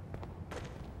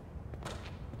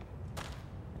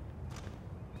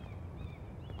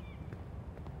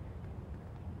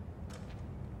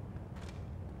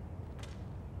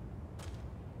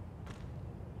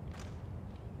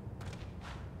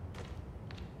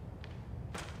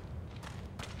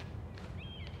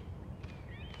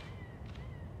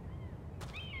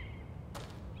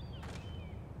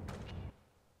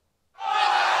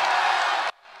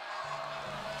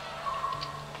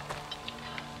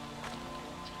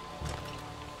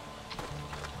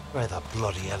 Where the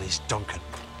bloody hell is Duncan?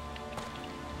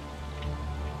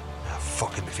 Ah,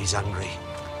 fuck him if he's angry.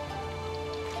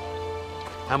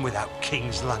 And without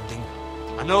King's Landing,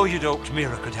 I know you'd hoped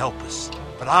Mira could help us,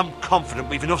 but I'm confident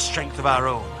we've enough strength of our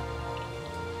own.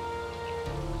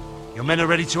 Your men are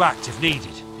ready to act if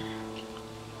needed.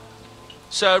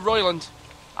 Sir Royland,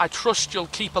 I trust you'll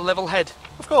keep a level head.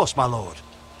 Of course, my lord.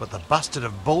 But the bastard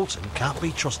of Bolton can't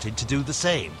be trusted to do the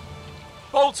same.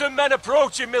 Bolton men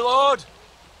approaching, my lord!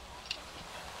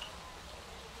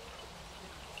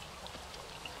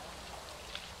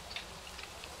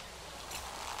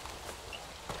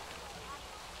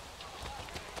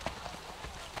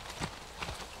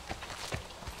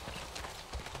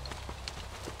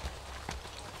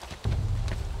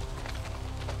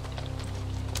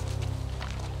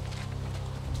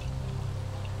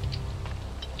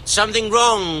 Something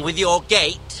wrong with your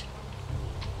gate?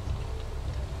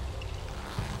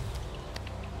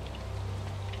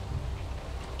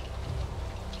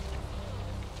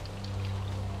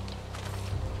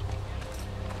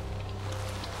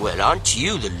 Well, aren't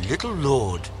you the little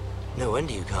lord? No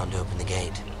wonder you can't open the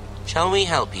gate. Shall we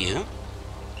help you?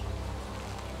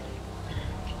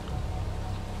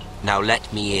 Now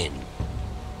let me in.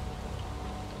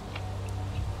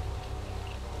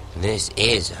 This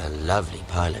is a lovely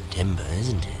pile of timber,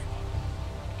 isn't it?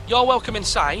 You're welcome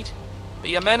inside,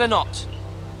 but your men are not.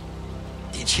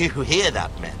 Did you hear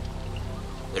that, men?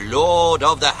 The Lord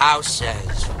of the House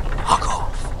says, "Fuck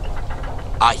off."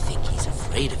 I think he's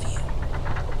afraid of you.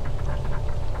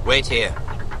 Wait here.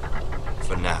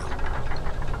 For now.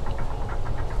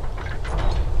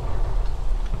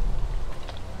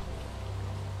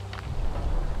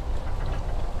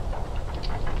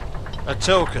 A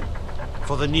token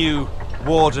for the new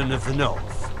Warden of the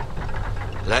North.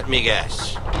 Let me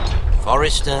guess.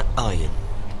 Forrester iron.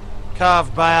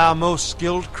 Carved by our most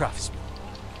skilled craftsmen.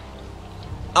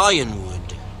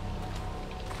 Ironwood.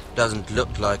 Doesn't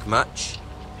look like much.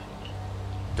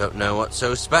 Don't know what's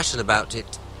so special about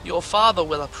it. Your father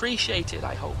will appreciate it,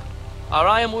 I hope. Our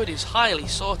ironwood is highly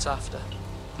sought after.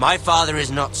 My father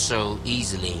is not so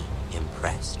easily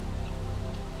impressed.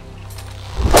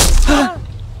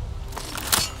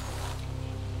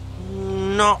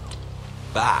 Not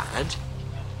bad.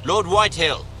 Lord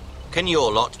Whitehill, can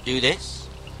your lot do this?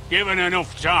 Given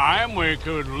enough time, we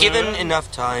could learn. Given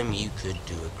enough time, you could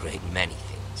do a great many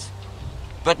things.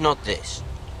 But not this,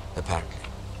 apparently.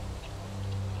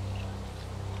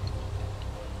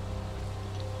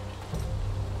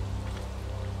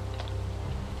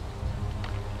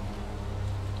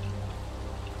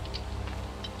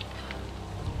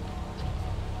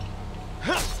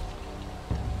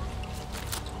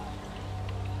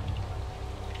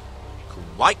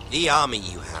 Quite the army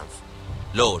you have,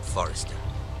 Lord Forrester.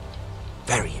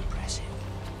 Very impressive.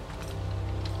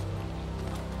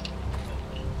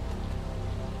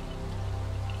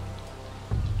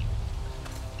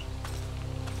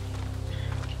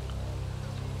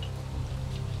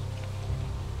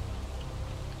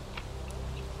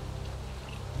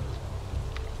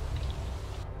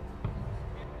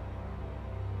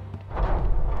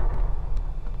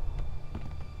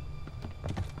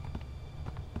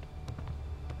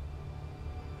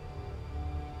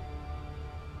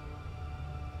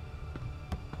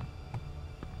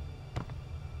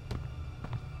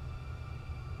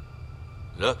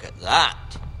 Look at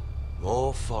that.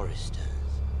 More Forresters.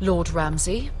 Lord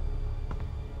Ramsay?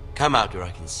 Come out where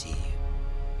I can see you.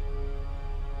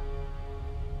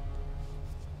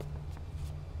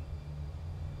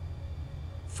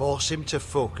 Force him to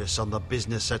focus on the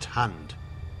business at hand.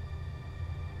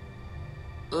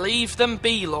 Leave them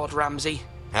be, Lord Ramsay.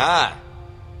 Ah,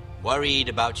 worried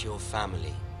about your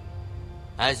family.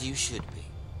 As you should be.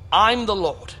 I'm the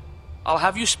Lord. I'll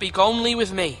have you speak only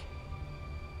with me.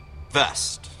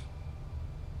 First,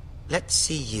 let's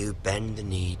see you bend the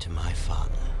knee to my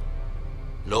father,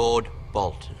 Lord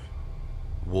Bolton,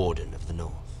 Warden of the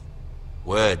North.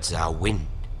 Words are wind.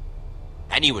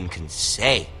 Anyone can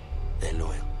say they're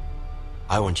loyal.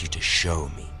 I want you to show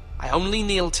me. I only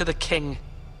kneel to the king.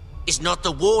 Is not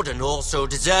the Warden also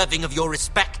deserving of your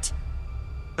respect?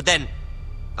 But then,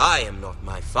 I am not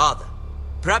my father.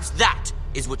 Perhaps that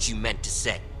is what you meant to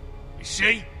say. You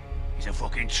see? He's a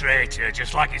fucking traitor,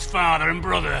 just like his father and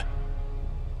brother.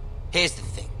 Here's the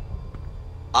thing.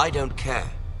 I don't care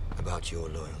about your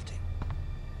loyalty.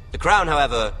 The Crown,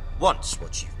 however, wants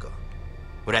what you've got.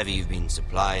 Whatever you've been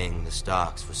supplying the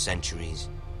Starks for centuries.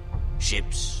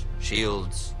 Ships,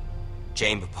 shields,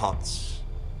 chamber pots.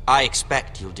 I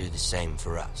expect you'll do the same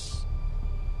for us.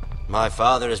 My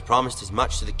father has promised as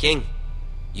much to the king.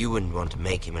 You wouldn't want to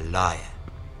make him a liar,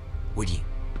 would you?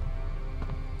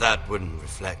 That wouldn't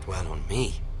reflect well on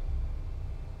me.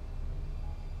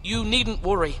 You needn't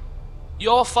worry.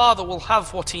 Your father will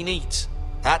have what he needs.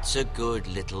 That's a good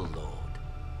little lord.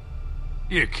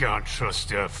 You can't trust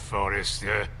her,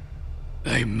 Forrester.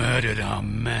 They murdered our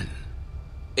men.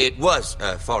 It was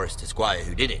a Forrester squire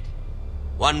who did it.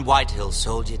 One Whitehill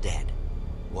soldier dead.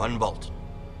 One Bolton.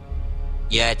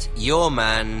 Yet your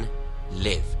man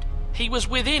lived. He was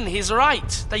within his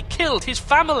right. They killed his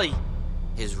family.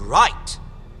 His right?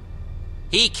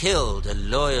 He killed a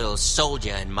loyal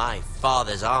soldier in my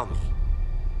father's army.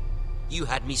 You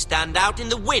had me stand out in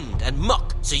the wind and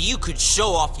muck so you could show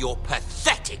off your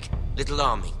pathetic little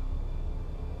army.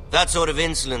 That sort of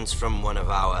insolence from one of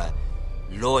our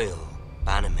loyal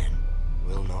bannermen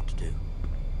will not do.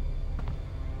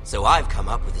 So I've come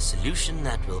up with a solution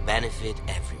that will benefit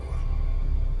everyone.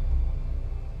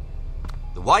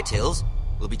 The Whitehills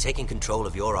will be taking control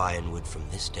of your ironwood from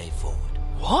this day forward.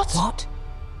 What? What?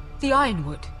 The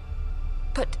Ironwood?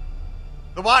 But...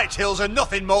 The Whitehills are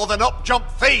nothing more than up-jump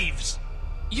thieves!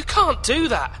 You can't do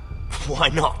that. Why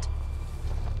not?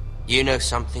 You know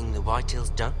something the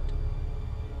Whitehills don't?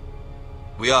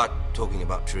 We are talking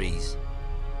about trees.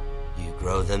 You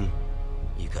grow them,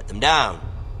 you cut them down.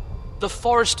 The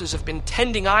Forresters have been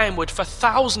tending ironwood for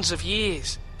thousands of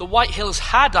years. The Whitehills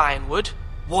had ironwood,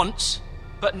 once,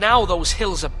 but now those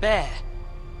hills are bare.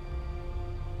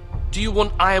 Do you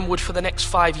want ironwood for the next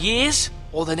 5 years,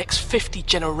 or the next 50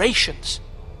 generations?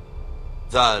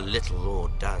 The little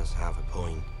lord does have a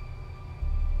point.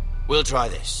 We'll try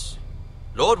this.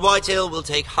 Lord Whitehill will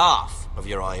take half of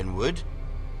your ironwood,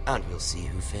 and we'll see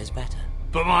who fares better.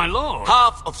 But my lord...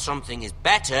 Half of something is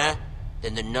better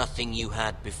than the nothing you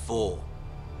had before.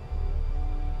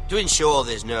 To ensure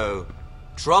there's no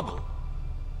trouble,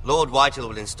 Lord Whitehill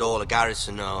will install a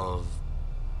garrison of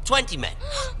 20 men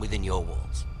within your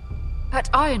walls. At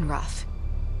Ironrath?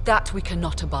 That we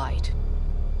cannot abide.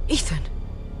 Ethan.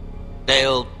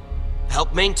 They'll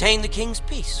help maintain the king's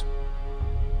peace.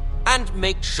 And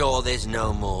make sure there's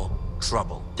no more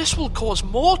trouble. This will cause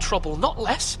more trouble, not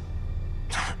less.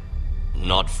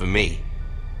 Not for me.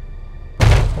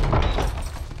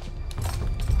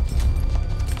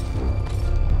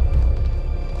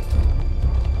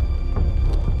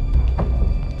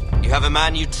 You have a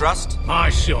man you trust? My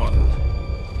son,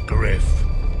 Griff.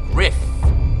 Griff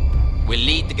will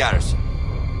lead the garrison.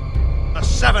 The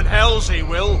seven hells he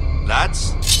will.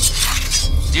 Lads,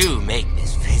 do make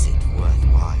this visit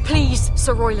worthwhile. Please,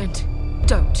 Sir Royland,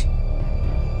 don't.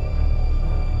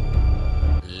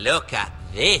 Look at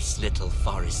this, little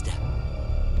Forrester.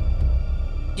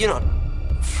 You're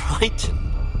not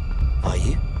frightened, are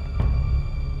you?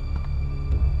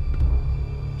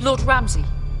 Lord Ramsay,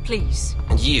 Please.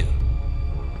 And you?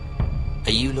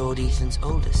 Are you Lord Ethan's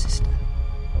older sister?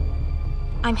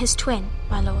 I'm his twin,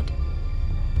 my lord.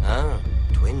 Ah,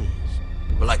 twins.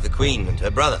 Well, like the Queen and her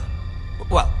brother.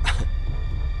 Well,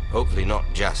 hopefully not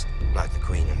just like the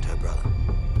Queen and her brother.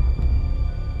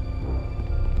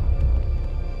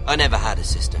 I never had a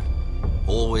sister.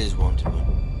 Always wanted one.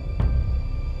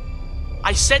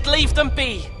 I said leave them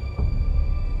be.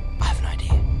 I have an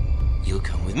idea. You'll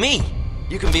come with me.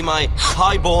 You can be my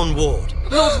highborn ward.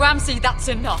 Lord Ramsay, that's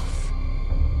enough.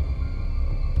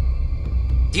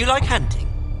 Do you like hunting?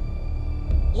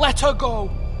 Let her go.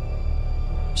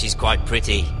 She's quite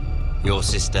pretty, your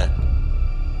sister.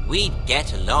 We'd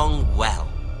get along well.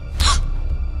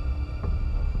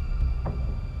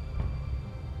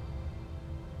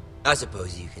 I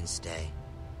suppose you can stay.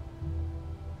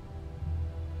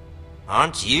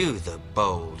 Aren't you the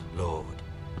bold lord?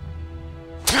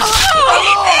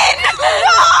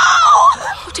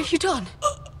 What have you done?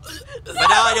 But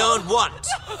I don't want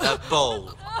a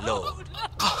bold lord.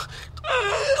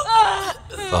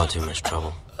 Far too much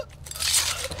trouble.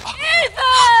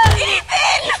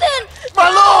 Ethan! My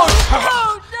lord!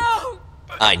 Oh, no!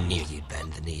 I knew you'd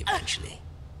bend the knee eventually.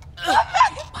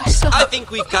 My son. I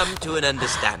think we've come to an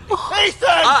understanding. Ethan!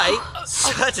 I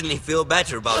certainly feel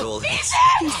better about all this.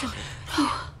 Ethan.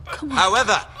 Oh, come on.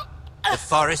 However, the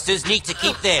Forresters need to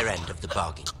keep their end of the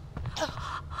bargain.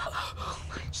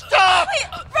 Stop!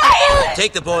 Ryan!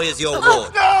 Take the boy as your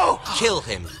ward. No! Kill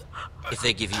him if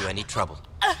they give you any trouble.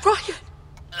 Ryan!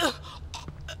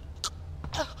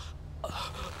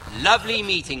 Lovely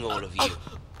meeting all of you.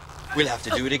 We'll have to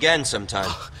do it again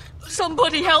sometime.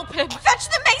 Somebody help him! Fetch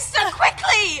the maester,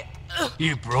 quickly!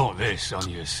 You brought this on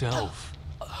yourself.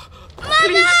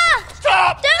 Mama!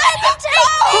 Stop! Don't let them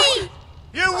take me!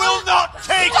 You will not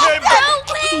take him! No,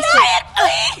 please! Ryan,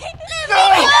 please! No!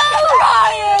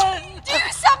 Ryan! Do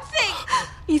something!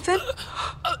 Ethan?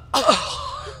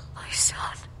 My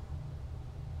son.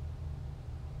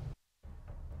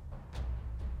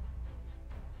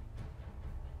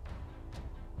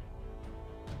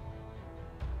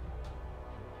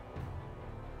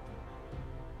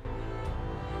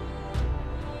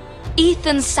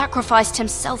 Ethan sacrificed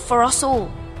himself for us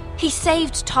all. He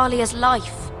saved Talia's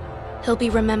life. He'll be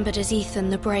remembered as Ethan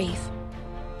the Brave.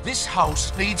 This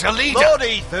house needs a leader. Lord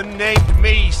Ethan named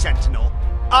me Sentinel.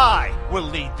 I will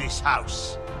lead this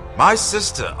house. My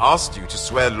sister asked you to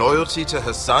swear loyalty to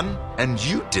her son, and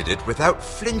you did it without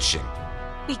flinching.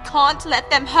 We can't let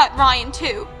them hurt Ryan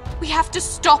too. We have to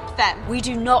stop them. We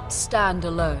do not stand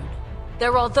alone.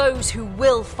 There are those who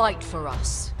will fight for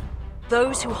us.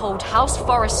 Those who hold House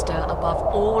Forrester above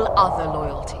all other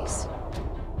loyalties.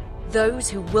 Those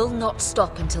who will not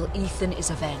stop until Ethan is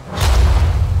avenged.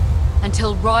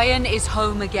 Until Ryan is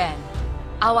home again,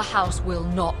 our house will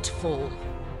not fall.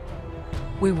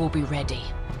 We will be ready.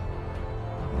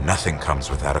 Nothing comes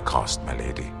without a cost, my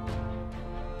lady.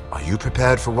 Are you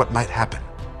prepared for what might happen?